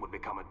knows it would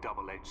become a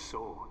double-edged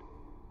sword.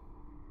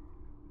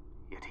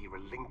 Yet he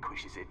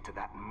relinquishes it to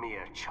that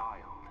mere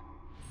child.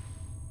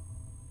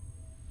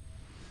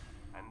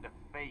 And a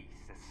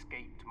face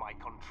escaped my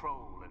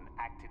control and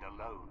acted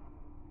alone.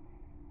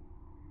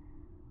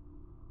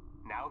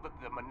 Now that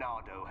the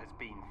Monado has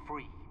been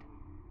freed,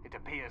 it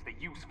appears the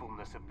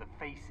usefulness of the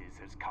faces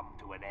has come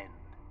to an end.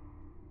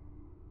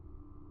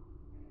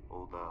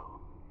 Although,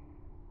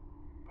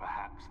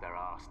 perhaps there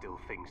are still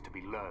things to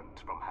be learned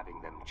from having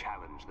them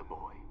challenge the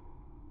boy.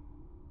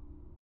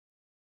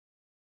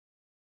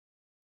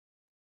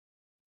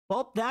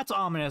 Well, that's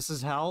ominous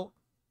as hell.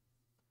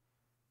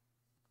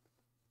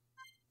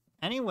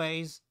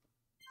 Anyways.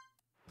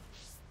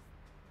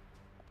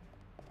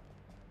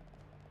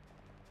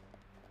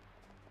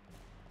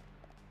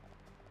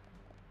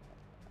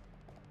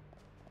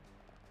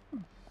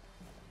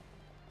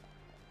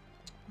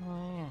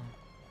 Oh, yeah.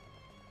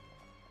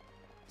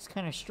 This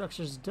kind of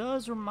structures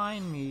does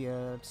remind me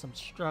of some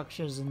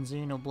structures in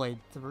Xenoblade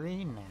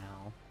 3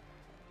 now.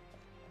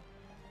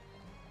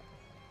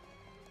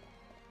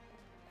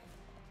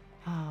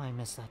 Oh, I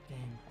miss that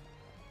game.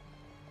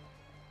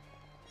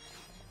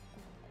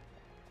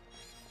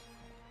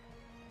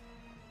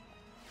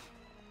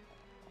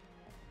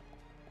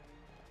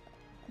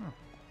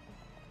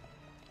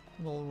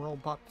 Little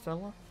robot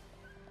fella.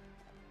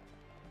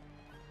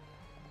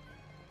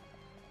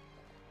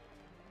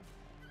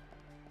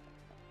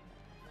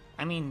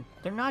 I mean,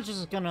 they're not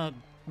just gonna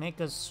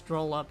make us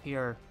stroll up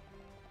here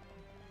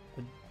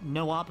with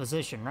no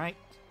opposition, right?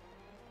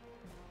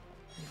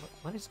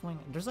 What is going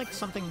on? There's like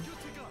something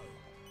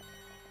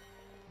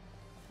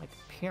like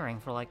appearing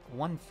for like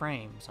 1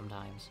 frame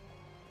sometimes.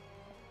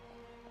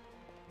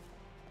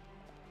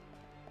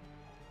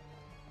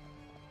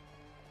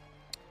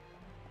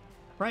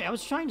 Right, I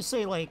was trying to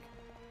say like,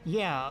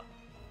 yeah,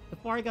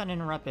 before I got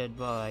interrupted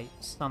by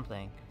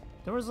something,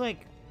 there was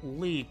like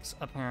leaks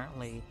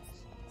apparently.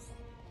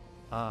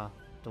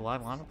 Do I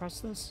want to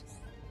press this?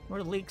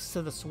 Were leaks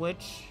to the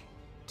Switch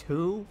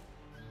 2,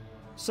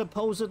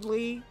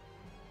 supposedly?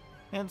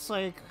 And it's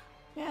like,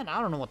 man,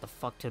 I don't know what the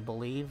fuck to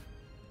believe.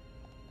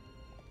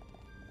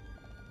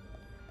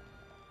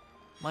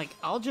 Like,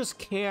 I'll just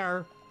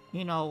care,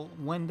 you know,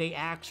 when they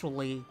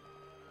actually,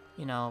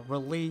 you know,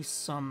 release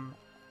some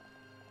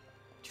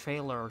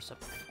trailer or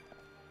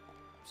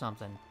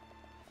something.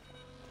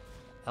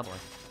 Oh boy.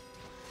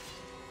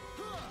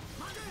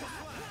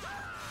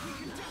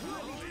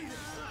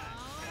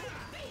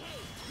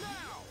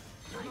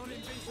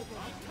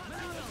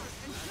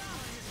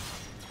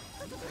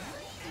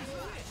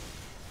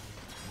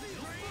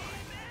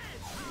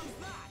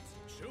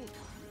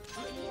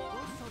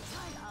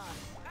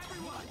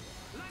 Everyone,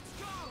 let's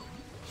go!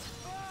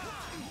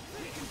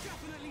 We can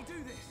definitely do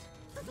this!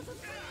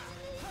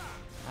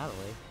 Out of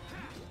the way.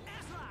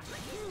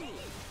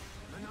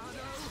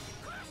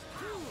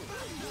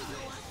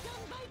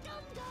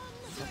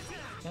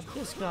 Got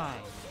this guy.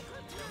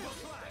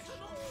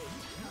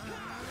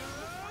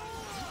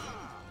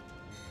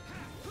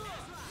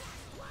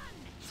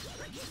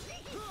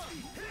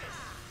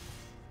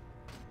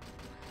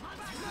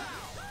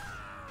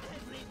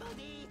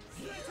 Everybody,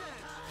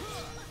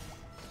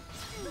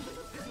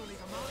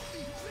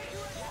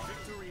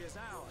 victory is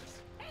ours.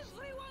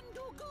 Everyone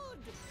do good.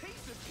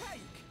 Piece of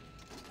cake.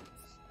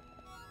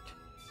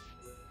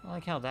 I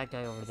like how that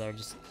guy over there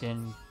just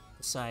didn't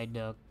decide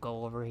to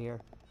go over here.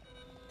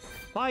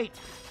 Fight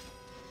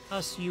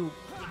us, you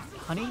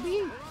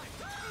honeybee?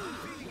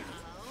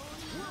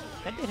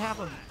 That did have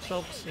a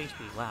choke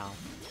HP. Wow.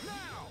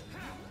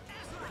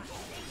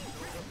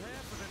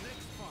 Prepare for the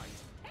next fight.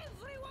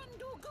 Everyone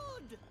do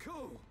good.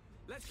 Cool.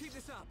 Let's keep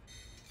this up.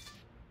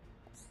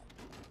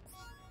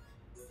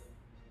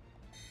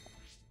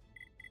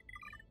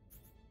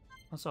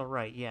 That's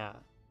alright, yeah.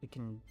 We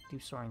can do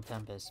Soaring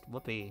Tempest.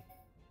 Whoopee.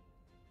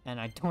 And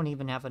I don't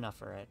even have enough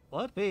for it.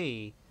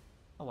 Whoopee!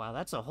 Oh wow,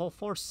 that's a whole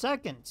 4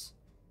 seconds!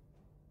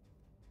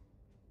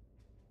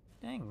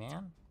 Dang,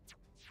 man.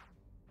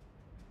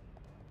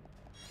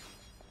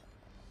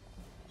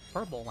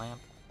 Purple lamp.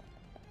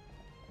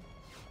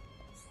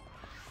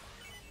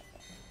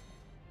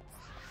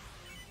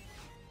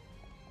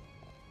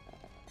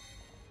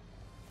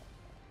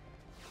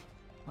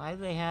 Why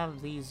do they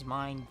have these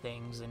mine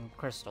things in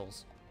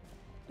crystals?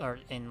 Or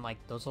in, like,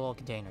 those little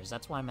containers?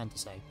 That's what I meant to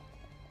say.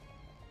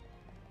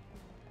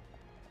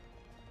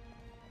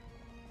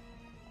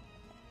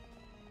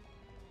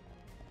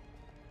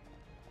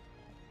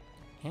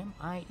 Am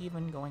I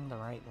even going the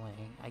right way?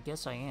 I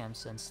guess I am,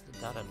 since the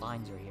dotted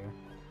lines are here.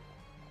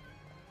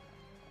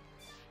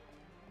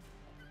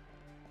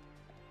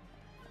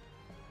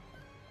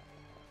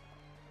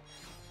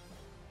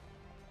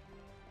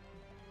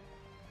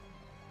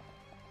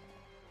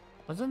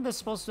 Wasn't this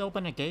supposed to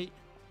open a gate?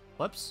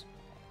 Whoops.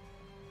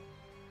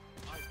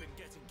 I've been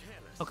getting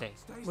careless. Okay,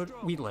 Stay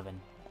we live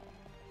in.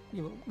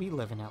 We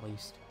live in at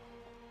least.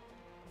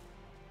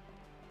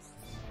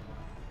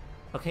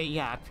 Okay,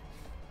 yeah.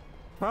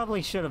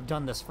 Probably should have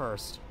done this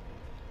first.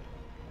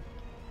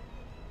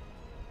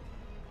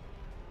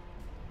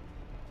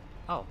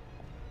 Oh.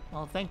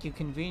 Well, thank you,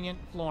 convenient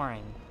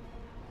flooring.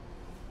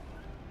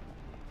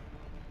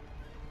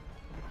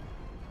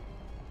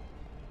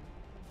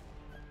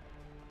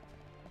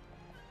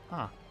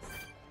 Huh.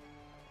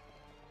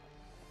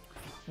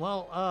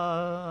 Well,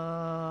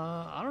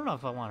 I don't know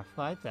if I want to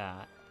fight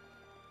that.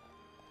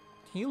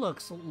 He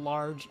looks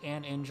large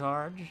and in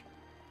charge.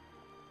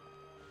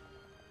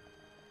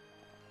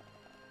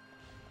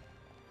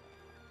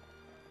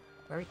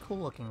 Very cool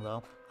looking,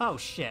 though. Oh,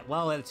 shit.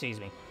 Well, it sees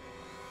me.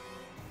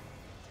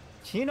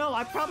 You know,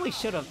 I probably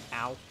should have...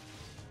 Ow.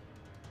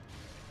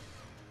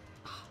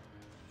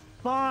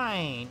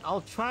 Fine.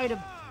 I'll try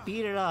to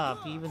beat it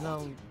up, even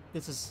though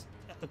this is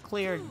a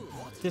clear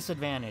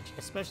disadvantage,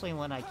 especially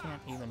when I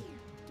can't even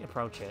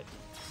approach it.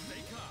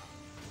 Stay calm.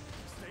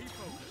 Stay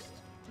focused.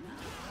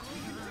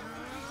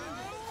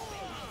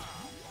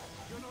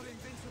 You're not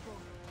invincible.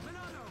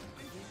 Milano!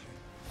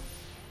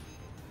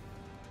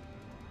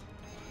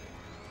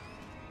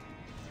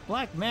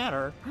 Black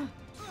Matter?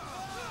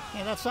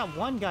 Hey, that's that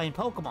one guy in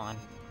Pokemon.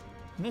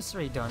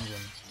 Mystery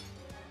Dungeon.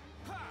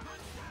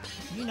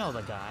 You know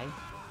the guy.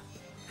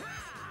 You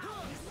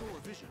saw a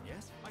vision,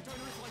 yes? I don't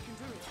know if I can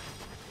do it.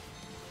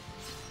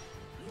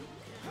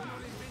 You're not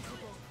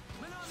invincible.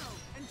 Milano!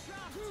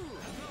 Entrap!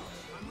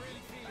 I'm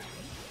really feeling it.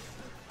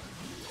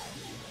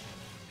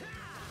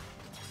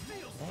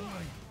 Steel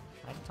strike!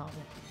 I can talk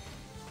it.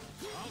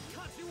 I'll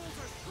cut you all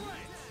to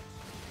shreds!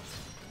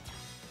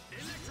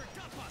 Electric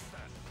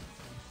Gutbuster!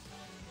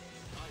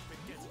 I've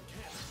been getting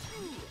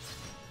careless.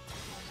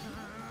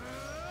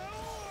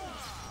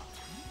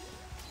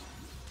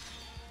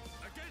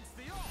 Against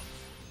the odds!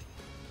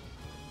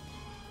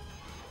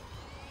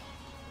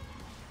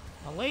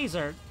 A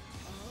laser?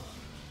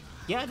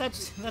 Yeah, that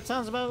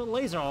sounds about a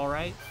laser,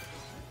 alright.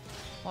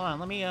 Hold on,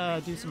 let me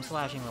do some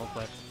slashing real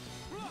quick.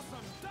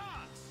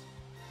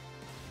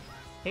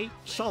 Hey,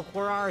 Shulk,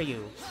 where are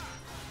you?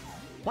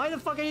 Why the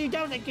fuck are you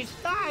down there?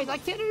 Guys, I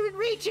can't even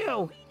reach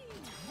you!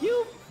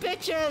 You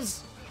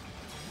bitches!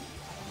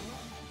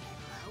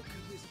 How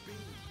can this be?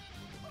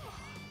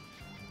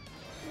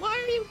 Why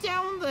are you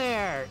down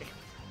there?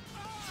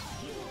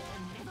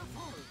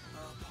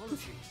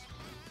 Apologies.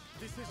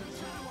 This isn't me.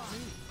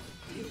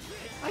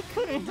 I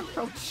couldn't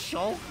approach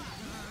Shulk.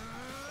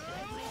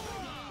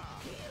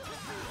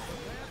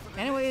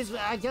 Anyways,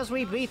 I guess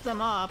we beat them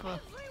up.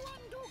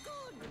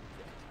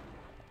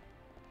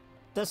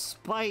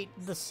 Despite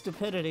the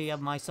stupidity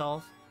of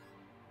myself.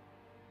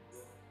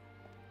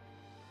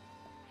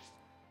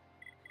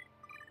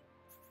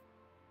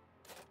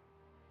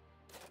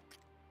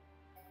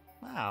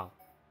 Wow.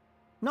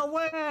 No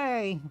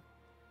way!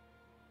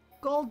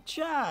 Gold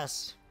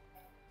chest!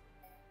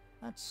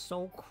 That's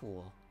so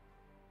cool.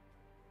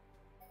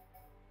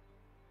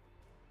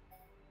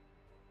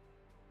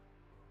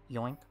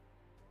 Yoink.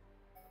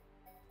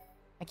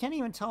 I can't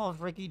even tell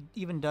if Ricky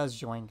even does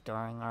yoink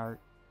during our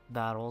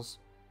battles.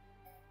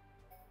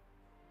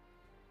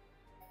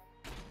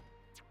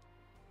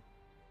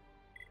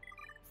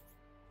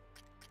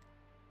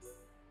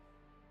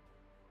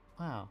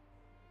 Wow.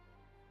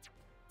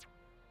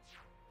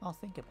 I'll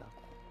think about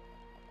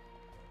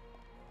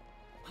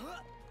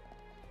that.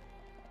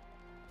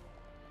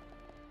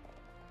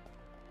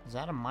 Is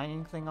that a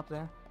mining thing up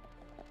there?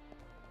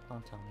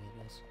 Don't tell me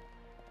it is.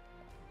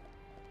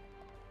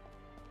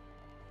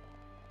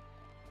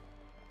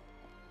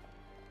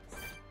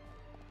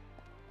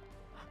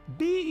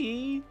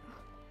 Bee!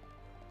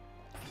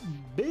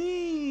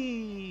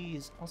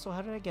 Bees! Also,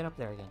 how did I get up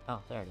there again?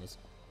 Oh, there it is.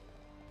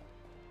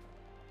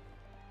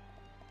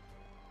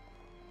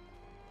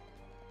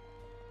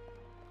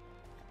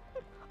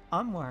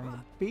 I'm wearing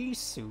a bee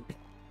suit.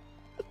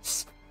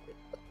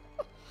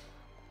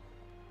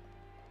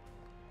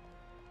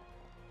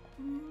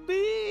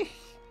 Bee!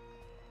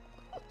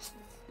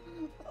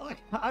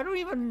 I don't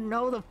even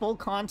know the full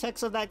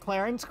context of that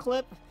Clarence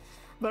clip,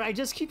 but I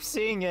just keep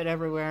seeing it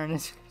everywhere and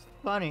it's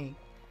funny.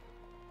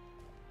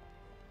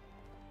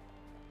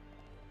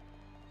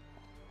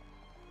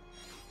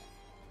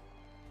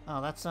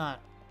 Oh, that's not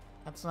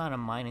a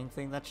mining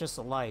thing, that's just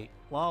a light.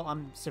 Well,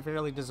 I'm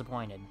severely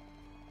disappointed.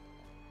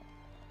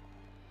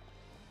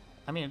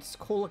 I mean, it's a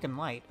cool looking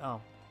light.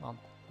 Oh, well,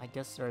 I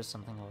guess there is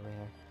something over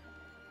here.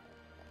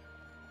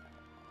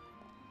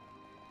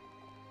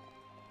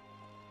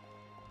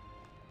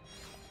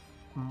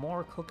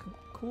 More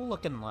cool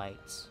looking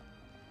lights.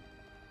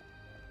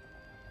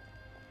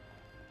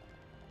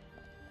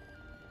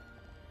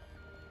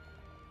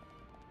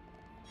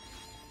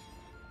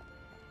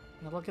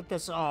 Now look at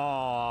this. Oh,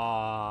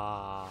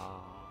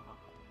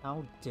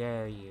 how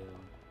dare you.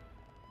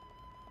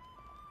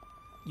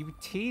 You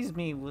tease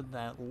me with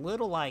that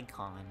little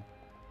icon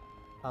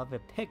of a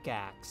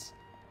pickaxe,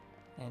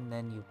 and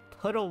then you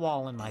put a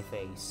wall in my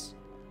face.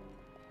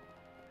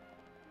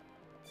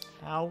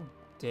 How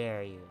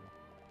dare you.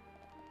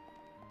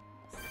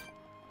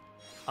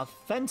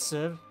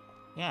 Offensive?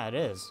 Yeah, it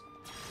is.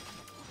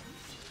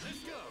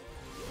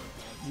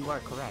 You are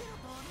correct.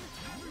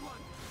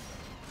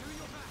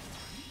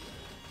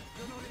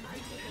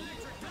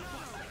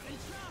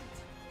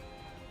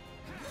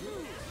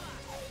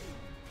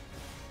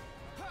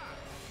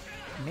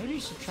 Maybe you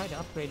should try to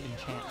upgrade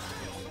enchantment.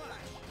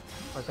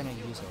 We're gonna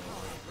use it.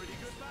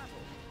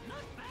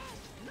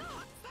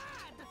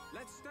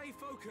 Let's stay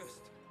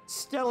focused.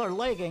 Stellar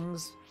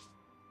leggings.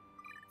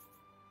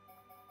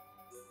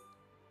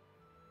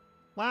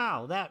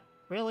 Wow, that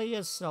really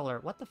is stellar.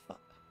 What the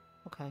fuck?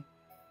 Okay.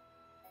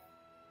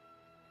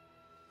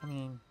 I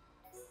mean,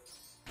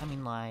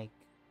 like,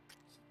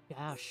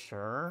 yeah,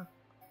 sure.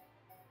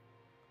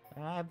 What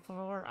did I have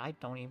before? I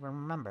don't even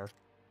remember.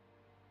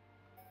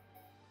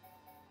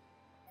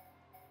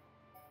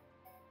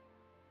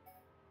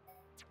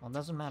 Well, it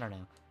doesn't matter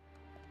now.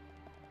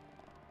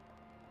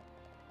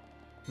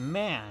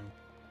 Man,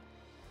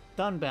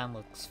 Dunban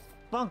looks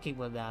funky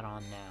with that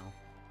on now.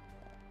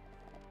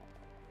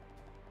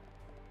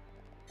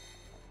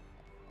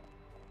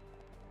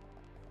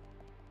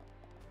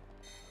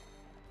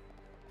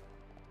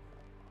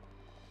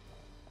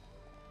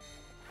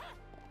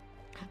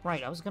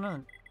 Right, I was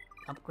gonna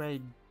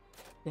upgrade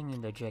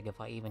Thingy the Jig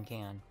if I even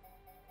can.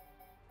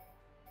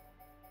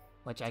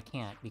 Which I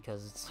can't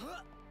because it's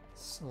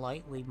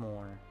slightly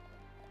more.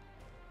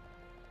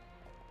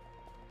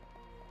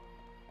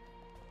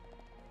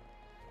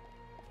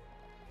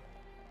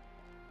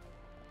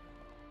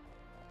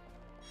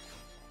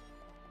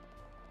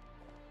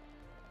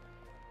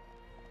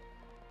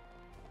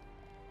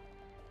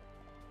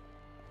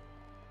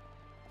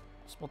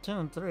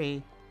 Splatoon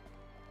 3.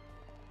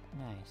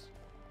 Nice.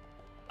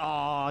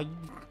 Aw,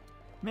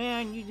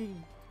 man, you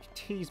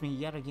tease me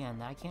yet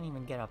again. I can't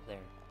even get up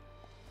there.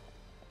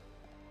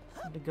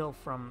 I had to go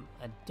from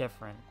a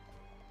different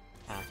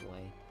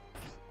pathway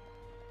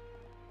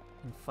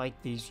and fight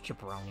these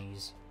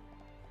jabronis.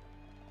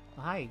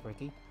 Oh, hi,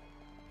 Ricky.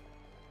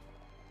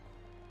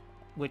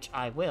 Which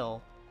I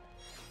will.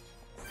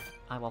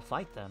 I will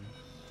fight them.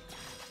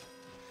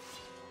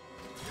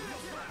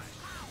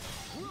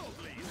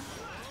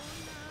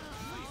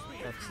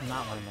 That's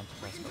not what I meant to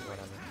press, but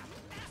whatever.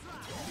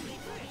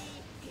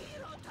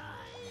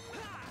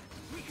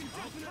 We can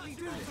definitely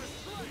do this.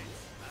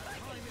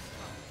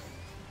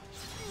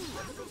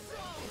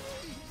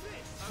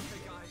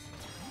 Okay, guys.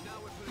 Now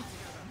we're putting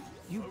together.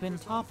 You've been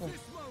toppled.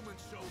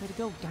 Way to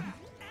go, dummy.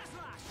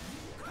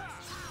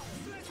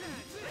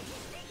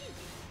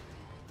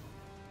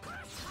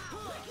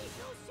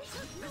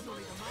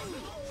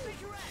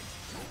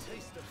 The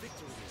taste of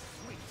victory is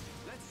sweet.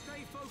 Let's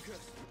stay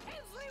focused.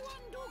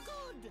 Everyone do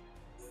good.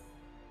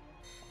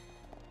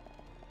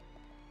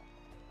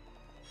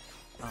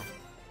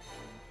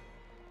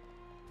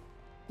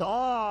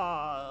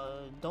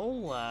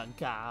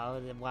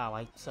 God, wow,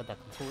 I said that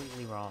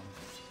completely wrong.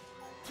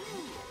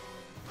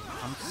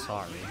 I'm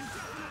sorry.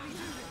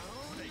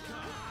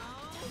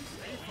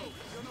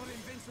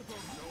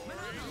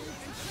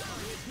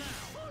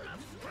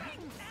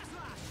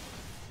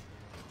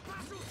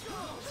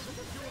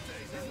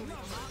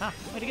 Ah,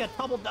 way to get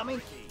double dummy!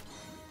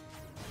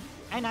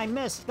 And I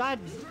missed! God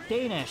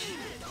Danish!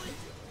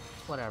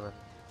 Whatever.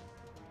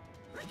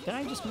 Did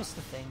I just miss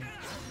the thing?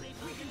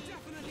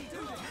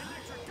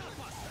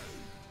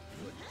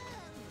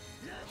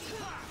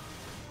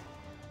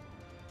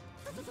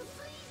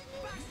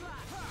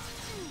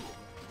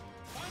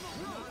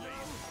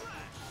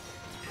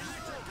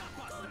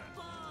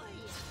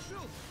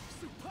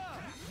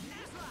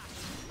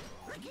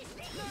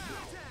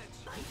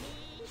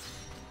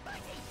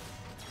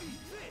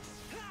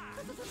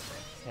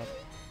 Yep.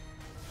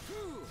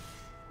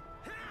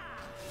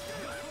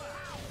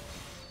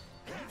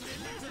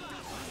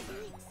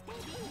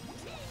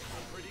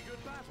 Pretty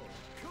good battle.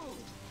 Cool.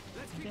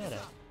 Let's keep Did it.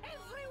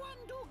 Everyone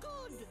do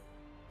good.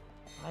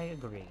 I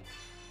agree.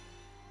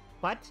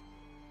 What?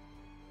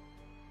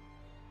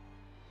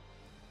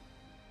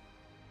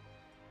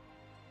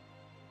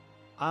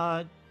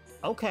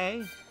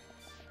 Okay.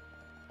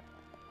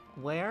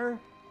 Where?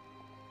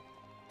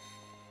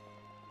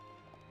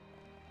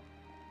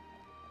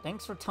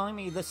 Thanks for telling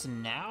me this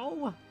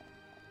now?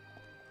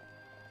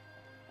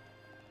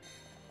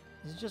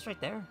 Is it just right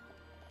there?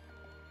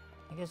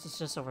 I guess it's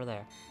just over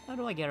there. How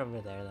do I get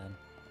over there, then?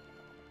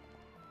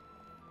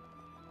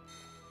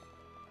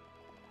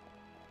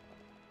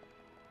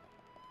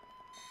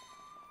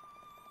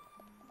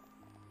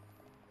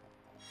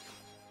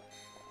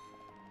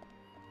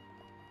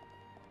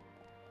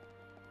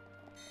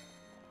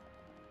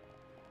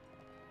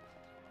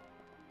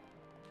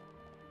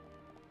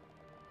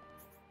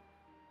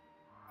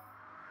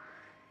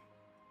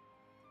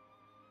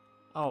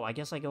 Oh, I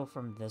guess I go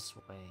from this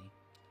way.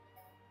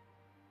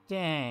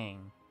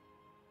 Dang.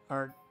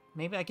 Or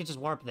maybe I could just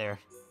warp there.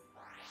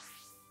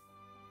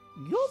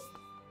 Yup.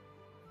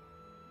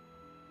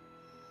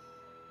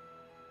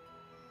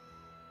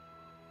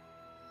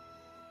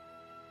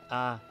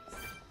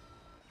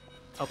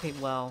 Okay,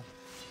 well,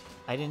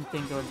 I didn't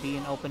think there would be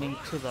an opening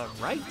to the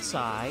right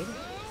side.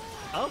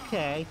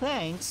 Okay,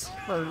 thanks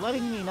for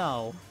letting me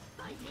know.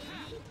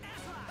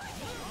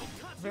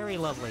 Very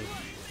lovely.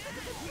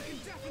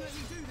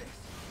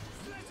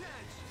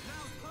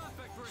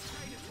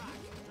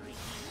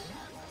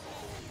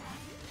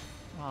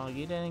 Oh,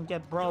 you didn't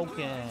get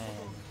broken.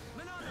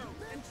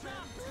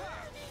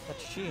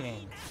 That's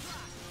cheating.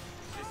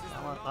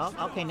 Oh,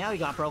 okay, now you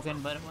got broken,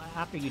 but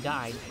after you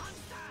died.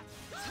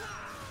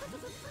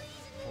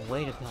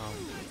 Way to go.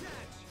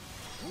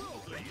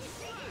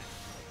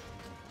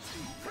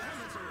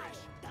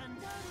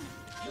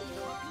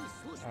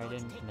 I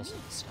didn't miss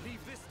it this time.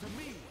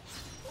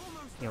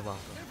 You're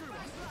welcome.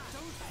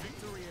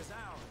 Victory is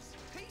ours.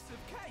 Piece of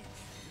cake.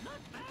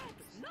 Not bad.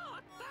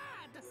 Not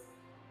bad.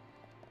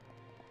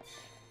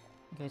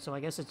 Okay, so I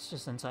guess it's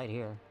just inside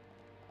here.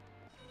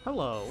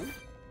 Hello.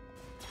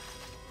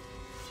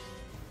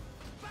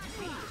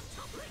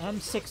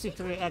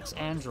 M63X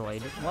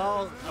Android.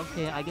 Well,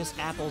 okay, I guess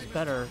Apple's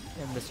better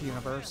in this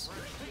universe.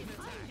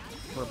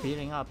 We're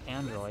beating up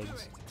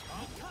androids.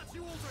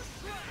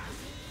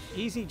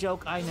 Easy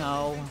joke, I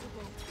know.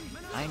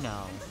 I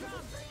know.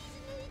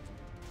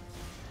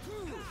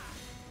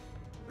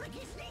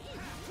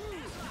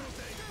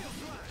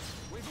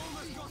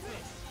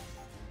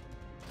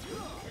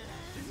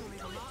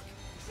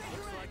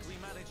 Looks like we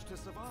managed to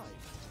survive.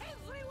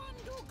 Everyone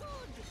do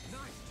good.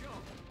 Nice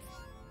job.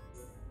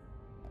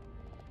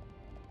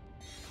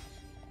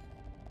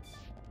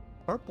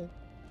 Purple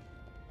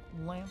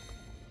lamp.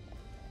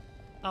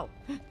 Oh,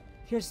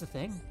 here's the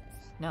thing.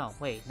 No,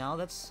 wait, no,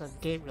 that's a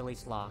gate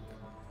release lock.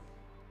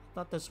 I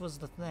thought this was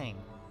the thing.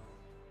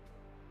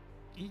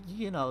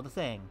 You know, the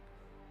thing.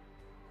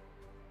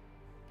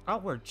 Oh,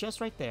 we're just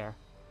right there.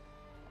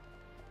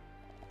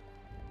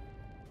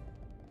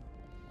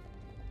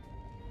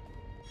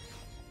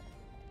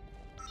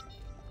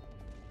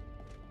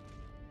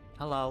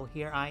 Hello,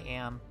 here I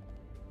am.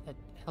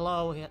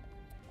 Hello,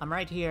 I'm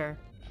right here.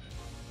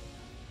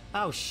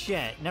 Oh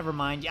shit, never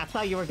mind. I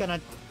thought you were gonna...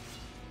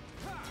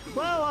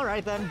 Well,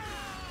 alright then. We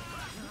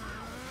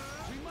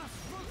must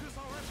focus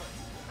our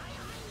efforts.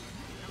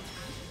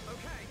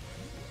 Okay.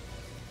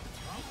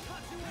 I'll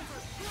cut you over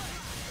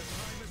straight. The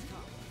time has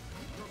come.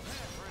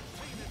 Prepare for a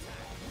chain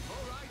attack.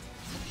 All right.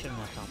 Shouldn't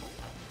have toppled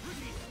that.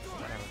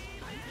 Whatever.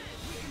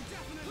 We can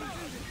definitely do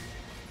this.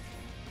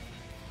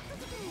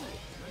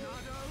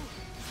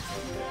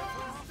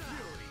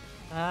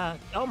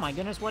 Oh my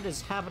goodness, what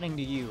is happening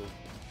to you?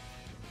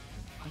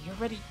 Are you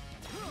ready?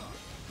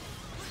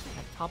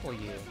 I topple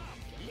you.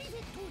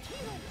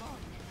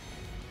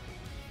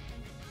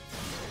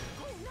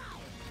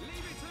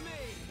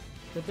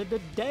 The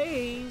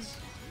days.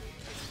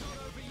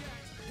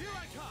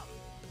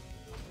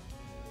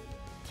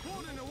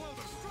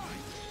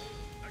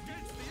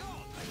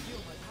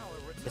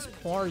 This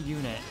poor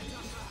unit.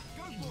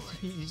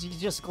 He's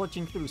just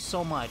glitching through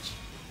so much.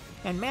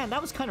 And man,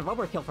 that was kind of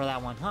overkill for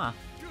that one, huh?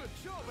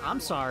 I'm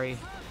sorry.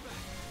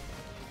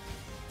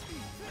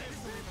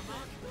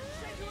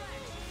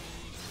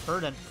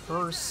 Hurt a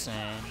person.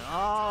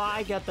 Oh,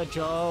 I get the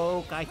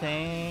joke, I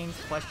think.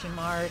 Question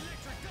mark.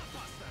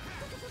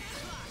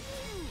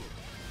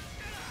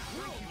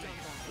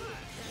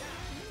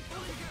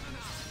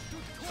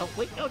 Oh,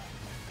 wait, no.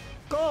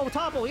 Go,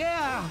 topple,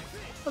 yeah!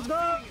 Let's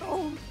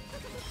go!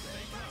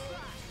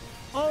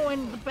 Oh,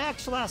 and the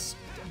backslash.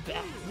 The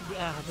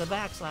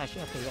backslash.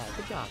 Okay, yeah,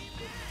 good job.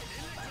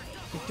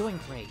 You're doing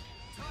great.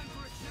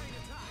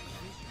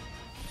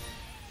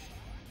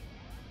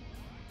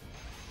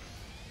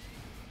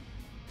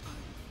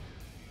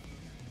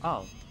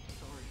 Oh.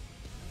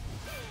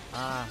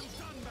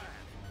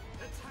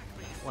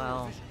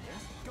 Well.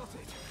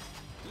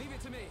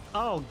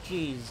 Oh,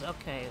 jeez.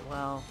 Okay,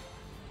 well.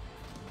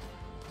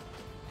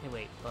 Okay,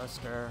 wait.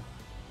 Buster.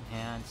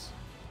 Enhance.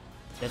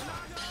 This one.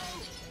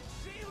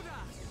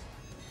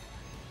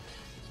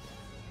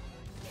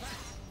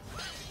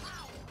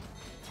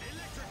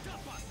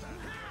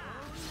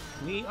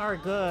 We are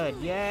good.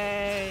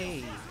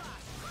 Yay!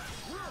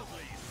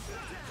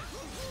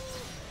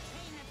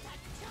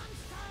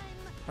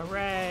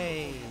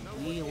 Hooray!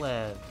 We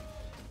live.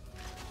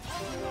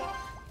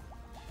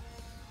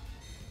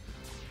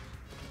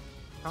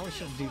 Probably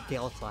should do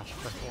Gale Flash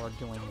before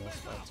doing this,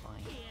 but it's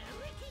fine.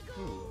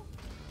 Ooh.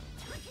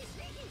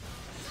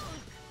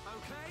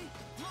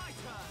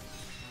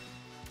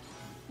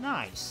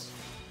 Nice.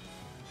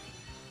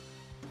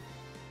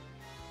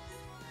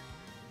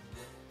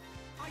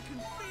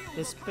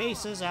 This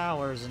base is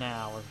ours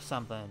now, or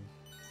something.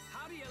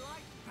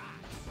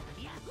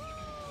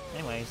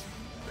 Anyways.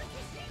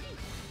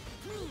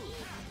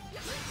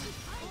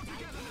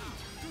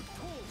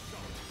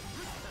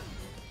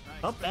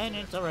 Oh, and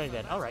it's already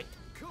dead. Alright.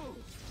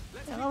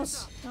 Yeah, that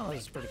was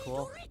pretty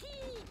cool.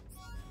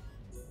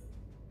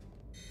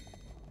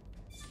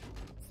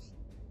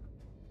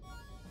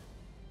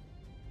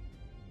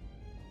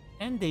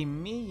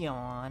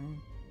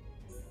 Endymion.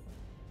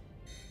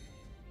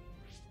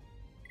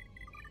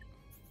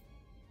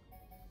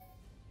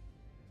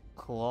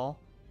 Cool.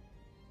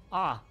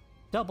 Ah,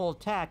 double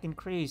attack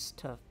increased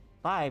to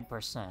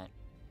 5%.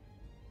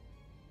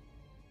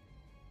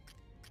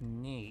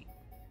 Neat.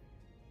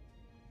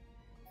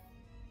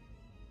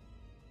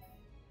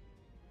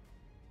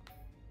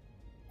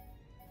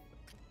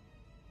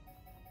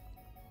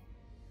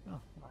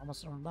 Oh, we're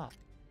almost on that.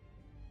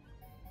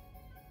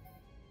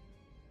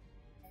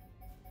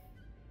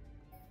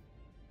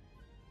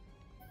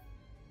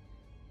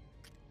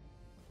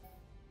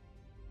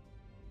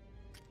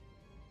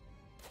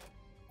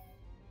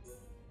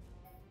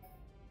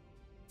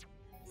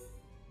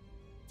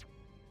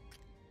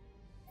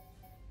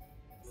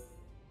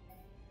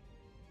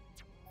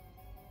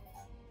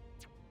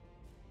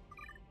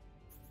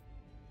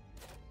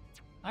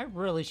 I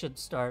really should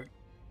start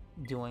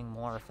doing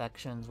more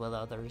affections with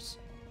others.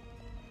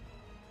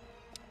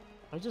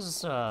 I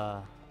just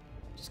kind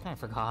of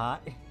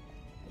forgot.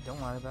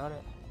 Don't worry about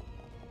it.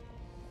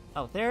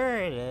 Oh, there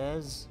it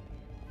is.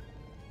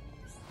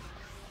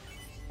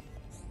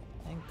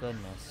 Thank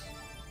goodness.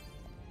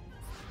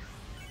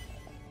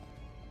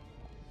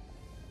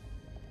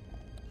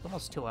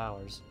 Almost 2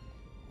 hours.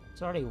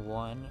 It's already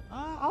 1.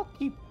 I'll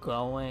keep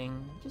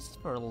going, just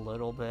for a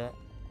little bit.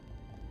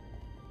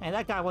 Hey,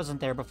 that guy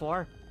wasn't there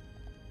before.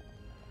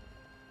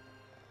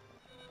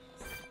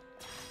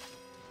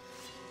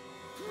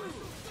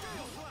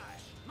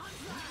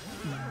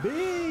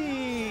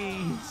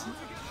 Bees!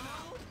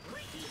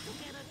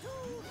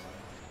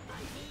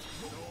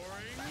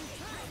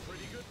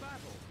 Pretty good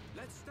battle.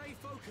 Let's stay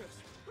focused.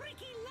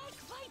 Ricky like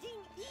fighting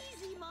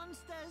easy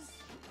monsters.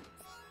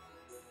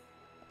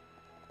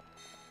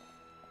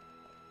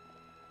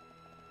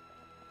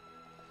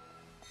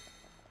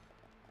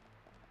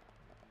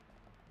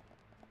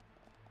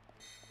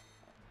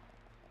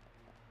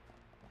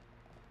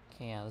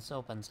 Okay, yeah, this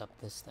opens up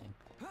this thing.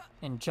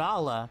 And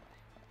Jala,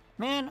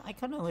 man, I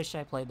kinda wish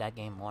I played that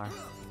game more.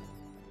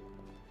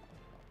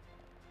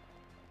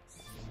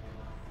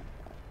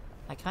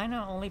 I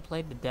kinda only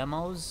played the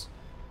demos.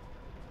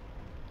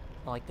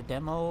 Like the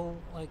demo,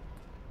 like,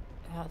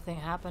 thing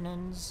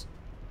happenings.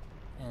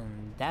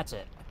 And that's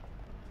it.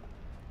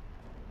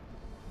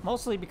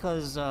 Mostly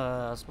because,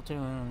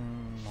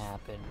 Splatoon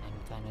happened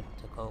and kinda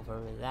took over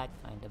that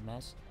kind of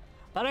mess.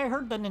 But I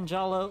heard that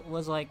Ninjala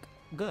was, like,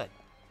 good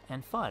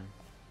and fun.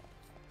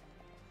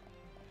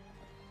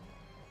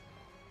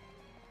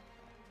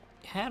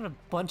 It had a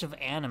bunch of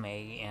anime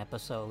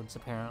episodes,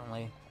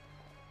 apparently.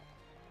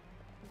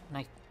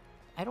 And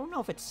I don't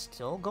know if it's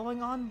still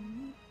going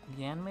on,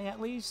 the anime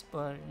at least,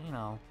 but, you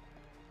know,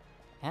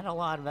 it had a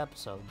lot of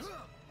episodes.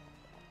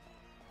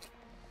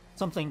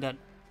 Something that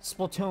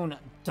Splatoon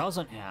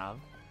doesn't have.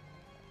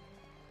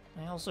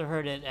 I also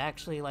heard it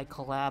actually, like,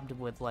 collabed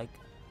with, like,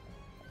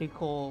 pretty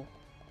cool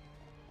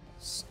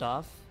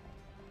stuff.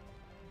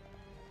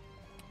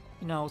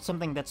 You know,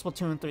 something that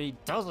Splatoon 3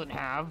 doesn't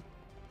have.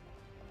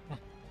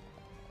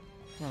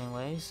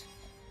 Anyways.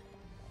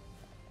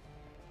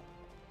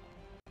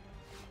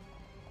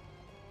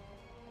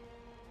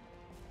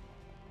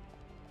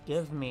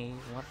 Give me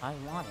what I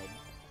wanted.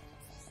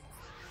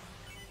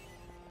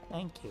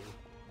 Thank you.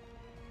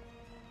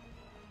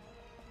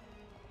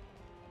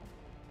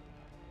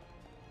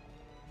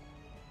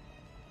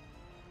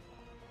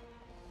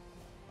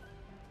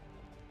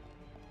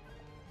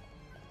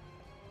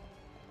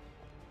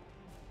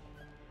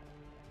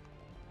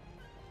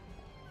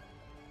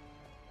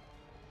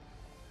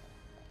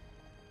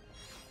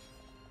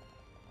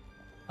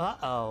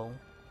 Uh-oh.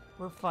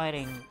 We're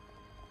fighting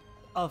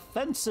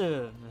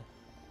offensive.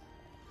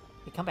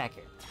 Hey, come back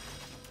here.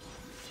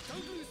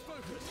 Don't lose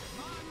focus.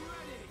 I'm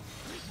ready.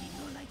 Ricky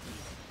don't like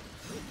this.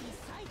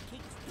 Ricky's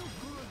sidekick's too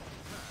good.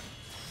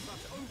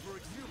 Such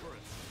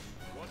over-exuberance.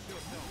 Watch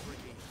yourself,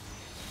 Ricky.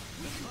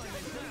 We Time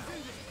is now. do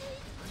this.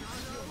 Your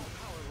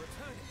power,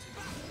 return it to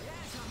me.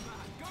 Yes, I'm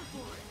back. Go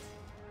for it.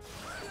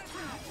 Let's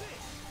have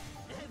this.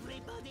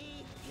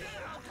 Everybody,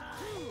 hero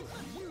time.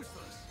 I'm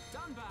useless.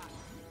 Done back.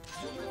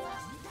 Super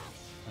fast dash.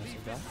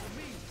 Leave this to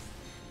me.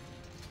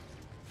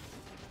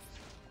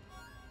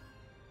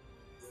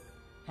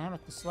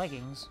 Amethyst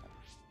leggings.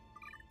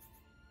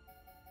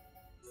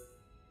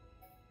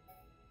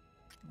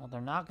 Well,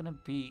 they're not gonna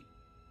beat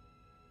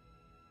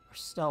our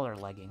stellar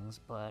leggings,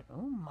 but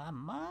oh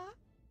my.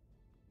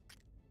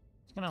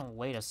 It's gonna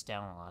weight us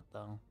down a lot,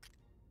 though.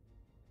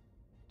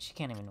 She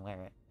can't even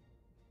wear it.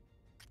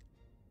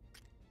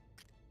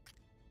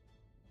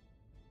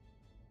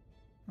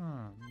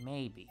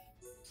 Maybe.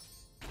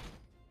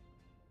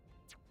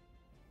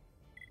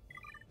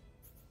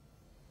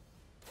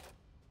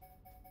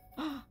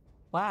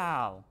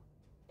 Wow.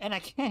 And I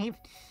can't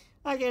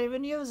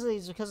even use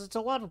these because it's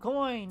a lot of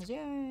coins.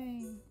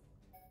 Yay.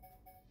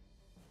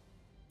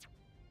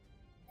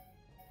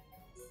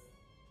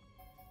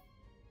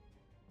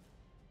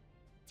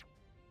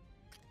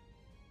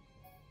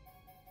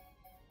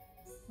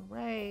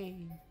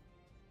 Hooray.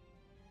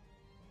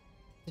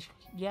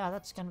 Yeah,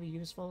 that's gonna be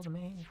useful to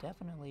me,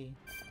 definitely.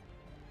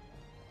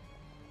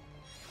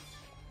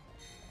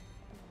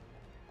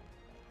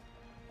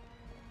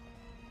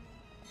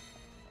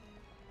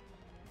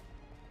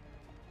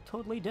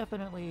 totally,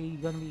 definitely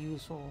gonna be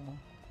useful.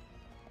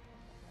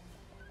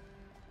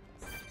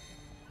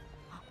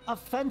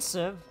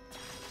 Offensive?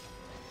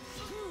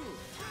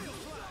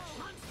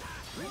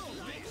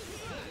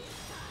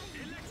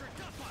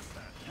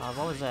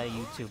 What was that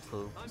YouTube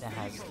poop that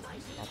has that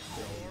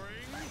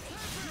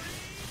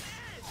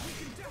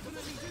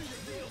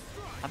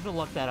I have to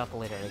look that up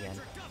later again.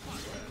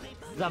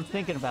 'Cause I'm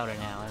thinking about it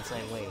now, and it's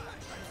like, wait.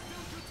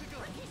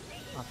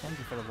 Oh, thank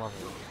you for the level.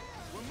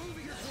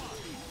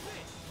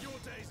 Your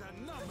days are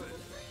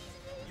numbered.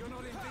 You're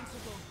not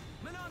invincible.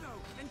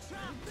 Monado,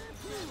 enchant.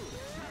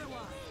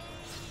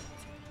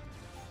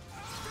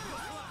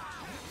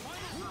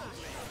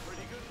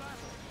 Pretty good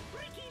battle.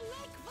 Ricky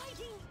leg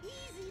fighting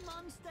easy,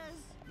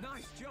 monsters.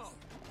 Nice job.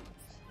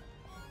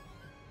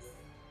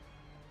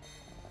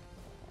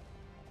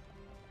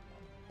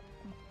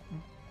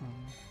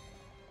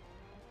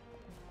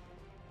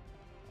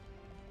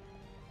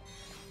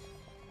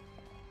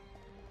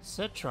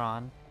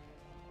 Citron.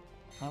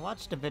 I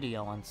watched a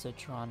video on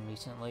Citron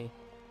recently.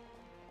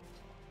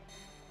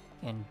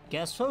 And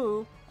guess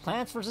who?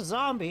 Plants vs.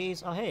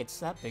 Zombies! Oh hey, it's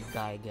that big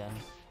guy again.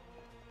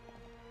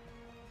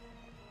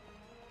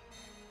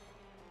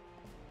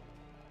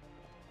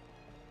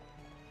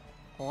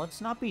 Well,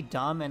 let's not be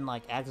dumb and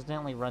like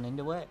accidentally run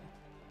into it.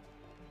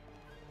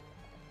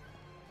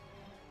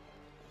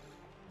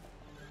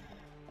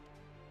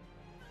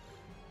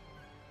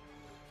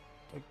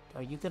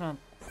 Are you gonna...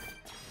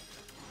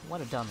 What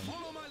a dummy.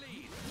 Follow my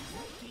lead.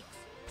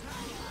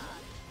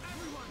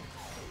 Everyone,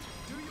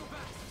 do your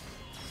best.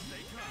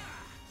 Stay calm.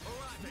 All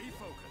right, stay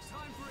focused.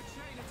 Time for a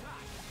chain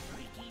attack.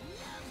 Ricky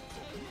loves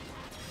chain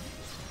attack.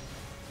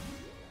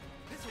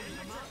 This will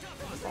be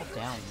Fall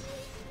down.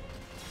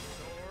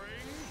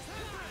 soaring.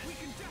 We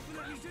can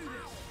definitely do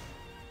this.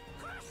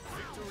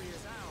 Victory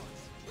is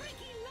ours.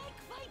 Ricky leg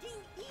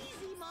fighting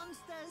easy,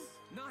 monsters.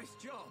 Nice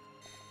job.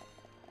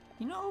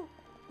 You know,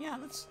 yeah,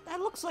 that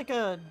looks like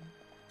a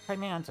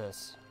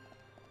Primantis.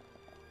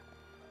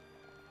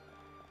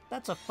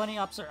 That's a funny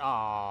observation.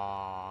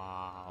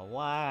 Aww,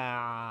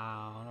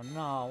 wow.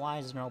 No, why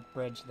is there no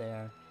bridge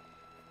there?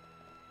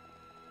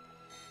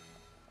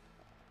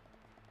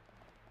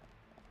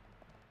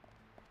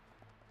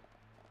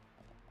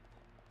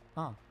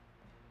 Oh.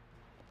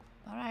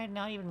 Alright,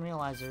 now I even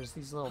realize there's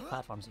these little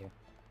platforms here.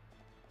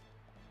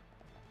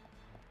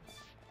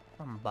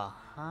 From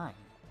behind.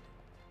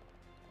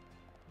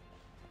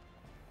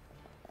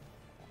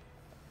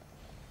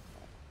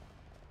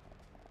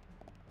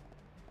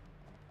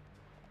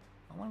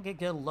 I want to get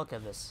a good look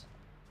at this.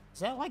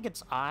 Is that like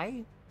its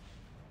eye?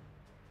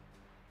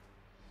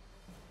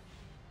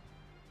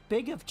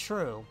 Big if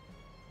true.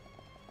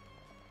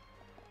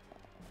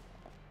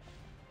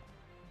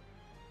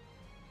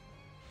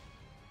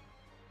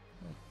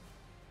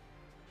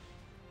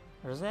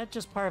 Or is that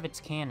just part of its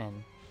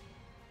canon?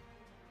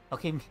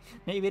 Okay,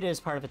 maybe it is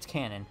part of its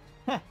canon.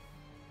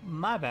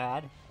 My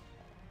bad.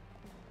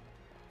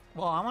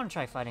 Well, I want to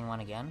try fighting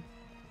one again.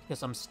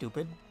 Because I'm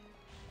stupid.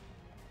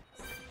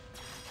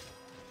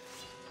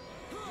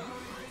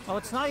 Oh,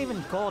 it's not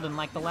even golden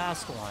like the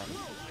last one.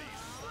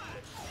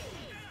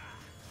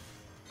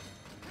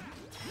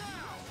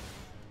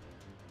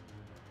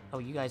 Oh,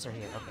 you guys are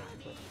here. Okay,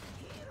 good.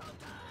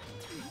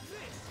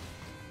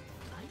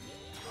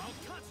 I'll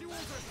cut you all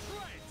to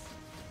shreds.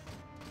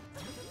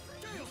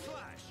 Gale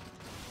Slash.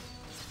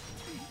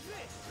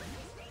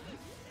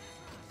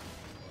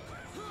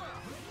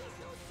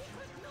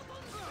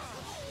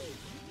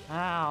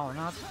 Ow,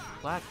 not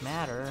black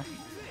matter.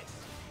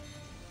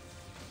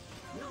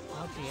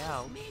 Help you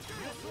out.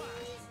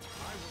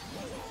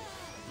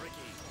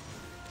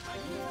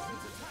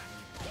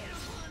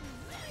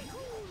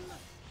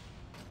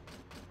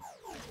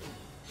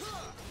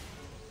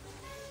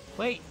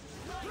 Wait!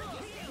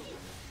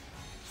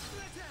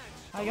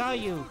 I got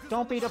you!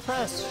 Don't be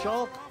depressed,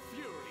 Shulk!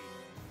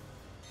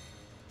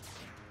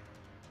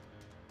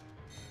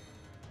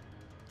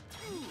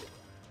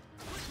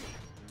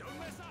 Don't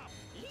mess up!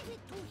 Leave it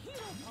to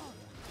Hero Pod.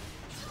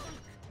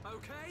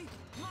 Okay,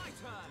 my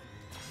turn!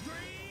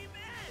 Stream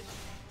Edge!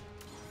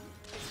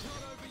 It's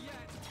not over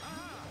yet!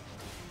 Aha!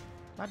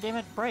 God damn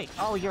it, break!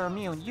 Oh, you're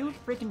immune, you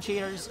freaking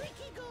cheaters!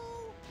 Ricky go.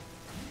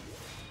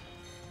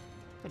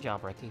 Good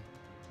job, Ricky.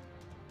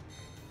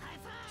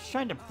 Just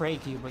trying to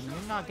break you, but you're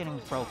not getting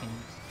broken,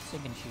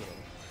 stinking cheater.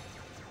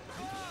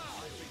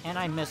 And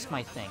I missed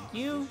my thing.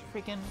 You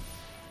freaking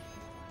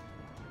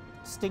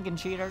stinking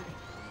cheater.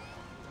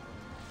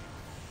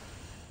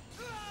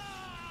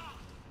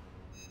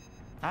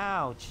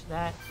 Ouch,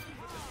 that...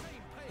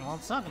 Well,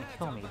 it's not gonna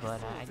kill me,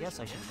 but I guess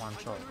I should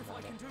one-shot it.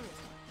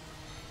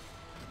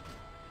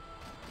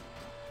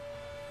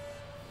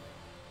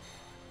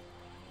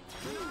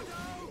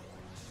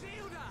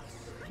 Shield us!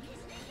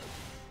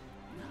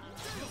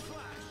 Gale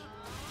Slash!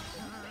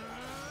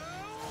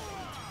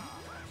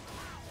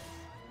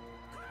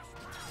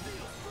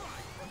 Steel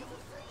Strike!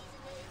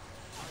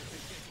 I've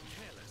been getting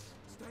careless.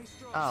 Stay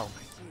strong. Oh.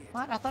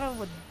 What? I thought it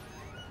would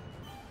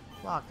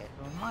block it.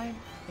 Or am I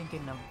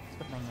thinking of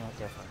something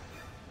different?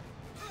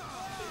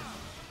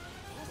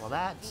 Well,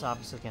 that's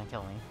obviously gonna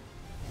kill me.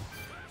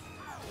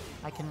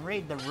 I can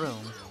raid the room.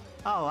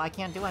 Oh, I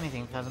can't do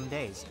anything because I'm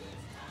dazed.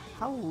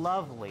 How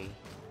lovely.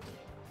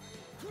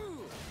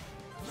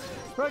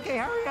 Rookie,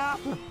 hurry up!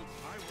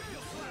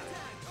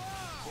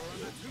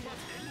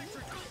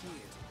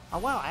 Oh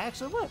wow, I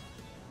actually lived.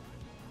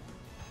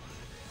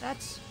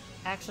 That's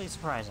actually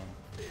surprising.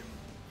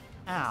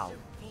 Ow.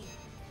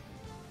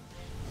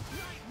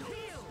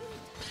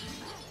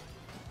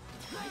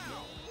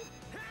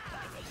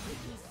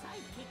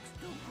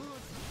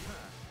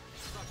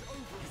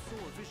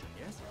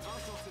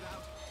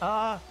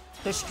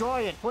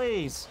 Destroy it,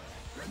 please!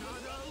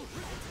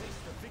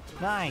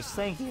 Nice,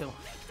 thank you.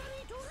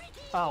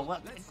 Oh,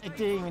 well, it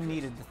didn't even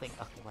need the thing.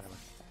 Okay, whatever.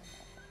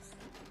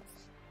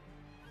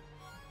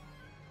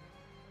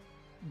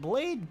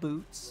 Blade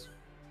boots?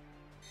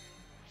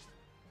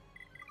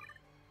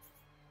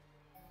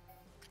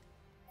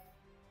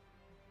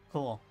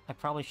 Cool. I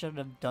probably should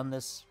have done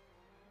this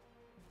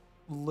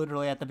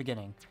literally at the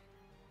beginning.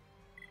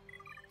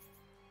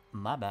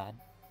 My bad.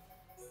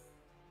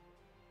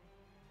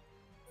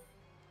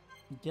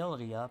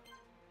 Agility up.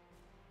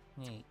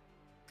 Neat.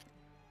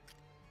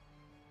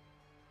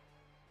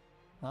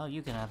 Well,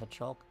 you can have a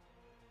choke.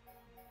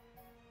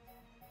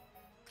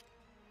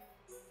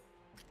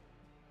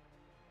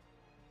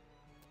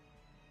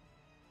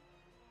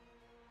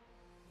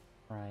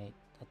 Right,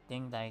 the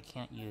thing that I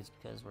can't use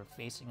because we're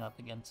facing up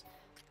against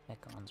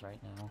Mechons right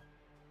now.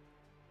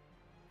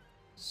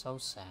 So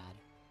sad.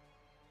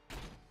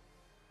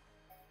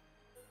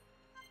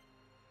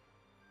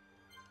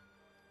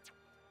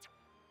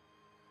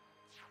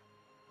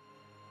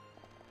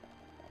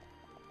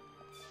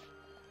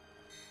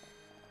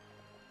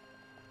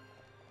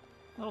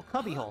 Little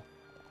cubby hole.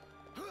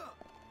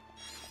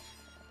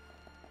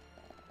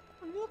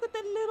 Look at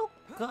that little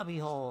cubby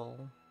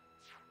hole.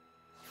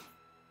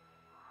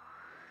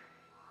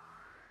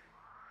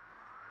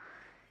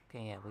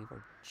 Okay, yeah, we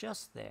were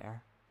just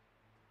there.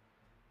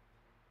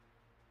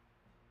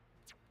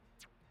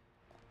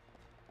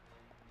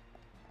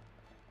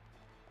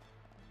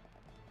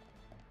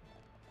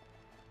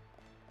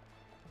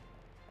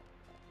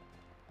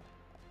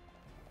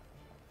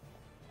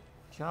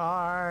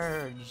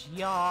 Charge!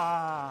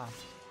 Yeah!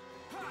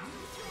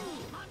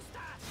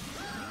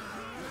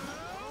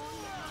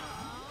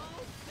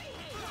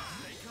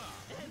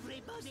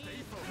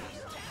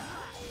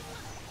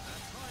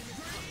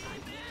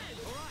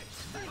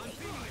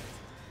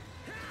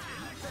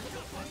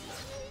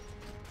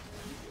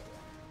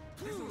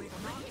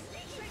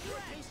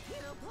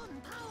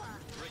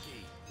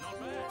 Ricky, not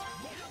bad.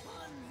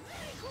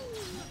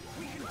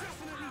 We can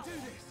definitely do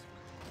this.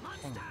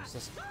 Thing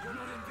resist. You're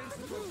not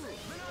invincible.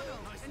 Monado,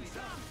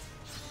 enchant.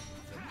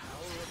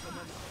 Power of the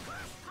Monado.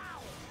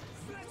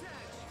 Split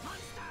edge.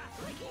 Monster.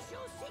 Ricky,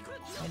 show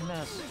secret. Wait a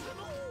minute.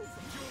 Everyone,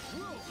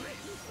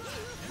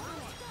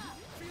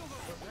 feel the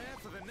prepare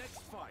for the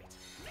next fight.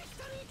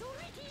 Victory to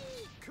Ricky.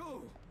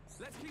 Cool.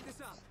 Let's keep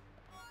this up.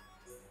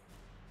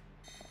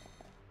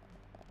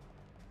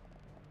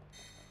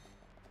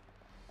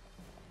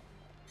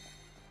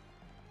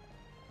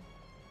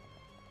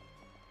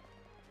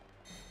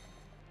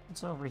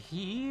 It's over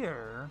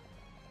here.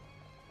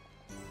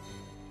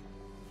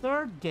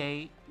 Third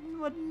gate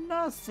with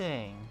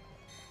nothing.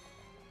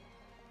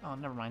 Oh,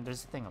 never mind.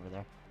 There's a thing over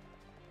there.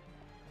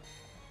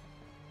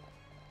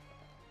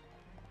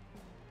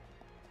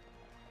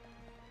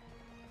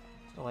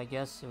 So I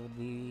guess it would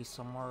be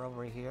somewhere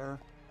over here.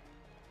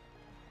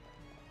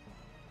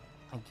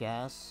 I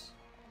guess.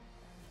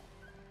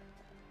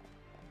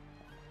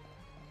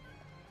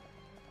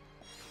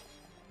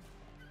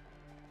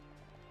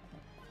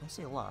 I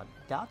see a lot of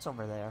dots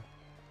over there.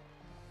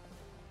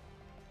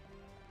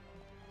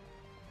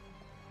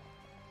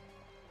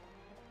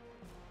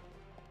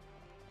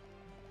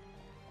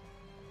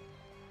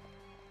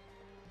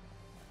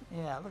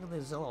 Yeah, look at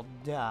these little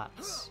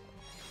dots.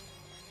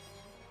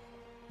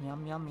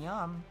 Yum, yum,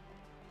 yum.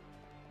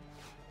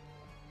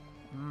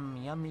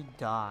 Mmm, yummy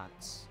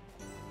dots.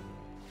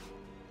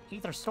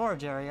 Ether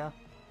storage area.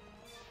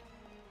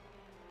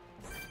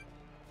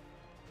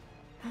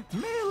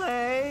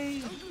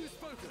 Melee!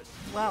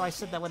 Wow, I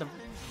said that with a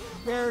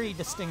very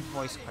distinct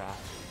voice crack.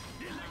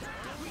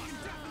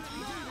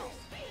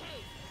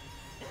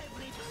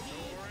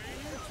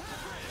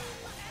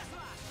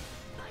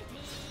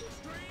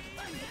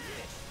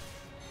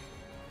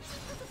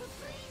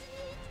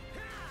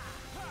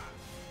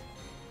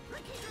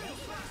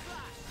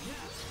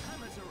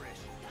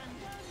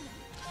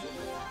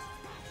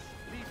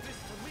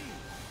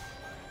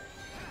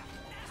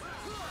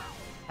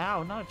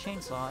 Ow, not a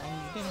chainsaw, and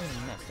you didn't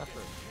even miss. That's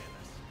rude.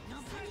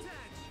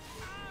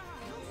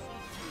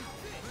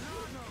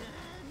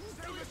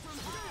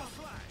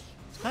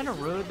 It's kind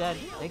of rude that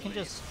they can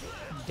just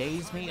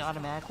daze me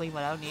automatically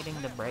without needing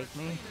to break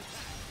me.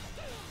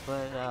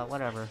 But,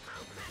 whatever.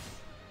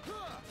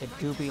 It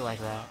do be like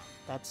that.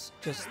 That's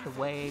just the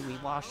way we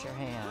wash your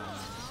hands.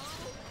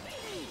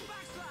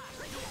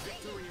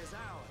 Victory is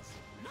ours.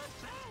 Not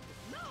bad.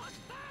 Not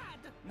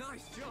bad.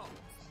 Nice job.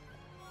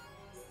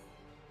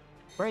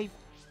 Brave.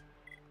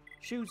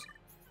 Shoes.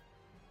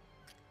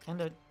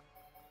 And a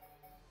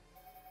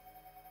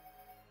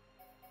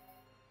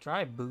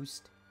drive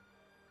boost.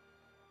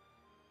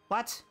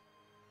 What?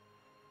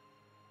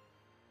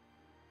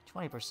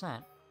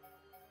 20%.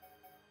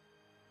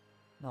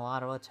 No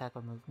auto attack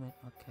or movement.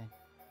 Okay.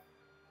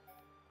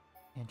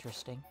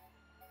 Interesting.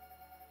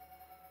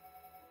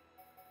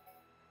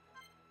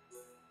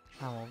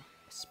 I will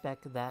spec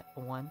that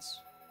once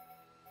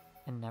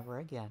and never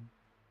again.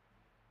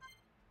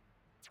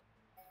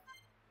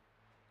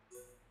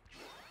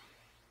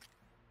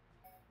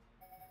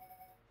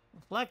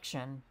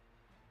 Reflection.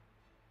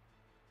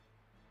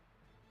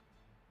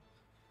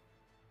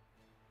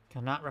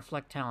 Cannot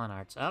reflect talent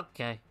arts.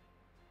 Okay.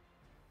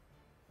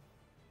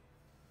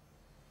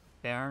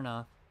 Fair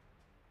enough.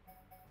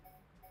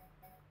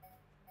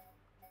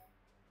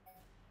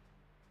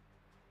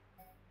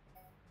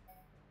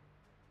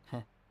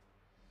 Heh.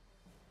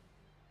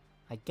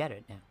 I get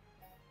it now.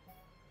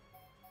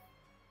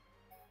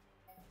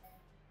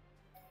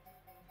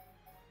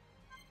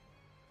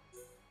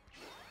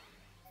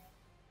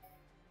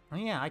 Oh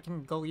yeah, I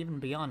can go even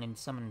beyond in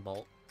Summon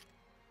Bolt.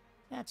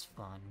 That's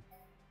fun.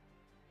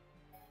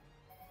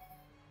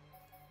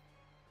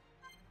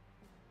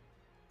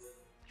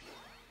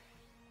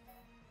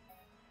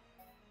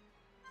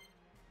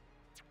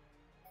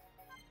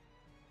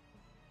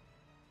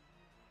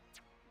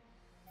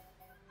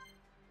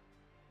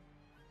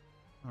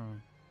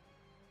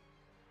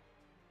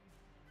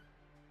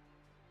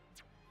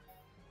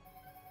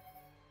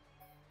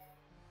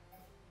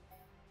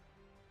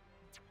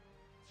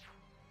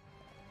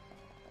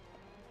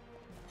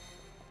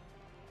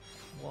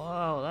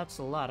 Whoa, that's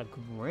a lot of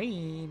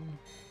green.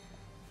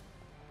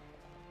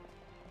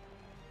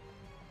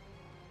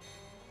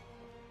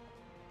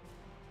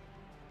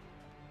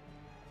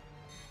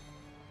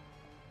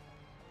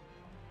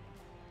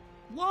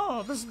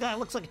 Whoa, this guy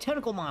looks like a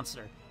tentacle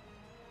monster.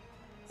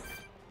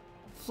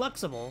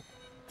 Flexible.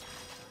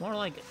 More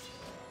like a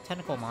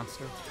tentacle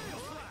monster.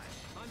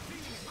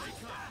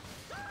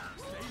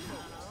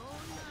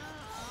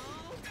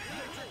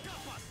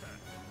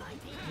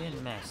 You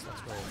didn't miss,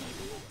 that's weird.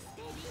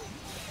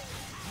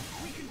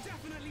 We can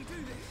definitely do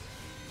this.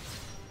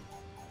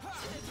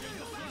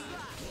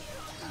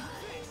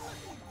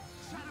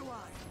 Shadow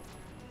Eye.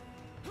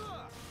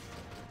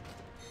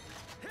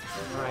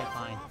 Alright,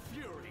 fine.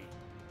 Fury.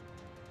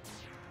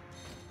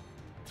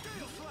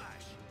 Gale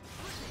Flash.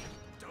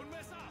 Don't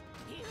mess up.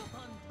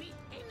 Hereupon beat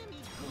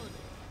enemy good.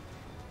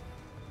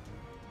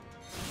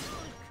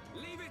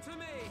 Leave it to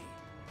me.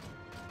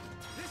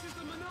 This is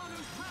the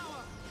Monado's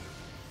power.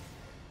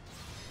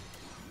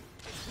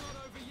 It's not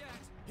over yet.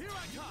 Here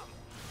I come.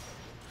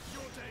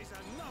 Your days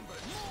are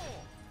numbered.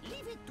 More.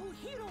 Leave it to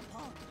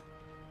Heropod.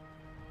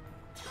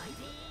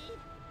 Fighting!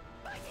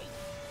 Fighting!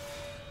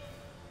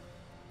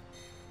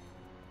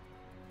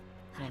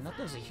 Man, that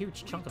does a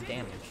huge chunk of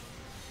damage.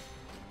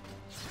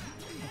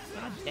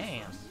 God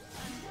damn.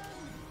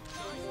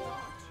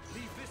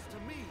 Leave this to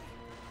me.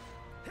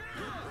 Your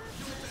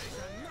days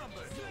are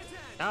numbered.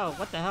 Oh,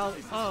 what the hell?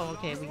 Oh,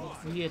 okay,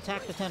 we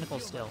attack the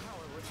tentacles still.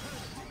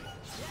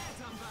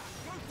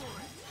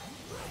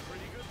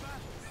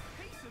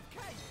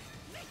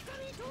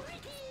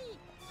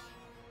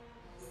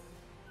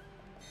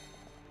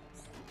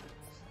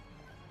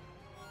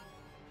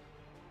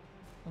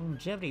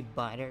 Longevity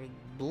biter,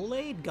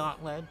 blade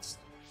gauntlets.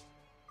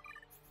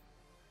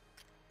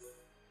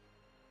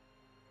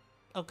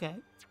 Okay,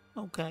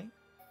 okay.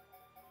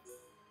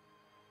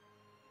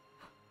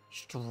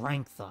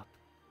 Strength up.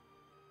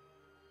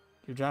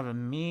 You drive a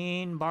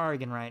mean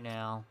bargain right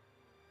now.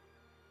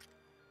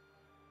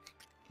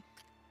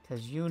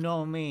 Cause you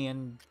know me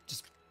and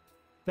just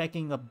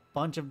becking a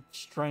bunch of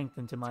strength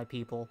into my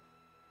people.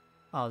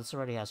 Oh, this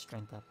already has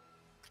strength up.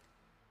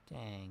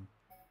 Dang.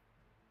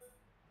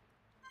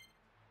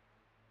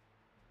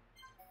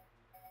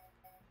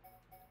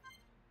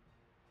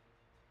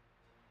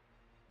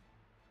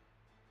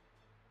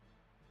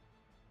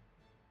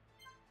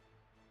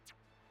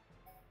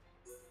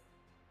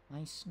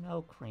 Nice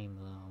snow cream,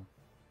 though.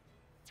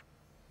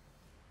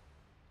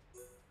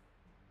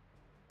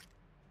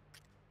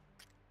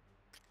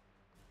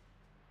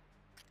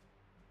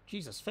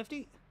 Jesus,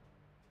 50?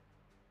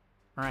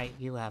 Alright,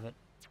 you have it.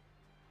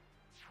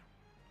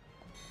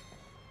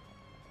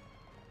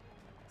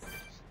 I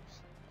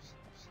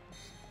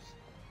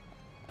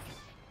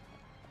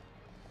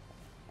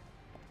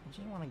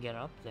just want to get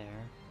up there.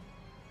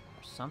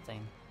 Or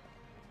something.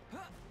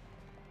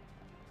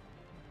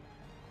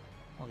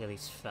 Look at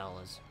these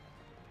fellas.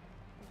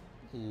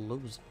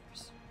 Losers.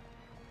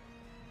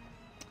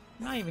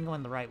 I'm not even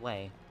going the right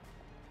way.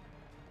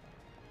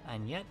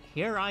 And yet,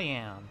 here I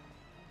am.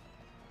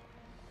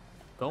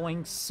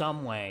 Going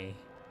some way.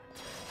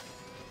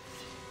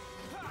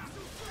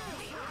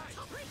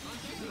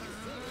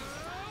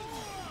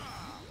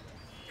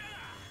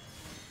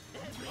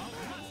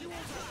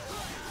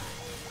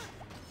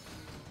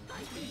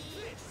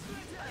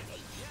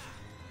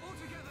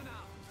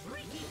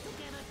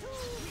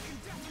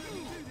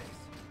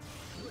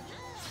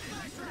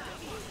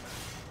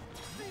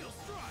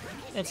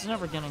 It's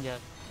never gonna get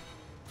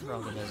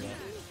broken, is it?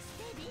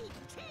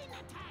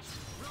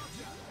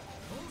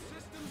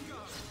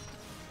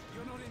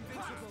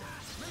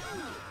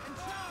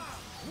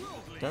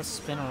 Does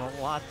spin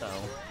a lot, though.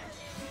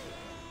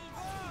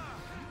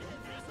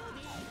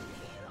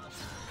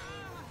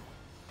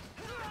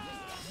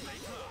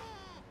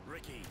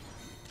 Ricky,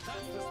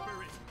 that's the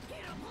spirit.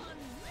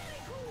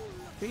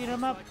 Beat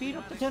him up, beat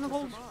up the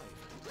tentacles.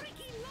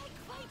 Ricky like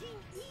fighting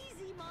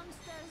easy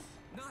monsters.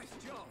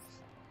 Nice job.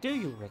 Do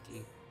you,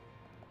 Ricky?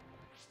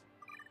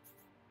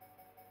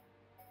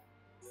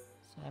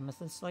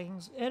 Amethyst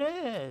leggings? It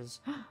is!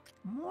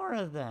 More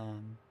of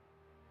them.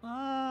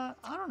 I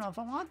don't know if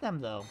I want them,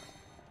 though.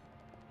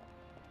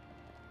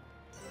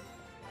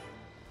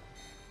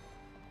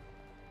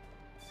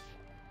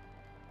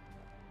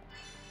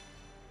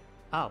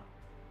 Oh.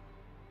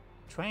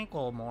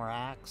 Tranquil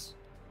Morax.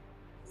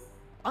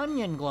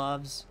 Onion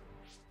gloves!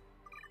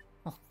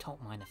 Oh,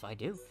 don't mind if I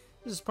do.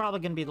 This is probably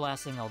gonna be the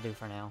last thing I'll do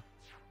for now.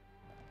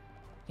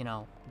 You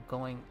know,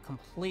 going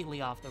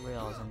completely off the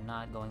rails and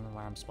not going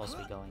where I'm supposed to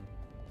be going.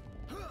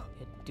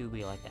 It do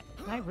be like that.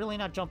 Can I really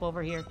not jump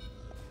over here?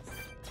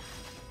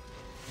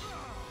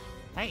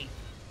 Hey!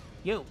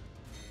 You!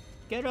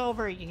 Get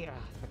over here!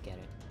 Forget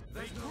it.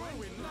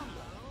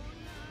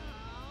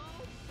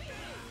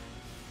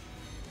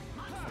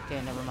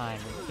 Okay, never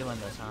mind. We're doing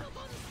this, huh?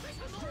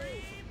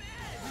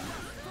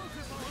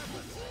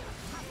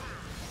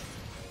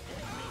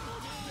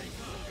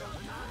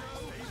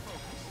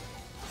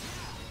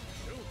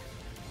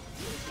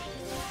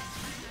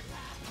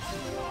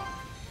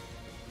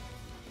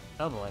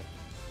 Oh boy.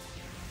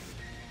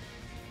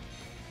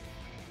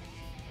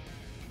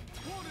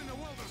 Born in a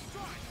world of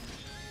strife,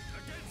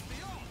 against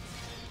the odds,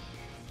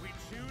 we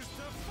choose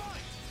to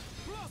fight.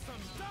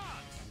 Blossom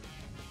dance.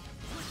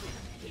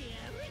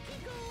 Here, Ricky,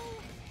 go.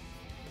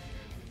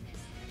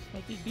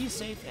 Mikey, be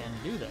safe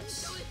and do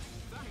this.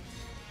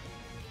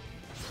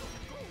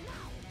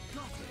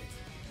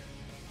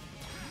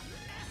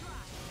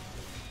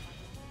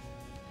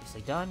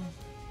 Nicely done.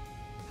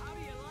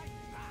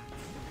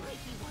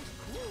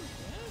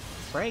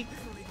 Break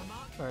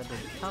for the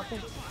couple.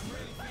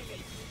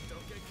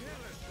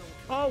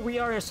 Oh, we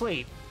are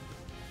asleep.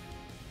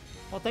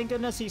 Well, thank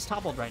goodness he's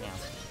toppled right now.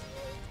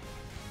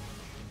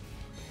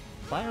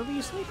 Why are we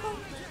asleep, though?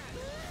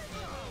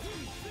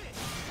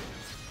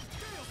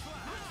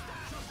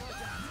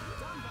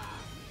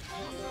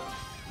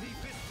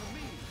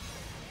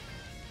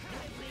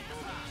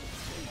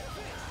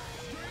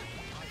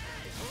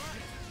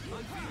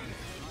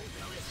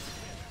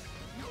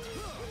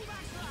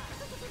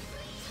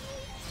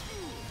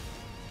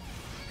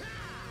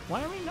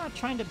 Why are we not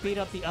trying to beat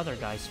up the other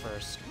guys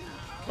first?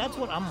 That's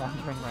what I'm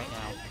wondering right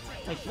now.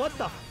 Like, what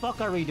the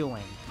fuck are we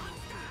doing?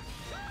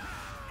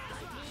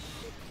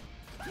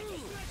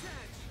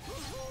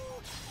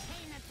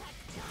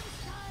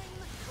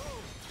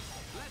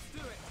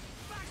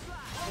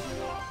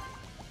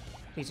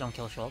 Please don't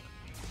kill Shulk.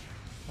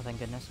 Oh, thank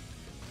goodness.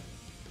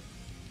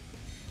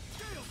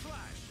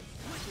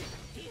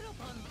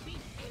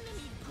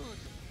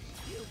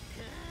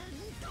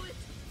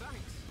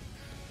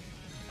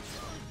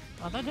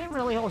 Oh, that didn't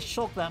really hold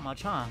Shulk that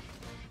much, huh?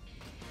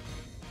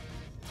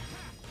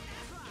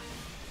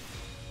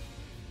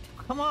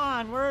 Come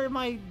on, where are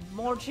my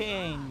more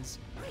chains?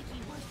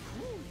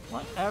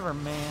 Whatever,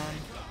 man.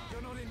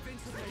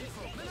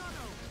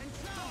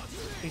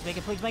 Please make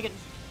it, please make it.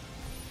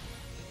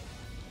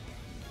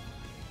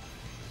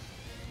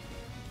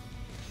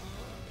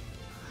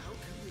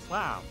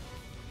 Wow.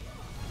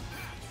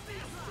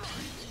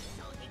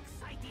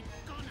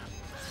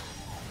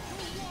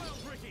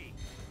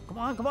 Come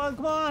on, come on,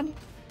 come on!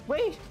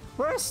 Wait,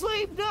 we're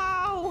asleep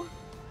now!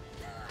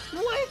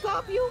 Wake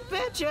up, you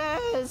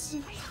bitches!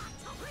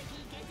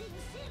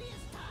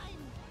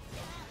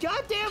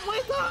 Goddamn,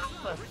 wake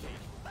up!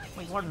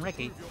 Wait, warn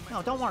Ricky.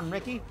 No, don't warn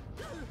Ricky.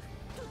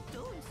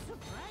 Don't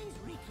surprise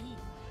Ricky.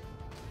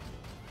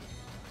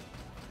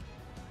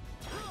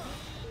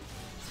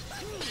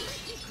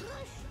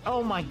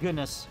 Oh my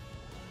goodness.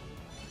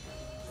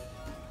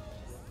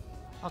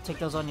 I'll take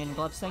those onion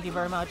gloves, thank you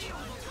very much.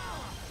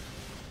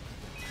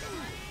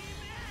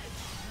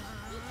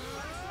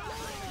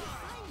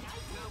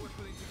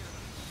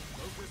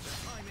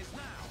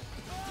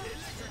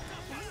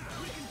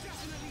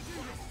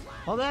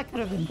 Well, that could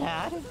have been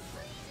bad.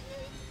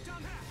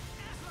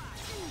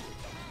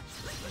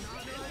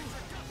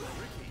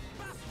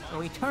 So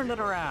we turned it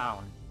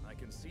around. I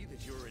can see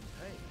that you're in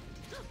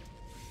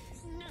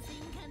pain.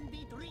 Nothing can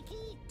beat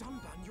Ricky.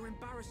 Dunban, you're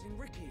embarrassing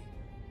Ricky.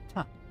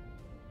 Huh.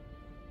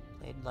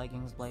 Blade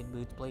leggings, blade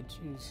boots, blade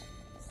shoes.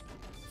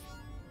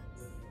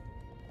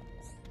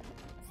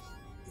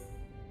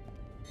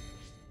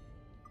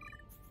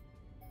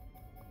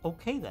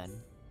 Okay then.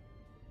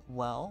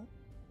 Well.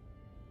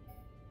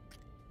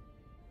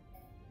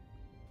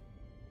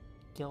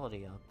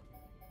 Gildy up.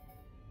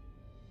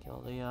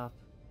 Gildy up.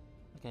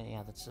 Okay,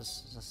 yeah, that's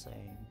just the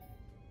same.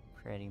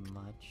 Pretty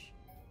much.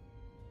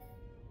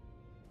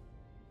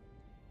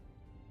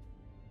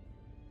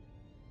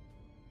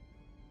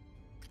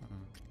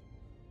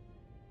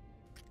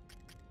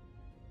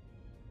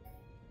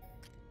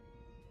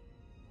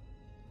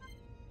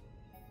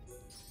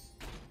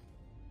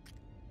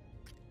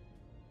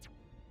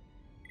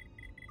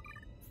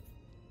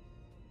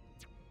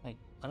 Wait,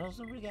 what else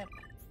did we get?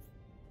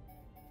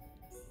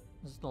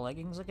 Is it the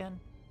leggings again?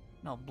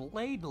 No,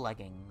 blade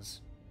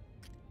leggings.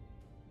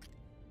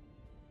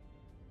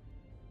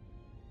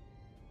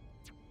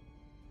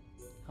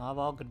 Oh,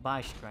 well,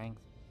 goodbye,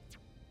 strength.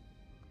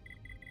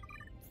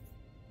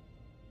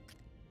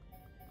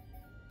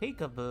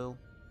 Peekaboo.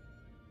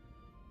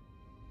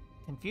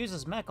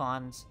 Confuses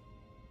mechons.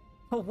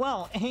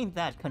 Well, ain't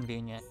that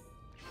convenient.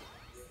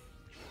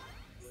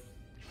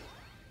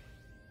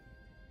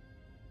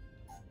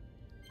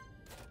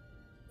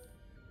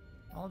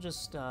 I'll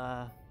just,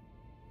 yeah.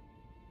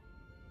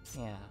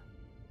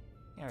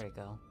 There we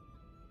go.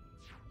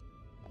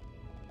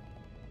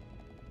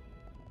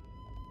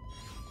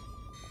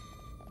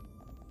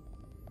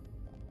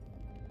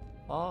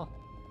 Well,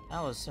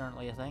 that was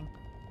certainly a thing.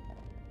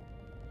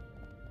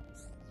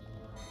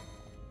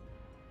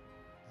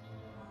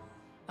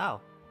 Oh.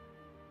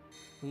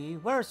 We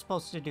were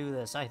supposed to do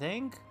this, I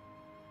think.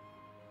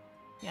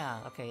 Yeah,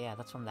 okay, yeah,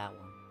 that's from that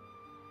one.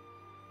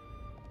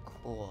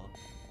 Cool.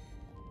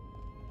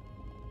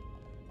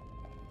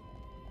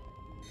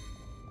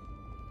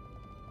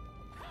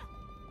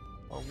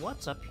 Well,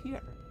 what's up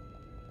here?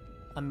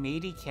 A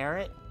meaty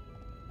carrot?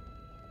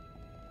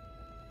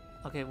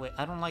 Okay, wait,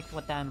 I don't like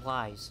what that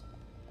implies.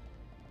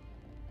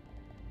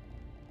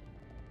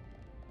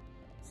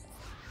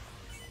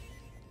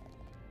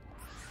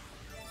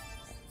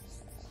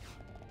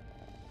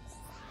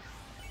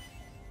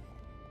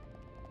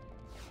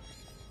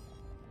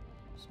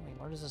 So wait,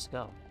 where does this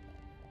go?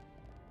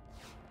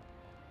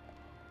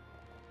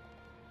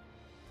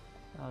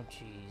 Oh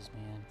jeez,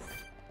 man.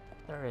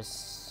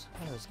 There's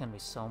gonna be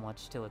so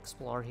much to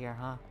explore here,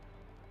 huh?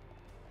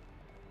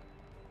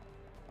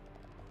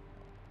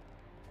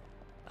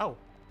 Oh!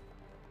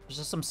 There's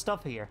just some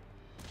stuff here.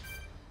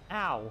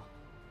 Ow!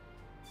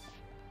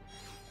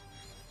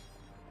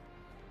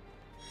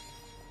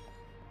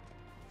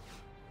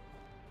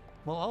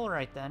 Well,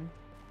 alright then.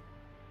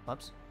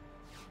 Whoops.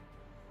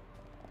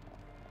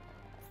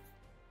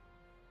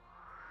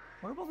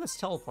 Where will this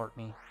teleport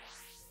me?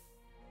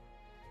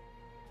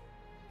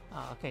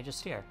 Oh, okay,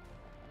 just here.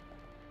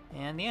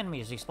 And the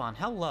enemies respawn.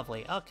 How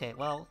lovely. Okay,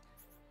 well...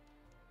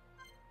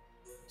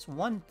 It's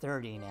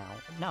 1:30 now.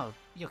 No,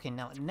 okay,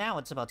 now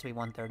it's about to be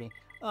 1:30.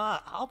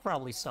 I'll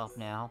probably stop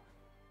now.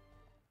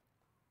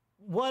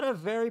 What a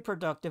very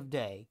productive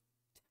day.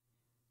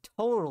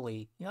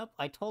 Totally. Yep,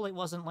 I totally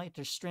wasn't late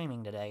to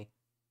streaming today.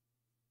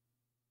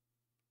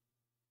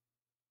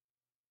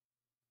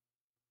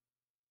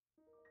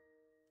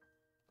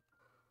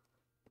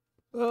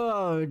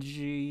 Oh,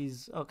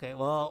 jeez. Okay,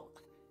 well...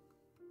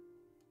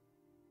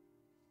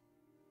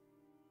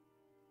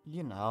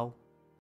 You know.